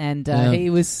ass. And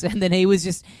he was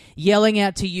just yelling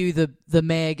out to you, the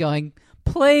mayor, going,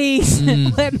 "Please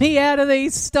let me out of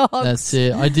these stocks." That's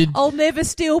it. I'll never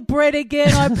steal bread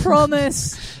again. I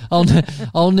promise.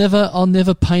 I'll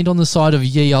never paint on the side of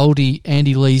ye olde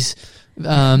Andy Lee's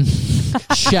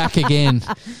shack again.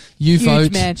 You Huge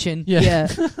vote mansion. Yeah.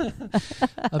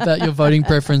 About your voting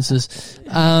preferences.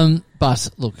 But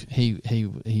look,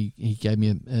 he gave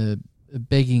me a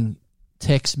begging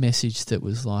text message that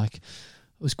was like, it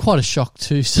was quite a shock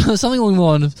too. So something along the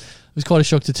line of, it was quite a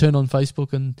shock to turn on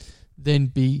Facebook and then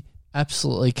be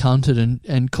absolutely cunted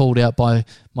and called out by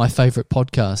my favourite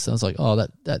podcast. I was like,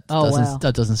 that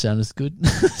doesn't sound as good.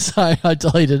 So I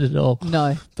deleted it all.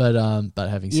 No. But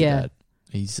having said that,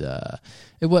 he's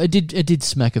it did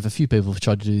smack of a few people who've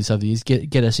tried to do this over the years,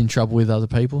 get us in trouble with other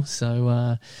people.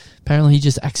 So apparently he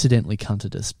just accidentally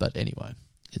cunted us. But anyway,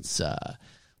 it's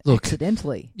look,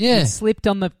 accidentally. Yeah. He slipped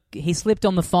on the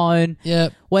phone. Yeah.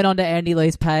 Went onto Andy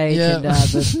Lee's page and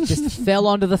just fell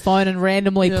onto the phone and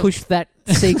randomly pushed that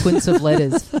sequence of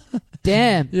letters.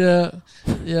 Damn. Yeah.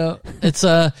 It's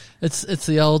the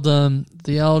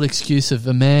old excuse of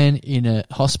a man in a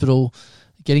hospital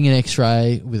getting an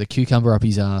X-ray with a cucumber up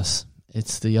his ass.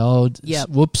 It's the old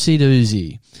whoopsie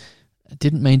doozy.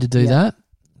 Didn't mean to do that.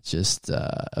 Just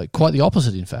quite the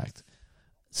opposite, in fact.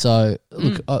 So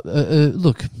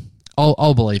look,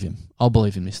 I'll believe him. I'll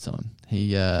believe him this time.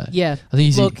 I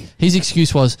think his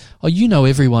excuse was, you know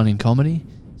everyone in comedy,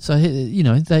 so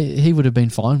he would have been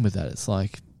fine with that. It's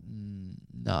like,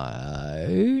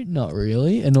 no, not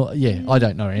really, and I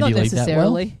don't know Andy Lee that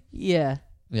well. Yeah.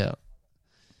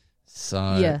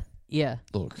 So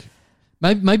look,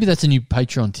 maybe that's a new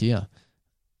Patreon tier.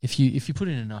 If you put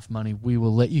in enough money, we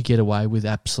will let you get away with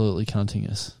absolutely cunting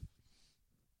us.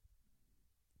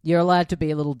 You're allowed to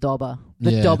be a little dobber.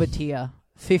 The dobber tier.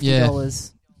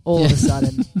 $50 all of a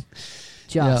sudden.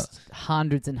 Just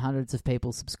hundreds and hundreds of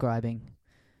people subscribing.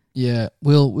 Yeah,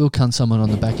 we'll cunt someone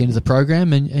on the back end of the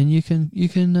program and you can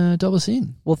dob us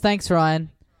in. Well, thanks,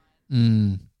 Ryan.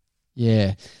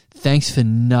 Yeah. Thanks for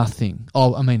nothing.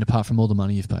 Oh, I mean, apart from all the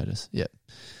money you've paid us. Yeah.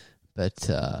 But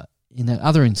in that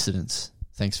other incidents,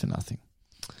 thanks for nothing.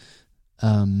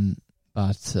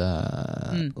 But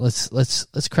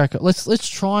let's crack it. Let's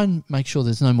try and make sure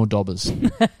there's no more dobbers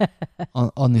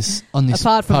on this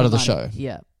apart from part of the money. show.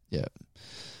 Yeah.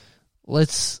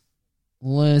 Let's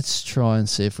try and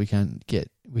see if we can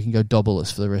go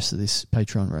dobberless for the rest of this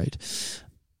Patreon raid.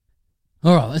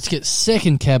 All right, let's get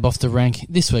second cab off the rank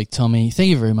this week, Tommy. Thank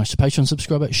you very much to Patreon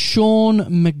subscriber Sean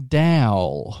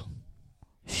McDowell.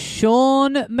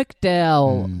 The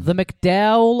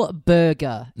McDowell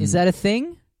Burger. Is that a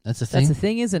thing? That's a thing. That's a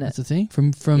thing, isn't it? That's a thing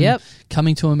from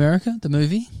Coming to America, the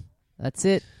movie. That's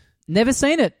it. Never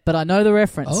seen it, but I know the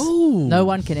reference. Oh, no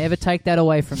one can ever take that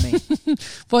away from me.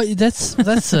 Well,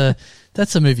 that's a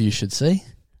movie you should see.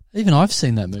 Even I've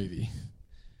seen that movie.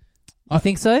 I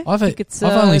think so. I've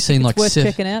only seen like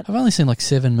checking out. I've only seen like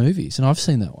 7 movies, and I've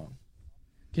seen that one.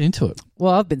 Get into it.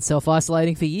 Well, I've been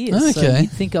self-isolating for years, okay. So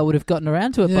you'd think I would have gotten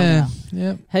around to it by now.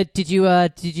 Yeah. Hey, did you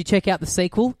check out the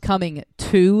sequel, Coming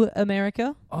to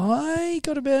America? I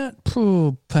got about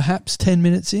perhaps 10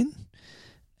 minutes in,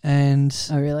 and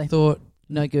really? Thought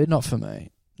no good, not for me.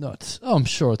 I'm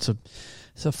sure it's a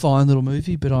fine little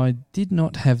movie, but I did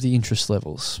not have the interest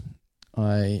levels.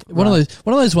 One of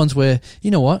those ones where,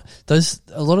 you know what, a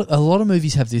lot of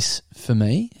movies have this for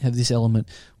me, have this element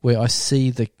where I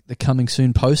see the coming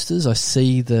soon posters, I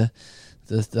see the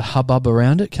hubbub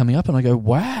around it coming up, and I go,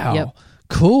 wow,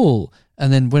 cool.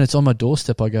 And then when it's on my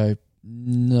doorstep, I go,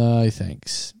 no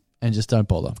thanks, and just don't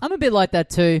bother. I'm a bit like that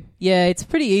too. Yeah, it's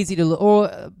pretty easy to look,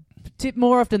 or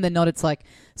more often than not, it's like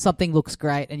something looks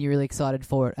great and you're really excited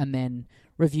for it, and then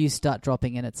reviews start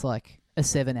dropping and it's like a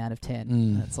 7 out of 10.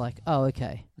 And it's like, oh,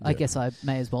 okay. I guess I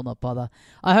may as well not bother.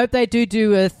 I hope they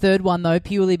do a third one though,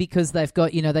 purely because they've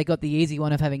got, they got the easy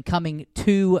one of having Coming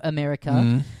to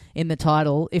America in the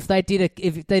title. If they did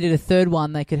a third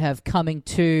one, they could have Coming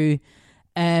to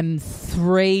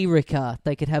 3 Ricker.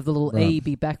 They could have the little E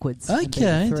be backwards.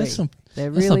 Okay, they're that's not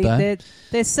bad.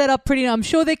 They're set up pretty. I'm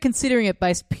sure they're considering it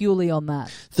based purely on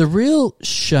that. The real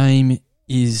shame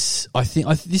is, I think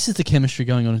this is the chemistry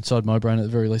going on inside my brain at the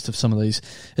very least of some of these.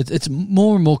 It's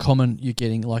more and more common you're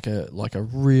getting like a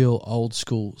real old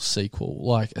school sequel,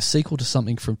 like a sequel to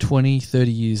something from 20,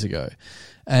 30 years ago.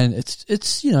 And it's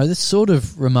that's sort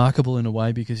of remarkable in a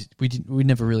way because we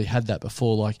never really had that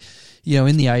before. Like,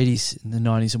 in the 80s, in the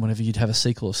 90s and whenever you'd have a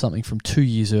sequel of something from 2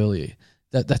 years earlier.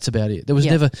 That's about it. There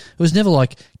was never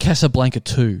like Casablanca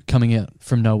 2 coming out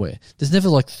from nowhere. There's never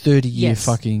like 30-year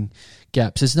fucking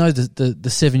gaps. There's no the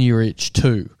 7-year itch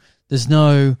 2. There's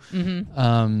no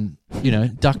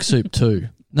Duck Soup 2.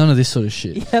 None of this sort of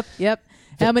shit. Yep.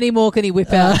 How many more can he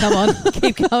whip out? Come on,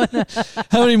 keep going.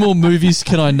 How many more movies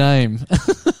can I name?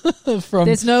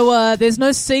 There's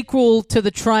no sequel to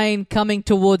The Train coming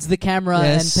towards the camera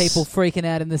and people freaking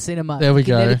out in the cinema. There we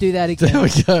go. Never do that again. There we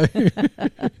go.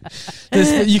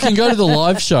 You can go to the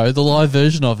live show, the live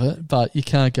version of it, but you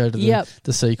can't go to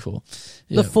the sequel.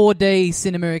 The 4D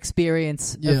cinema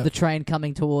experience of The Train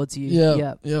coming towards you.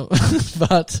 Yeah.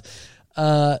 But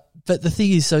the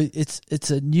thing is, so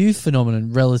it's a new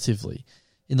phenomenon relatively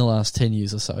in the last 10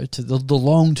 years or so to the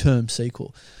long-term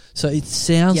sequel. So it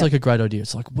sounds like a great idea.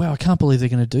 It's like, wow, I can't believe they're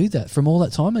going to do that from all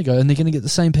that time ago and they're going to get the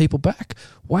same people back.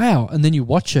 Wow. And then you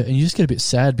watch it and you just get a bit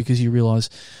sad because you realise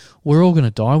we're all going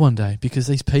to die one day because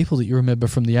these people that you remember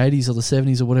from the 80s or the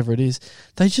 70s or whatever it is,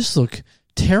 they just look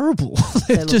terrible.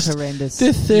 They look horrendous.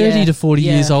 They're 30 to 40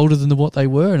 years older than what they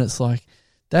were, and it's like,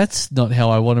 that's not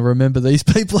how I want to remember these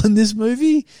people in this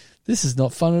movie. This is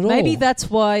not fun at all. Maybe that's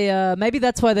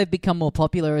why they've become more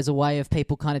popular as a way of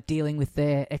people kind of dealing with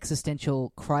their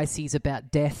existential crises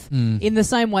about death. In the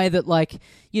same way that, like,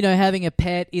 having a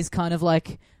pet is kind of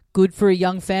like good for a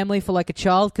young family, for like a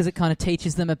child, because it kind of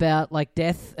teaches them about like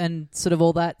death and sort of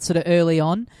all that sort of early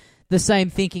on. The same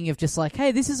thinking of just like,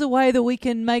 hey, this is a way that we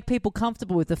can make people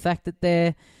comfortable with the fact that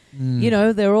they're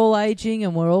they're all aging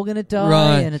and we're all going to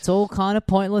die and it's all kind of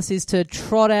pointless, is to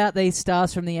trot out these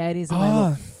stars from the 80s and they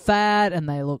look fat and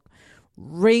they look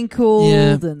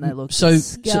wrinkled and they look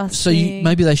disgusting. So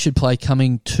maybe they should play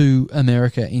Coming to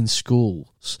America in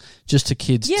schools just to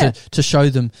kids to show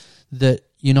them that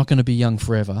you're not going to be young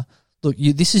forever. Look,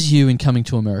 this is you in Coming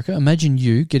to America. Imagine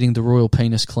you getting the royal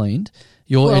penis cleaned.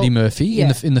 You're Eddie Murphy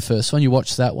in the first one. You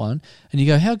watch that one and you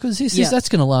go, how good is this? That's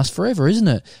going to last forever, isn't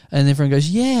it? And everyone goes,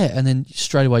 yeah. And then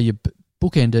straight away you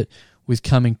bookend it with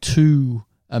Coming to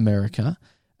America.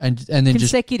 And then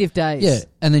consecutive days. Yeah.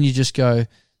 And then you just go,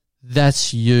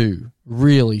 that's you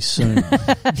really soon.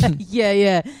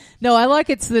 Yeah. No, I like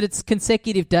it so that it's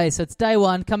consecutive days. So it's day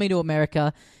one, Coming to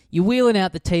America. You're wheeling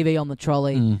out the TV on the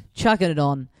trolley, chucking it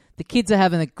on. The kids are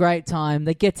having a great time.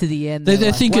 They get to the end. They're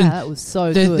like, thinking, wow, that was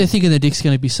so good. They're thinking their dick's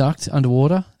going to be sucked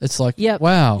underwater. It's like,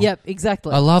 wow. Yep,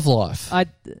 exactly. I love life. I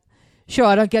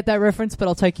don't get that reference, but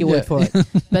I'll take your word for it.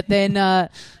 But then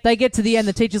they get to the end.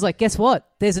 The teacher's like, guess what?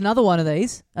 There's another one of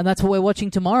these, and that's what we're watching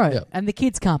tomorrow. Yep. And the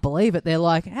kids can't believe it. They're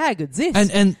like, how good's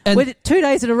this? And we're 2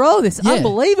 days in a row. This is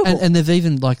unbelievable. And they've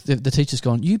even, like, the teacher's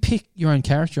gone, you pick your own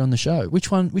character on the show.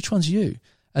 Which one's you?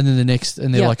 And then the next,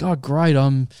 and they're like, oh, great,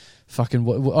 I'm fucking,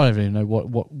 I don't even know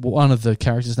what one of the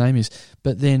characters' name is.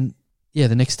 But then,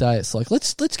 the next day it's like,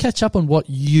 let's catch up on what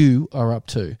you are up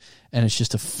to. And it's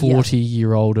just a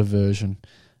 40-year-older version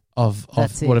of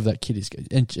whatever that kid is.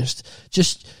 And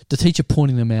just the teacher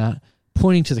pointing them out,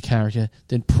 pointing to the character,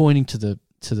 then pointing to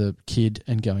the kid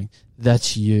and going,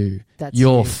 that's you.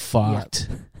 You're fucked.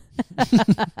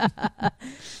 Yep.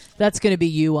 That's going to be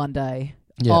you one day.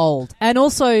 Yep. Old. And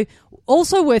also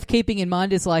worth keeping in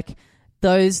mind is like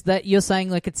those that you're saying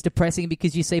like it's depressing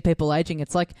because you see people aging.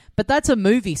 It's like, but that's a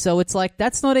movie, so it's like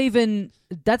that's not even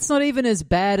as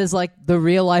bad as like the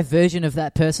real life version of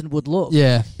that person would look.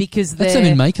 Yeah, because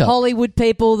they're Hollywood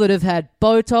people that have had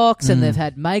Botox and they've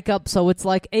had makeup. So it's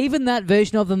like even that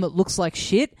version of them that looks like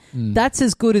shit, that's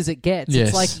as good as it gets. Yes.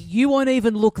 It's like you won't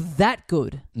even look that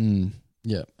good.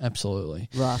 Yeah, absolutely.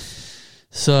 Rough.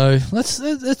 So let's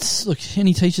look.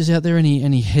 Any teachers out there?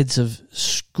 Any heads of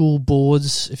school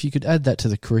boards? If you could add that to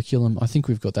the curriculum, I think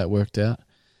we've got that worked out.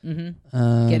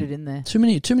 Mm-hmm. Get it in there. Too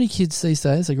many kids these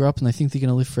days. They grow up and they think they're going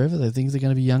to live forever. They think they're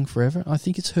going to be young forever. I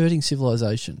think it's hurting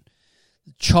civilization,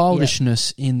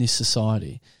 childishness in this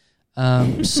society.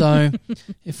 So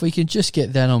if we can just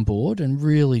get that on board and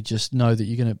really just know that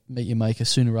you're going to meet your maker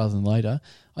sooner rather than later,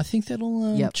 I think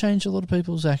that'll change a lot of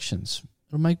people's actions.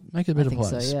 It'll make it a better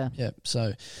place. So, yeah.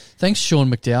 So, thanks, Sean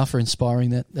McDowell, for inspiring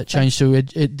that change to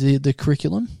the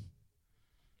curriculum.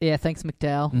 Yeah, thanks,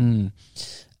 McDowell.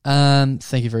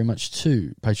 Thank you very much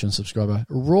to Patreon subscriber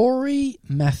Rory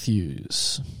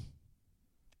Matthews.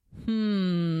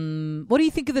 What do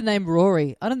you think of the name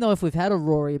Rory? I don't know if we've had a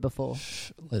Rory before.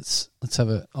 Let's have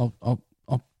a. I'll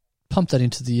pump that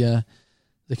into the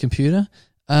computer.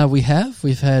 We've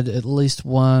had at least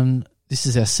one. This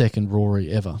is our second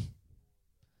Rory ever.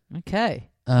 Okay,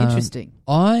 interesting.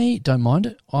 I don't mind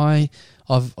it. I've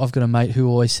got a mate who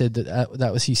always said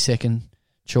that was his second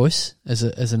choice as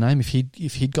a name. If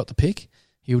he'd got the pick,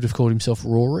 he would have called himself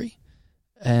Rory.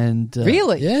 And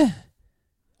really, yeah,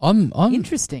 I'm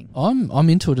interesting. I'm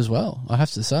into it as well. I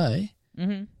have to say,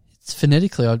 it's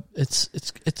phonetically, it's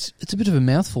a bit of a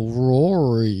mouthful,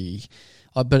 Rory.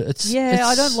 But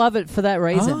I don't love it for that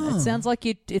reason. It sounds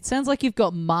like you've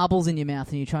got marbles in your mouth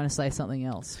and you're trying to say something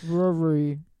else.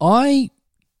 Rory. I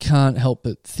can't help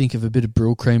but think of a bit of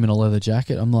Brill cream in a leather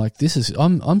jacket. I'm like,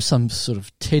 I'm some sort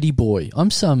of teddy boy. I'm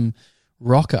some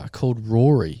rocker called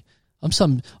Rory. I'm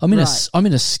in a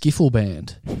skiffle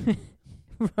band.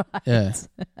 Right. Yeah.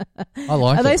 I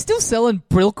like it. Are they still selling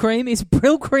Brill cream? Is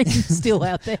Brill cream still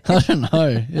out there? I don't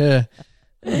know. Yeah.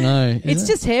 No. It's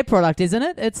just hair product, isn't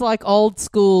it? It's like old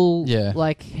school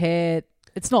like hair.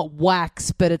 It's not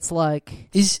wax, but it's like...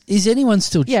 Is anyone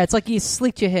still... Yeah, it's like you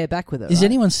slicked your hair back with it, Is right?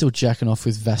 anyone still jacking off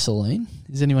with Vaseline?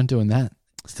 Is anyone doing that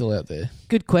still out there?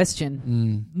 Good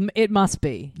question. It must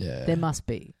be. Yeah. There must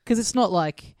be. Because it's not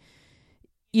like...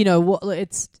 You know,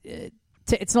 it's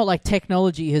not like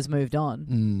technology has moved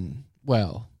on.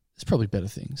 Well, there's probably better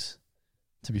things,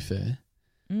 to be fair.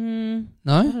 No?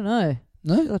 No? I don't know.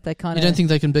 No? I feel like they kind You don't think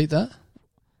they can beat that?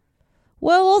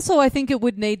 Well, also, I think it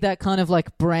would need that kind of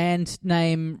like brand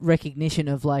name recognition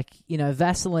of like, you know,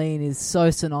 Vaseline is so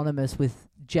synonymous with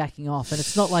jacking off. And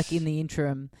it's not like in the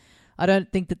interim, I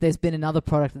don't think that there's been another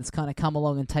product that's kind of come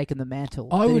along and taken the mantle.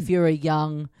 If you're a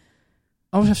young...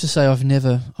 I would have to say I've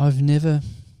never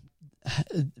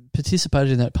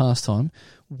participated in that pastime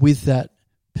with that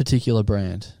particular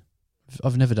brand.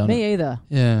 I've never done it. Me either.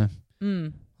 Yeah.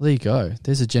 There you go.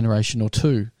 There's a generation or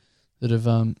two that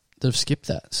have skipped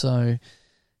that. So,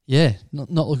 yeah,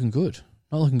 not looking good.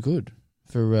 Not looking good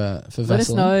for Vaseline. Let us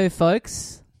know,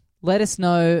 folks. Let us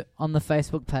know on the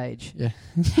Facebook page. Yeah.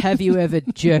 Have you ever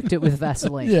jerked it with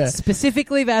Vaseline? Yeah.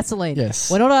 Specifically Vaseline. Yes.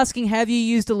 We're not asking have you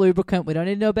used a lubricant. We don't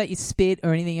need to know about your spit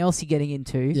or anything else you're getting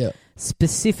into. Yeah.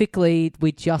 Specifically,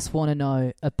 we just want to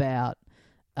know about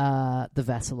the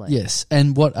Vaseline. Yes,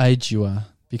 and what age you are,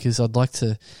 because I'd like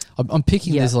to... I'm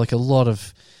picking there's like a lot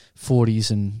of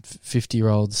 40s and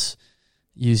 50-year-olds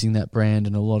using that brand,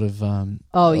 and a lot of a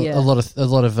lot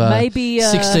of maybe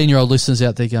 16-year-old listeners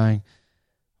out there going,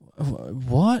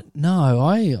 what? No,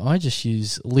 I just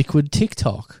use liquid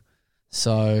TikTok.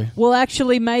 So, well,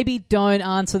 actually, maybe don't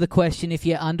answer the question if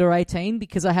you're under 18,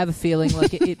 because I have a feeling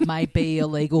like it may be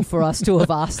illegal for us to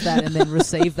have asked that and then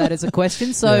receive that as a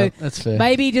question. So yeah, that's fair.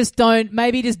 Maybe just don't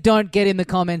get in the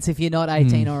comments if you're not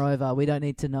 18 or over. We don't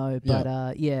need to know. But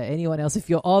anyone else, if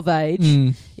you're of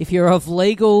age, if you're of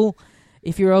legal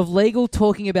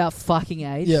talking about fucking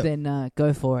age, then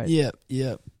go for it.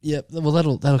 Yep. Well,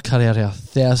 that'll cut out our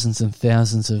thousands and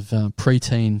thousands of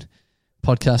preteen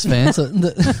podcast fans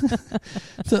that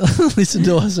listen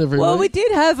to us every week. Well, we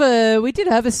did have a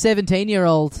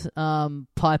 17-year-old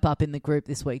pipe up in the group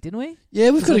this week, didn't we?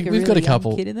 Yeah, we've got a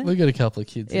couple. We've got a couple of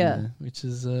kids in there, which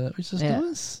is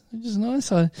nice. Which is nice.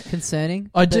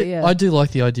 Concerning. I do like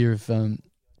the idea of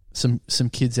some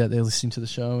kids out there listening to the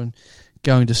show and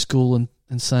going to school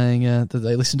and saying that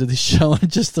they listen to this show,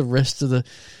 and just the rest of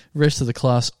the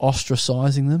class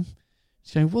ostracizing them.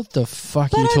 Just going, what the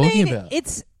fuck are you talking about?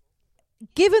 It's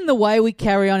given the way we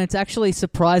carry on, it's actually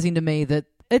surprising to me that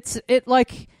it's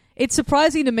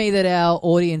surprising to me that our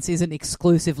audience isn't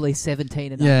exclusively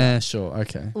 17 and under. Yeah, sure,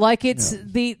 okay. Like it's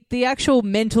the actual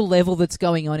mental level that's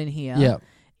going on in here. Yeah.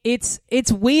 It's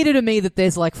weirder to me that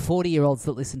there's like 40-year-olds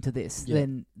that listen to this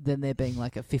than there being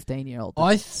like a 15-year-old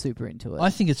that's super into it. I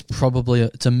think it's probably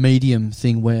it's a medium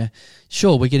thing where,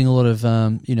 sure, we're getting a lot of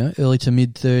early to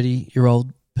mid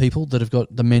 30-year-old people that have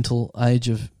got the mental age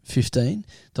of 15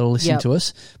 that are listening to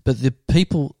us, but the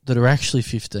people that are actually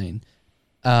 15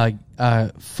 are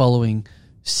following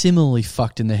similarly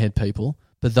fucked in the head people,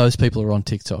 but those people are on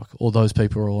TikTok or those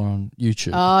people are on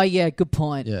YouTube. Oh, yeah, good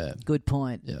point. Yeah. Good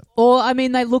point. Yeah. Or, I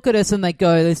mean, they look at us and they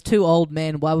go, there's two old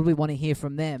men, why would we want to hear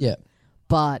from them? Yeah.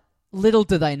 But little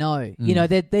do they know. You know,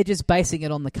 they're just basing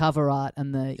it on the cover art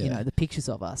and the pictures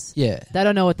of us. Yeah. They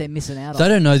don't know what they're missing out on. They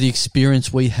don't know the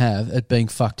experience we have at being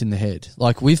fucked in the head.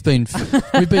 Like we've been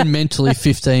mentally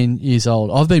 15 years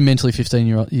old. I've been mentally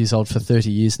 15 years old for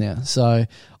 30 years now. So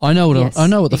I know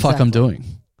what the fuck I'm doing.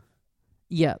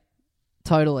 Yeah.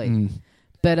 Totally.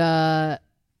 But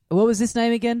What was this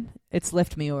name again? It's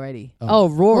left me already. Oh,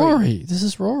 Rory. Rory. This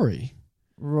is Rory.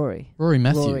 Rory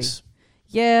Matthews.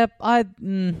 Yeah,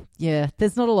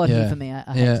 there's not a lot here for me. I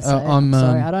have to say. I'm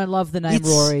sorry, I don't love the name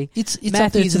Rory. It's Matthews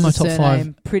up there to my top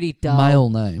surname, 5 pretty dull. male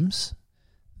names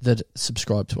that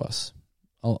subscribe to us.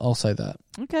 I'll say that.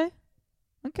 Okay.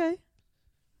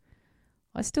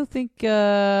 I still think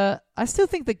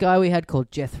the guy we had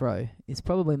called Jethro is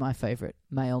probably my favourite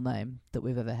male name that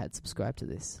we've ever had subscribe to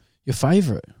this. Your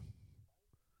favourite?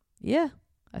 Yeah,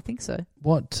 I think so.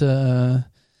 What?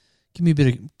 Give me.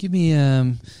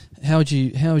 How would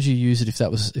you use it if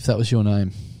that was your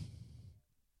name?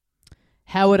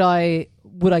 How would I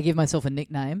give myself a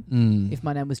nickname if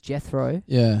my name was Jethro?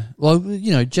 Yeah. Well,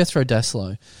 Jethro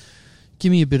Daslow.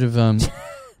 Give me a bit of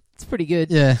It's pretty good.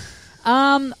 Yeah.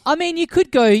 I mean, you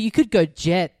could go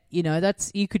Jet.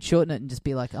 You could shorten it and just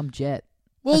be like, I'm Jet.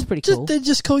 Well, that's pretty cool. Then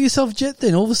just call yourself Jet.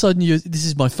 Then all of a sudden, this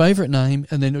is my favourite name,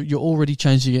 and then you're already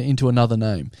changing it into another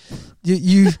name.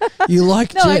 You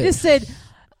like no, Jet.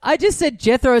 I just said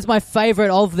Jethro is my favourite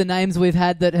of the names we've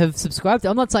had that have subscribed.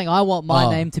 I'm not saying I want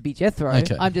my name to be Jethro.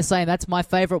 Okay. I'm just saying that's my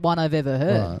favourite one I've ever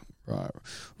heard. Right.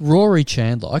 Rory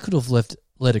Chandler. I could have led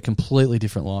a completely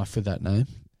different life with that name.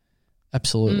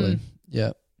 Absolutely.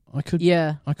 Yeah. I could.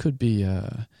 Yeah. I could be.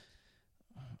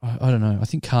 I don't know. I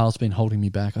think Carl's been holding me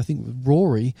back. I think with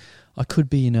Rory, I could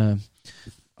be in a.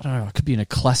 I don't know. I could be in a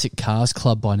classic cars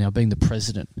club by now, being the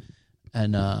president,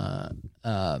 and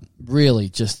really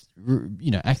just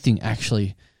acting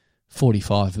actually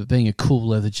 45, but being a cool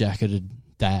leather jacketed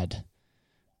dad,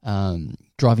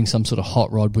 driving some sort of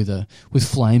hot rod with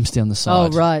flames down the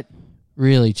side. Oh right.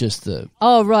 Really, just the.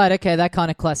 Oh right, okay, that kind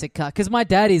of classic car. Because my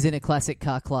dad is in a classic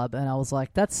car club, and I was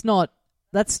like, that's not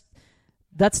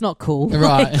cool.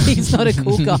 Right. Like, he's not a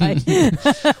cool guy.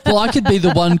 Well, I could be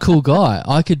the one cool guy.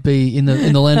 I could be in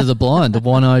the land of the blind. The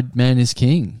one-eyed man is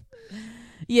king.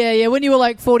 Yeah. When you were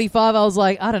like 45, I was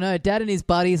like, I don't know. Dad and his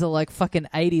buddies are like fucking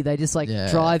 80. They just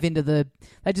drive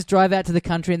out to the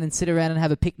country and then sit around and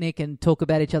have a picnic and talk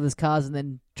about each other's cars and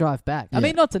then drive back. Yeah. I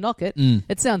mean, not to knock it.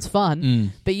 It sounds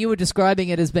fun, but you were describing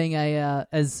it as being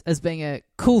as being a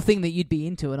cool thing that you'd be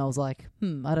into, and I was like,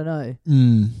 I don't know.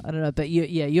 I don't know. But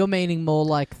you're meaning more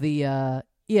like the.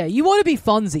 You want to be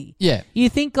Fonzie. Yeah. You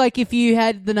think like if you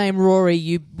had the name Rory,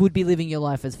 you would be living your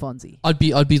life as Fonzie. I'd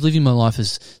be living my life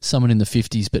as someone in the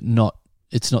 50s, but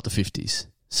it's not the 50s.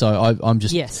 So I'm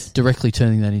just directly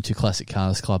turning that into Classic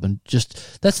Cars Club, and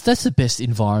just that's the best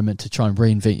environment to try and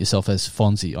reinvent yourself as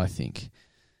Fonzie, I think.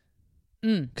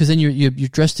 Because then you're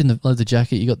dressed in the leather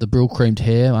jacket, you got the brill creamed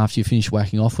hair after you finish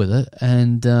whacking off with it,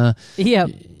 and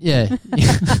yeah,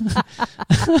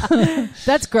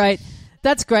 that's great.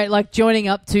 That's great. Like joining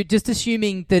up to just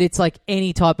assuming that it's like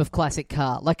any type of classic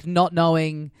car, like not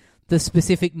knowing the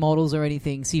specific models or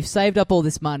anything. So you've saved up all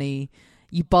this money,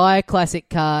 you buy a classic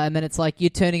car, and then it's like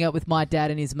you're turning up with my dad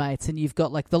and his mates, and you've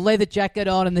got like the leather jacket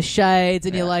on and the shades,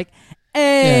 and you're like,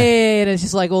 hey, and it's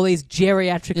just like all these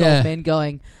geriatric old men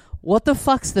going, what the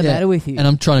fuck's the matter with you? And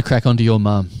I'm trying to crack onto your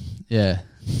mum. Yeah.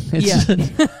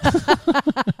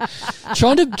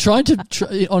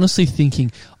 Honestly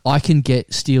thinking I can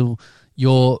steal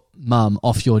your mum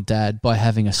off your dad by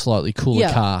having a slightly cooler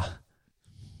car.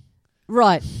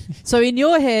 Right. So in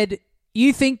your head,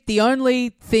 you think the only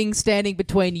thing standing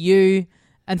between you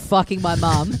and fucking my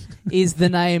mum is the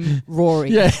name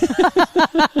Rory. Yeah.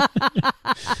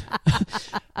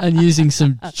 And using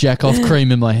some jack-off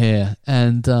cream in my hair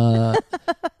and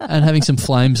having some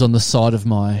flames on the side of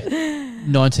my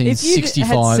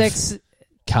 1965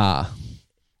 car.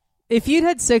 If you'd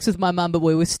had sex with my mum but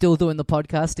we were still doing the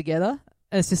podcast together,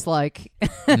 it's just like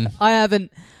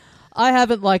I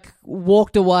haven't like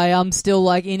walked away. I'm still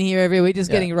like in here every week just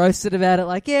getting roasted about it.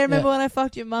 Like, remember when I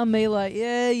fucked your mum? Me like,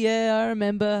 I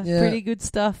remember. Yeah. Pretty good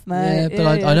stuff, mate. Yeah,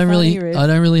 but I don't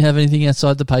really have anything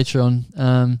outside the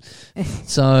Patreon.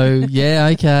 So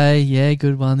okay,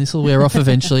 good one. This will wear off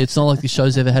eventually. It's not like the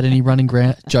show's ever had any running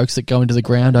jokes that go into the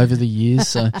ground over the years.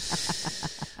 So,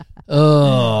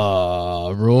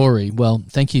 Rory. Well,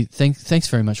 thank you. Thanks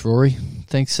very much, Rory.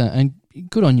 Thanks, and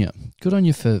good on you. Good on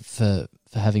you for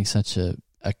having such a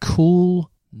cool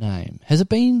name. Has it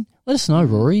been, let us know,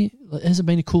 Rory, has it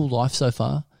been a cool life so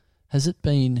far? Has it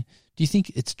been, do you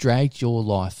think it's dragged your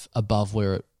life above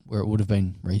where it would have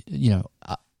been,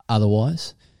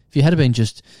 otherwise? If you had been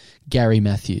just Gary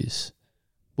Matthews,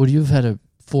 would you have had a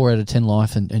 4 out of 10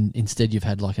 life and instead you've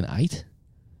had like an 8?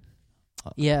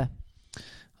 Yeah.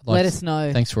 Let us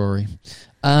know. Thanks, Rory.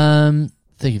 Thank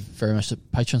you very much to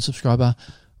Patreon subscriber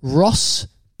Ross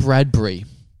Bradbury.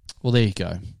 Well, there you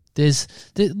go.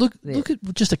 Look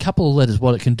at just a couple of letters,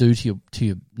 what it can do to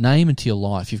your name and to your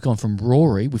life. You've gone from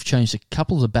Rory, we've changed a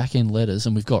couple of the back end letters,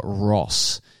 and we've got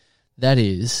Ross.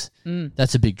 That's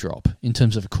a big drop in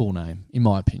terms of a cool name, in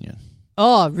my opinion.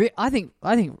 Oh, I think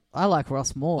I like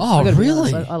Ross more. Oh,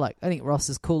 really? I think Ross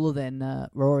is cooler than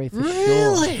Rory for sure.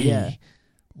 Really? Yeah.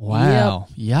 Wow.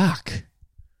 Yep. Yuck.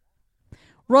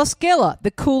 Ross Geller,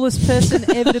 the coolest person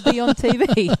ever to be on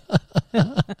TV.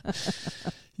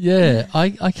 Yeah,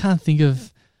 I can't think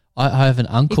of. I have an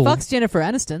uncle. He fucks Jennifer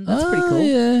Aniston. That's pretty cool.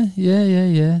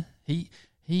 Yeah. He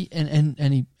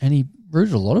he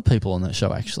rooted a lot of people on that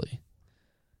show, actually.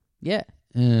 Yeah.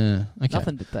 Okay.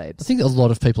 Nothing but babes. I think a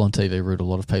lot of people on TV root a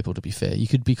lot of people, to be fair. You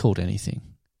could be called anything.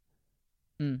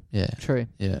 Yeah. True.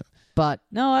 Yeah. But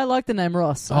no, I like the name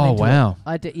Ross. Oh, wow.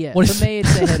 I do, yeah. What For me,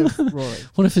 it's ahead of Rory.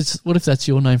 What if that's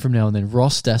your name from now on then?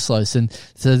 Ross Daslos. And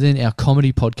so then our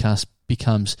comedy podcast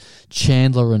becomes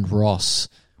Chandler and Ross.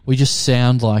 We just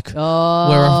sound like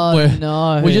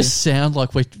no. We just sound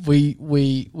like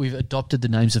we've adopted the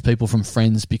names of people from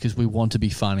Friends because we want to be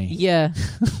funny. Yeah.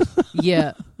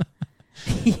 Yeah.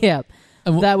 Yeah.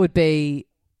 That would be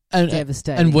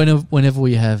devastating. And whenever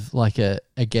we have like a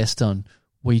guest on,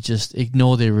 we just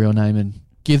ignore their real name and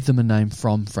give them a name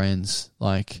from Friends.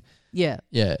 Like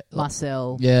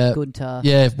Marcel, Gunter.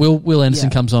 Yeah, Will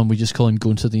Anderson comes on, we just call him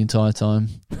Gunter the entire time.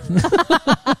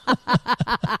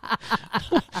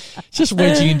 Just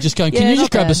wedging and just going, can you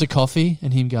just grab us a coffee?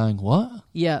 And him going, what?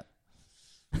 Yeah.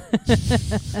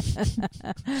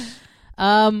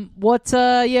 What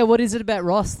is it about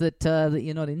Ross that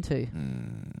you're not into?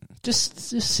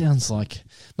 Just sounds like,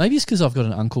 maybe it's because I've got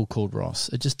an uncle called Ross.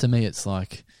 To me it's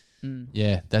like,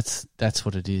 that's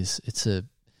what it is. It's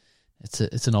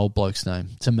an old bloke's name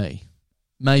to me.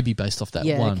 Maybe based off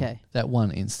that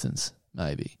one instance,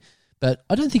 maybe. But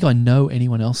I don't think I know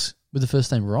anyone else with the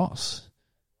first name Ross.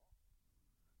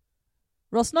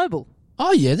 Ross Noble.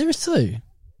 Oh yeah, there is too.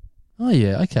 Oh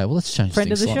yeah, okay. Well, let's change friend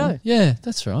things of the slightly. show. Yeah,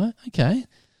 that's right. Okay,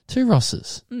 2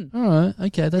 Rosses. All right.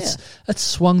 Okay, that's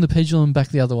swung the pendulum back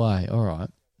the other way. All right.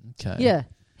 Okay. Yeah,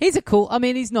 he's a cool. I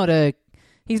mean, he's not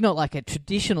like a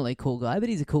traditionally cool guy, but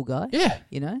he's a cool guy. Yeah.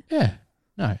 You know. Yeah.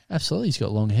 No, absolutely. He's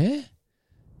got long hair.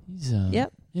 He's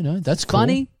Yep. You know, that's cool.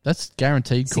 Funny. That's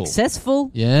guaranteed cool.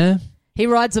 Successful. Yeah. He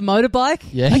rides a motorbike.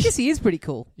 Yeah. I guess he is pretty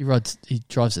cool. He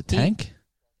drives a tank.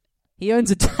 He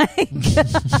owns a tank.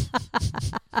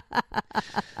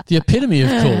 The epitome of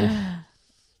cool.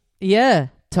 Yeah,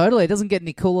 totally. It doesn't get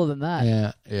any cooler than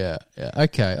that. Yeah.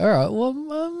 Okay, all right. Well,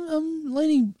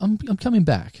 I'm coming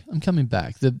back.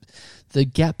 The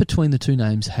gap between the two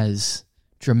names has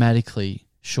dramatically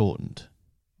shortened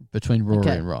between Rory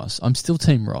and Ross. I'm still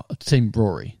team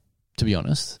Rory, to be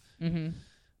honest. Mm-hmm.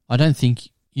 I don't think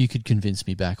you could convince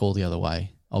me back all the other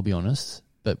way, I'll be honest.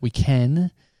 But we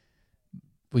can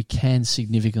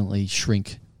significantly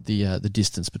shrink the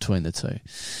distance between the two.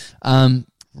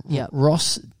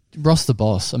 Ross the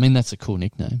Boss. I mean, that's a cool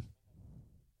nickname.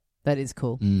 That is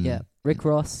cool. Yeah, Rick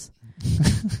Ross,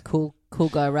 cool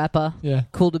guy rapper. Yeah,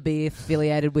 cool to be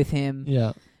affiliated with him.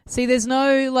 Yeah. See, there's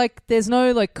no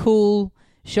cool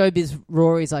showbiz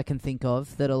Rorys I can think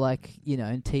of that are like, you know,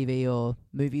 in TV or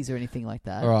movies or anything like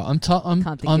that. All right,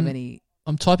 can't think of any.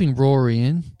 I'm typing Rory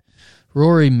in.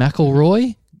 Rory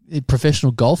McIlroy.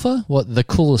 Professional golfer, the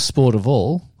coolest sport of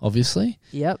all, obviously.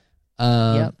 Yep.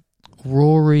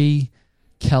 Rory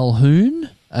Calhoun,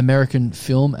 American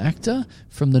film actor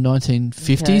from the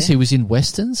 1950s. Okay. He was in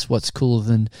westerns. What's cooler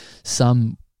than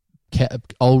some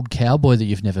old cowboy that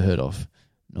you've never heard of?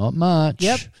 Not much.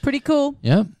 Yep. Pretty cool.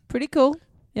 Yep. Pretty cool.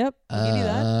 Yep. I'll give you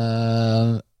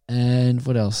that. And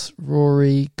what else?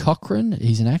 Rory Cochrane.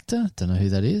 He's an actor. Don't know who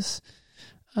that is.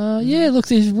 Yeah, look,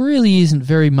 there really isn't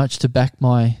very much to back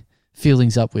my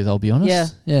feelings up with, I'll be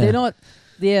honest. Yeah. They're not.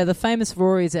 Yeah, the famous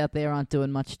Rorys out there aren't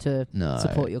doing much to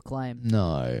support your claim.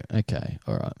 No. Okay.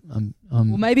 All right. Well,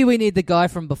 maybe we need the guy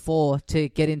from before to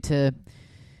get into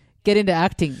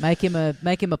acting. Make him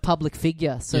a public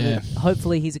figure, so that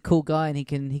hopefully he's a cool guy and he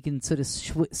can sort of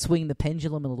swing the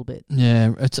pendulum a little bit.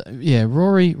 Yeah.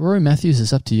 Rory Matthews,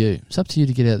 it's up to you. It's up to you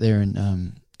to get out there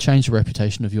and change the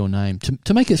reputation of your name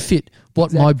to make it fit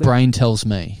what my brain tells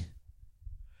me.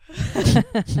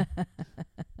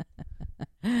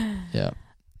 Yeah.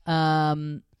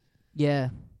 Yeah.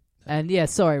 And yeah,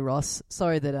 sorry Ross.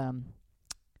 Sorry that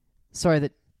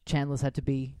Chandler's had to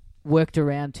be worked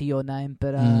around to your name,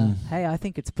 but hey, I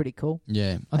think it's pretty cool.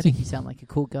 Yeah. I think you sound like a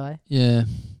cool guy. Yeah.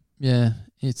 Yeah.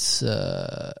 It's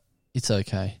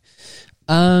okay.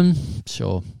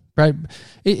 Sure.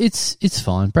 It's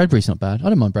fine. Bradbury's not bad. I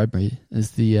don't mind Bradbury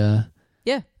as the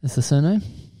as the surname.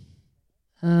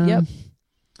 Yep.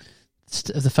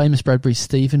 the famous Bradbury,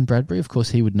 Stephen Bradbury. Of course,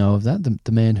 he would know of that.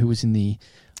 The man who was in the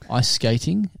ice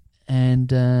skating.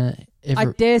 And I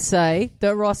dare say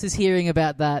that Ross is hearing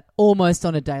about that almost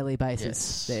on a daily basis.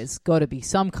 Yes. There's got to be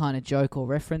some kind of joke or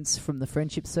reference from the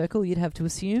friendship circle, you'd have to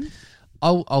assume.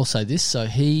 I'll say this. So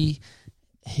he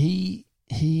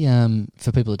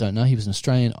for people that don't know, he was an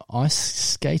Australian ice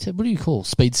skater. What do you call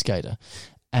speed skater?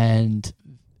 And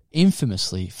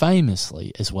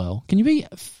famously as well. Can you be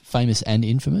famous and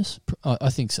infamous? I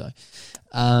think so.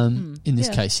 In this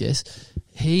case, yes.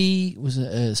 He was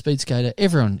a speed skater.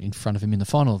 Everyone in front of him in the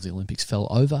final of the Olympics fell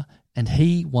over, and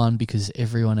he won because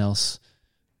everyone else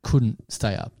couldn't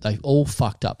stay up. They all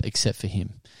fucked up except for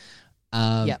him.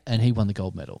 And he won the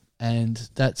gold medal. And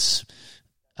that's,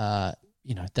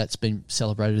 that's been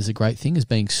celebrated as a great thing, as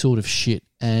being sort of shit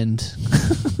and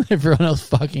everyone else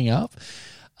fucking up,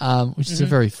 which is a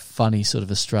very funny sort of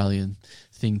Australian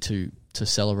thing to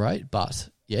celebrate. But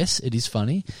yes, it is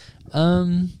funny.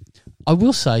 I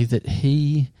will say that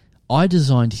I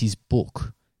designed his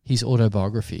book, his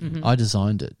autobiography. I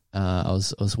designed it. I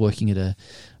was working at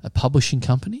a publishing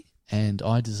company, and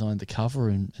I designed the cover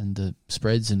and the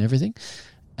spreads and everything.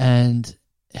 And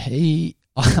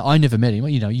I never met him.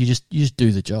 You just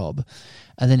do the job.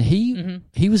 And then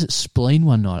he was at Spleen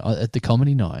one night at the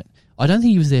comedy night. I don't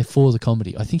think he was there for the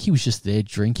comedy. I think he was just there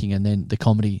drinking, and then the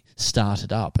comedy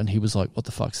started up, and he was like, "What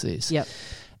the fuck's this?" Yep.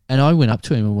 And I went up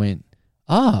to him and went,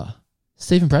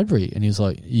 Stephen Bradbury. And he was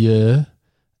like, "Yeah."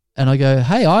 And I go,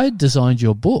 "Hey, I designed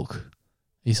your book."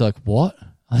 He's like, "What?"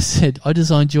 I said, "I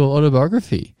designed your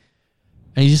autobiography."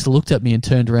 And he just looked at me and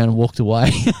turned around and walked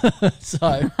away.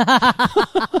 So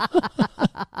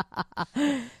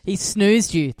he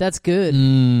snoozed you. That's good.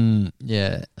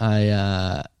 Yeah.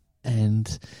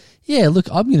 Look,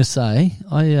 I'm going to say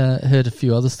I heard a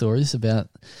few other stories about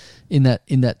in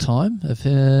that time of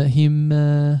him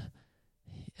around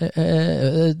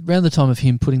the time of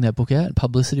him putting that book out,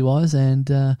 publicity wise, and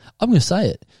I'm going to say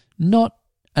it, not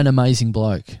an amazing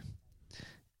bloke.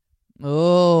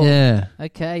 Oh, yeah.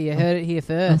 Okay, you heard it here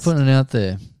first. I'm putting it out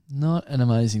there. Not an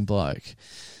amazing bloke.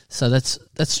 So that's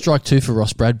strike two for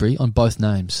Ross Bradbury on both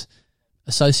names,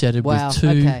 associated with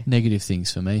two negative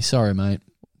things for me. Sorry, mate.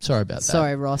 Sorry about that.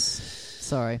 Sorry, Ross.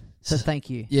 Sorry. So thank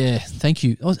you. Yeah, thank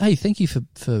you. Hey, thank you for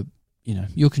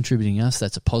you're contributing us.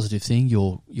 That's a positive thing.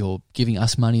 You're giving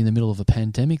us money in the middle of a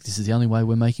pandemic. This is the only way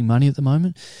we're making money at the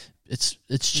moment. It's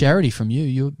charity from you.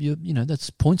 You that's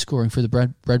point scoring for the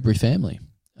Bradbury family.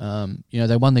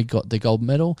 They won the gold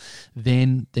medal.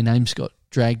 Then their names got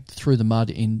dragged through the mud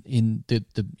in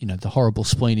the horrible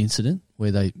Spleen incident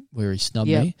where he snubbed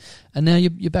me, and now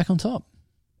you're back on top.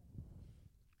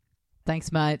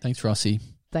 Thanks, mate. Thanks, Rossi.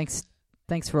 Thanks,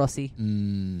 Rossi.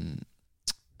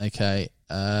 Okay.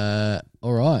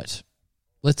 All right.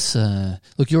 Let's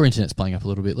look. Your internet's playing up a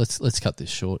little bit. Let's cut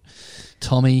this short.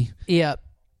 Tommy. Yeah.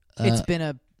 It's been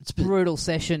a brutal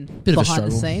session bit behind of a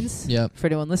the scenes. Yeah. For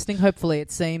anyone listening, hopefully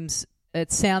it sounds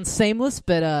seamless,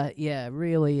 but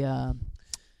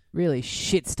really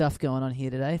shit stuff going on here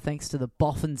today. Thanks to the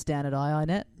boffins down at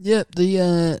IINet. Yeah.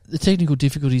 The technical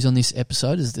difficulties on this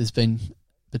episode there's been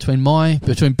between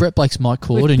Brett Blake's mic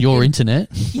cord and your internet.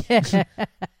 Yeah.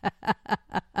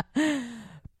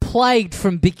 Plagued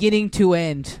from beginning to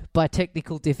end by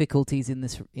technical difficulties in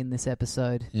this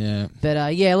episode. Yeah. But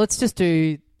let's just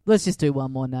do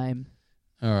one more name.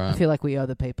 All right. I feel like we owe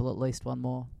the people at least one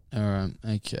more. All right.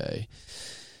 Okay.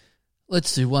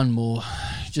 Let's do one more.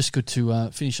 Just good to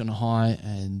finish on a high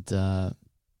and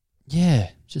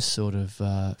just sort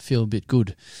of feel a bit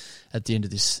good at the end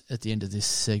of this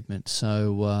segment.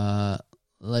 So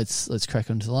let's crack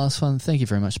on to the last one. Thank you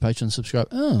very much, Patreon subscribe.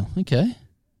 Oh, okay.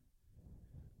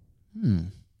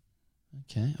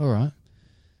 Okay. All right.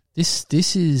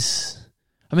 This is.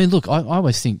 I mean, look. I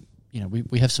always think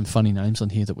we have some funny names on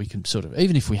here that we can sort of,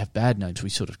 even if we have bad names, we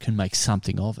sort of can make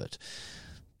something of it.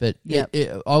 But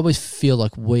I always feel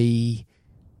like we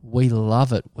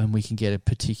love it when we can get a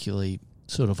particularly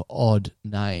sort of odd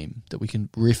name that we can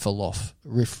riff a lot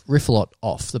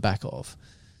off the back of.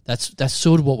 That's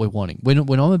sort of what we're wanting. When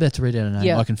I'm about to read out a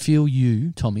name, I can feel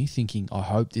you, Tommy, thinking, I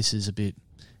hope this is a bit,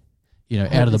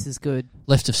 out of this is good.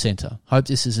 Left of centre. Hope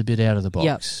this is a bit out of the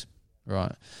box. Yep.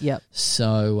 Right. Yep.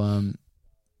 So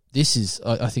this is,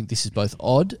 I think this is both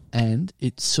odd and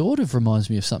it sort of reminds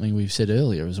me of something we've said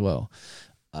earlier as well.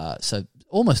 So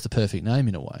almost the perfect name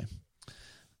in a way.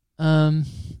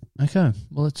 Okay.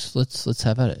 Well, let's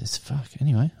have at it. It's fuck.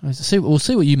 Anyway, we'll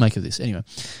see what you make of this. Anyway,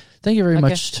 thank you very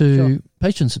much to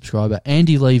Patreon subscriber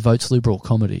Andy Lee votes Liberal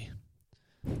comedy.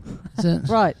 Is that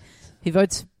right? He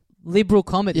votes Liberal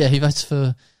comedy. Yeah, he votes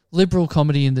for liberal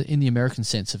comedy in the American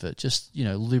sense of it. Just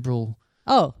liberal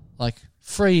Oh. Like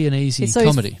free and easy So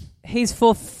comedy. He's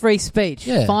for free speech.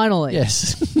 Yeah. Finally.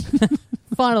 Yes.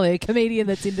 Finally, a comedian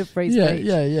that's into free speech.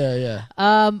 Yeah.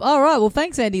 All right. Well,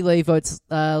 thanks, Andy Lee votes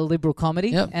liberal comedy.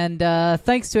 Yep. And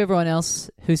thanks to everyone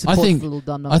else who supports Little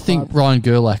Dum Dum I think Club. Ryan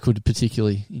Gerlach would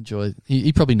particularly enjoy.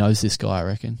 He probably knows this guy. I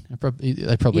reckon.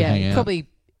 They probably hang out.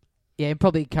 He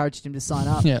probably encouraged him to sign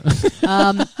up. Yeah.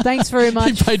 Thanks very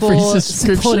much He paid for his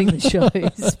supporting the show.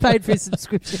 He's paid for his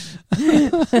subscription.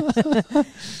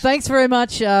 Thanks very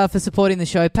much for supporting the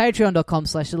show.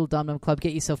 Patreon.com/Little Dum Dum Club.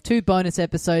 Get yourself 2 bonus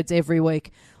episodes every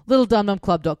week.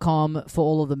 LittleDumDumClub.com for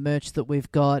all of the merch that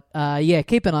we've got.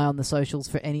 Keep an eye on the socials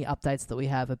for any updates that we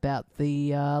have about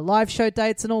the live show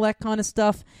dates and all that kind of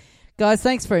stuff. Guys,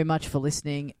 thanks very much for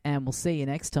listening, and we'll see you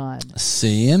next time.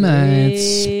 See you, mates.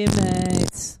 See you,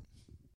 mates.